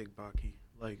can't take Baki.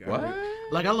 Like what?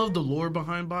 I love the lore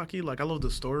behind Baki. Like I love the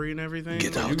story and everything.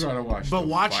 Get out. You gotta watch. But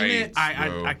watching fights,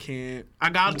 I can't. I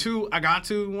got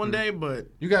to one day, but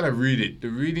you gotta read it. The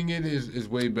reading it is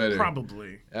way better.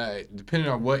 Probably. Depending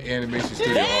on what animation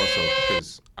studio also,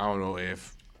 because I don't know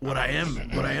if. What I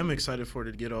am excited for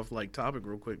to get off like topic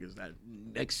real quick is that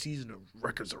next season of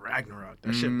Records of Ragnarok.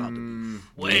 That shit about to be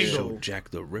way go. Jack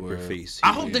the Ripper face.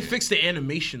 I hope they fix the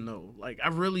animation though. Like I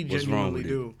really genuinely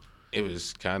do. It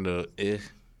was kind of Yeah,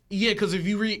 because if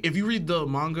you read the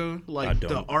manga, like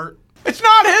the art, it's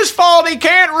not his fault he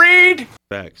can't read.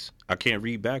 Facts. I can't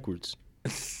read backwards.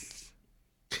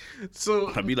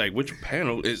 So I'd be like, which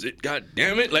panel is it? God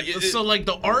damn it! Like, like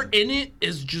the art in it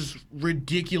is just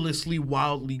ridiculously,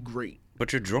 wildly great.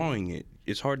 But you're drawing it.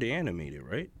 It's hard to animate it,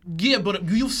 right? Yeah, but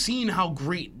you've seen how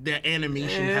great the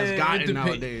animation has gotten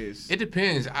nowadays. It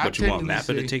depends. But you want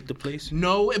Mappa to take the place?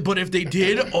 No, but if they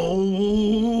did,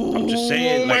 I'm just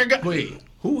saying. My God. Wait,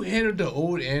 who handled the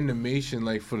old animation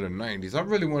like for the 90s? I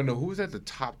really want to know who was at the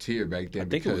top tier back then. I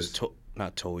think it was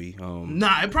not Toei.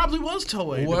 Nah, it probably was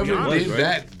Toei. Whoever did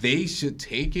that, they should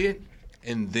take it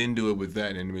and then do it with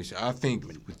that animation. I think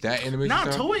with that animation. Nah,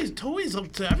 Toei's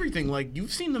up to everything. Like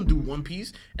you've seen them do One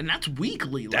Piece, and that's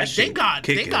weekly. Like they got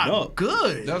up.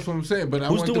 good. That's what I'm saying. But I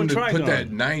want them to put that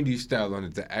 90s style on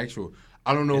it. The actual.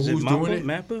 I don't know Is who's it doing it.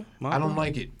 Mappa? I don't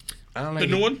like it. I don't like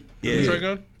The new one? Yeah.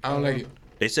 Trigon? I don't like it.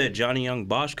 They said Johnny Young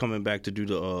Bosch coming back to do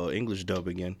the English dub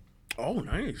again. Oh,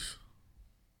 nice.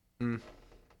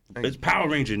 It's Power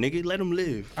Ranger, nigga. Let him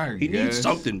live. He needs guess.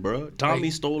 something, bro.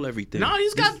 Tommy stole everything. Nah,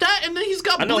 he's got that, and then he's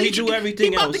got I know Bleach. he do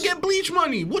everything He about else. to get Bleach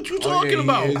money. What you talking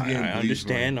about? I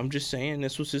understand. I'm just saying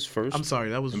this was his first. I'm sorry.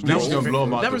 That was Bleach gonna blow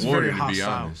him out that the was water, very to be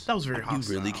hostile. honest. That was very You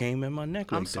hostile. really came at my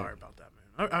neck like I'm that. sorry about that,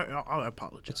 man. I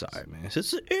apologize. It's alright, man.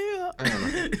 It's yeah.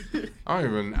 I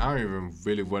don't even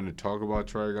really want to talk about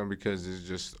Trigon because it's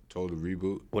just a total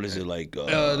reboot. What is it like?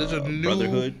 There's a new-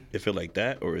 Brotherhood. If it like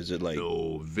that, or is it like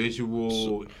No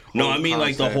visual. No, whole I mean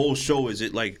like the concept. whole show. Is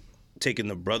it like taking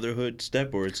the Brotherhood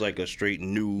step, or it's like a straight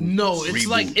new? No, it's reboot?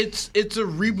 like it's a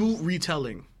reboot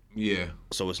retelling. Yeah.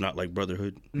 So it's not like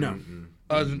Brotherhood. No.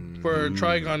 For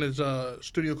Trigon is a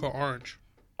studio called Orange.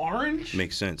 Orange?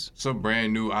 Makes sense. Some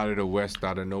brand new out of the west,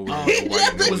 out of nowhere.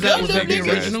 Was that the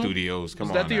original? Studios. Come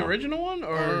Was on that the now. original one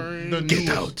or Orange. the Get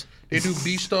new out. They do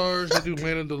Beastars. They do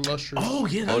Land of the Lustrous. Oh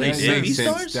yeah, that Oh, they makes did? sense. Makes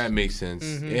Beastars? sense. That makes sense.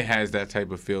 It has that type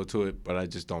of feel to it, but I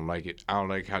just don't like it. I don't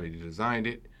like how they designed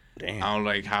it. Damn. I don't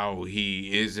like how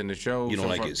he is in the show. You don't So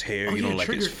like far- his hair. Oh, you don't yeah, like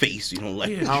his Trigger. face. You don't like.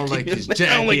 Yeah. I don't like his jacket.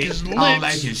 I don't like his I don't lips.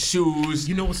 like his shoes.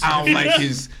 You know what's I don't like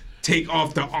his take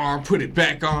off the arm, put it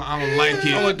back on. I don't like I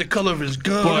don't it. like the color of his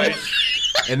gun. But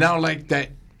and I don't like that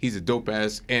he's a dope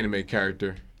ass anime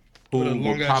character who With a will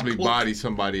long-ass probably cloak. body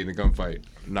somebody in a gunfight.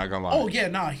 I'm not gonna lie. Oh yeah,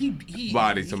 nah, he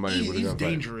Body somebody with a he's gunfight.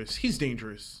 dangerous. He's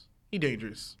dangerous. He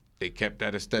dangerous. They kept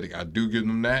that aesthetic. I do give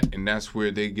them that, and that's where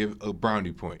they give a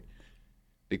brownie point.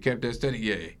 They kept that aesthetic.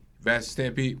 Yeah, Vast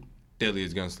Stampede,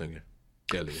 deadliest gunslinger,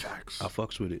 deadliest. I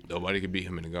fucks with it. Nobody could beat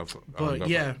him in a gunfight. But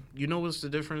yeah, you know what's the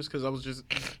difference? Because I was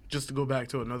just to go back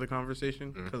to another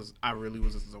conversation because I really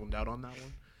was zoned out on that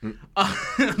one.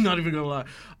 I'm not even gonna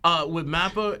lie. With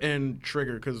Mappa and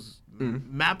Trigger, because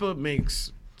Mappa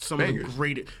makes some of the Bangers.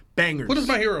 great bangers. What is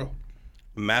my hero?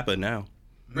 Mappa now.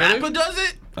 Mappa does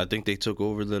it? I think they took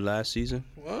over the last season.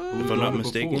 What? If I'm not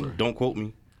mistaken. before? Don't quote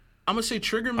me. I'm gonna say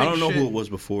Trigger makes I don't know shit. who it was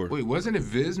before. Wait, wasn't it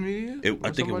Viz Media?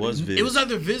 I think it was Viz. It was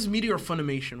either Viz Media or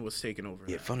Funimation was taking over.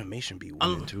 Yeah, Funimation be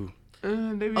winning too.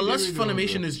 Unless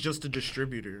Funimation is just a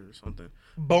distributor or something.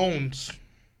 Bones.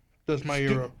 That's my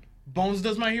hero. Bones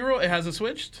does My Hero. It hasn't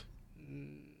switched.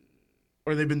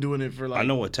 Or they've been doing it for like. I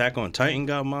know Attack on Titan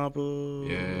got Mappa.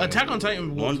 Yeah. Attack on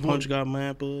Titan. One Punch got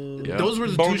Mappa. Yeah. Those were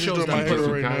the Bones two is shows doing My that Hero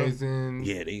put right now. Kaizen,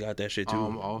 Yeah, they got that shit too.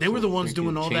 also They were the ones freaking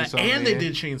doing all that, Chainsaw and they Man.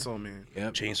 did Chainsaw Man.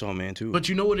 Yep. Chainsaw Man too. But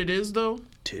you know what it is though?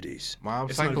 Titties.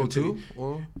 Mob It's not Psycho even 2? titty.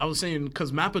 Well, I was saying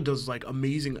because Mappa does like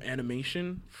amazing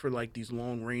animation for like these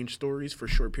long range stories for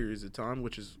short periods of time,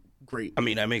 which is great. I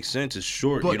mean, that makes sense. It's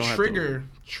short. But you don't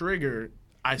Trigger,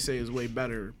 I say is way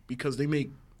better because they make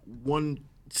one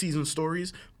season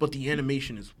stories, but the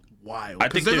animation is wild. I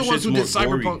think they're the their ones who did shit's more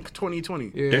gory. Cyberpunk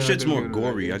 2020. yeah, Their shit's they're more good at that,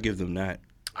 gory. yeah. I give them that.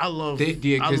 I love. Because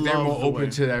they're I more love the open way-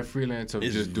 to that freelance of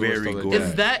It's just doing very stuff like gory. It's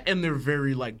that. that, and they're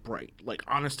very like bright. Like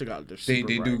honest to God, they're super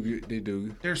They bright. do. They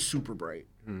do. They're super bright.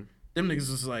 Them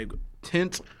niggas is like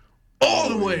tint all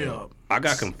the way up. I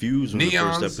got confused when the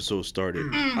Neons. first episode started.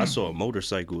 I saw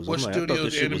motorcycles. What I'm like, I thought studio's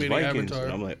this shit was animating Vikings. Avatar?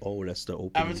 And I'm like, oh, that's the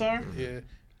opening. Avatar? Yeah.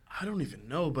 I don't even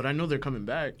know, but I know they're coming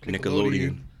back.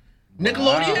 Nickelodeon.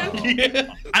 Nickelodeon?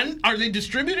 Yeah. And are they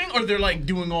distributing or they're like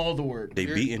doing all the work? They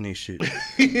beating this shit.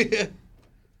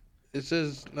 It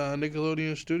says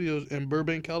Nickelodeon Studios in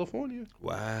Burbank, California.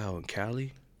 Wow, and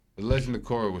Cali? The Legend of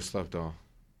Korra was slept on.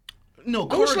 No,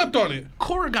 Who slept on it?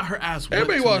 Korra got her ass whipped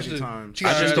Everybody too watched many it. times. She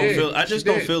I just don't did. feel. I She just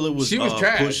don't did. feel it was. She was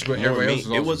trash, pushed but more everybody else was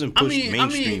It awesome. wasn't pushed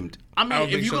mainstreamed. I don't if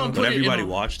think you're so. gonna But put But it everybody in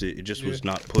a, watched it. It just was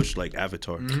not pushed like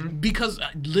Avatar. because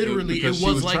literally Because it she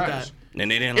was was like trash. that.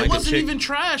 And they didn't It like the wasn't chick. even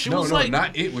trash. It No, was no, like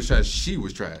not it was trash. She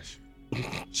was trash.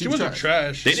 She wasn't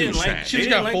trash. They She didn't was like. trash. They She just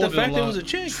didn't got like the folded a fact that it lot. was a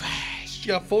chick. She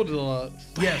got folded a lot.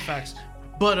 yeah, facts.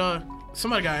 But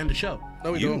somebody got to end the show.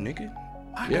 No, we You don't. nigga.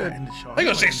 I gotta end the show. I ain't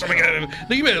gonna say something.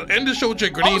 Nigga, you better end the show with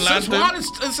your Oh, grenade since lantern.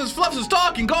 since Fluffs is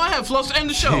talking, go ahead, Fluffs, end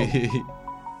the show.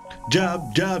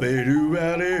 Job, job, doo,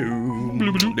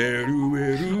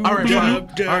 All right,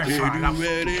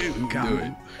 fine.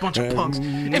 God, bunch of punks.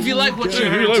 If you like what you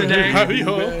heard today,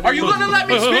 are you gonna let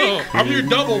me speak? I'm your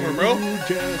dub over, bro.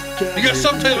 You got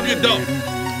subtitles, I'm your dub.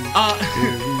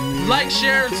 Like,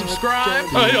 share, and subscribe.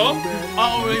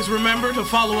 Always remember to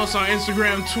follow us on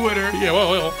Instagram, Twitter. Yeah,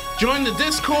 well. Join the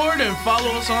Discord and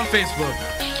follow us on Facebook.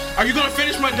 Are you gonna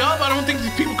finish my dub? I don't think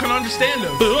these people can understand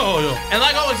us. And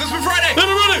like always, this has been Friday.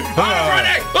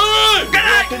 Friday.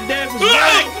 Good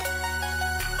night.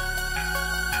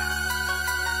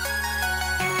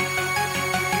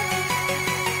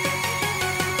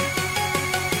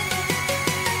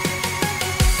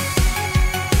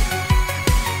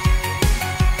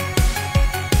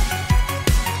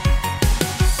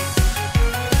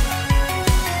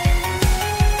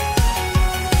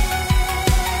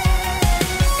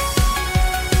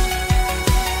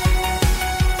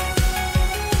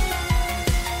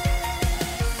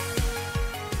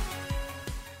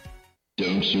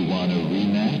 Don't you want a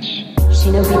rematch?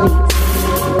 Shinobi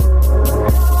Beats.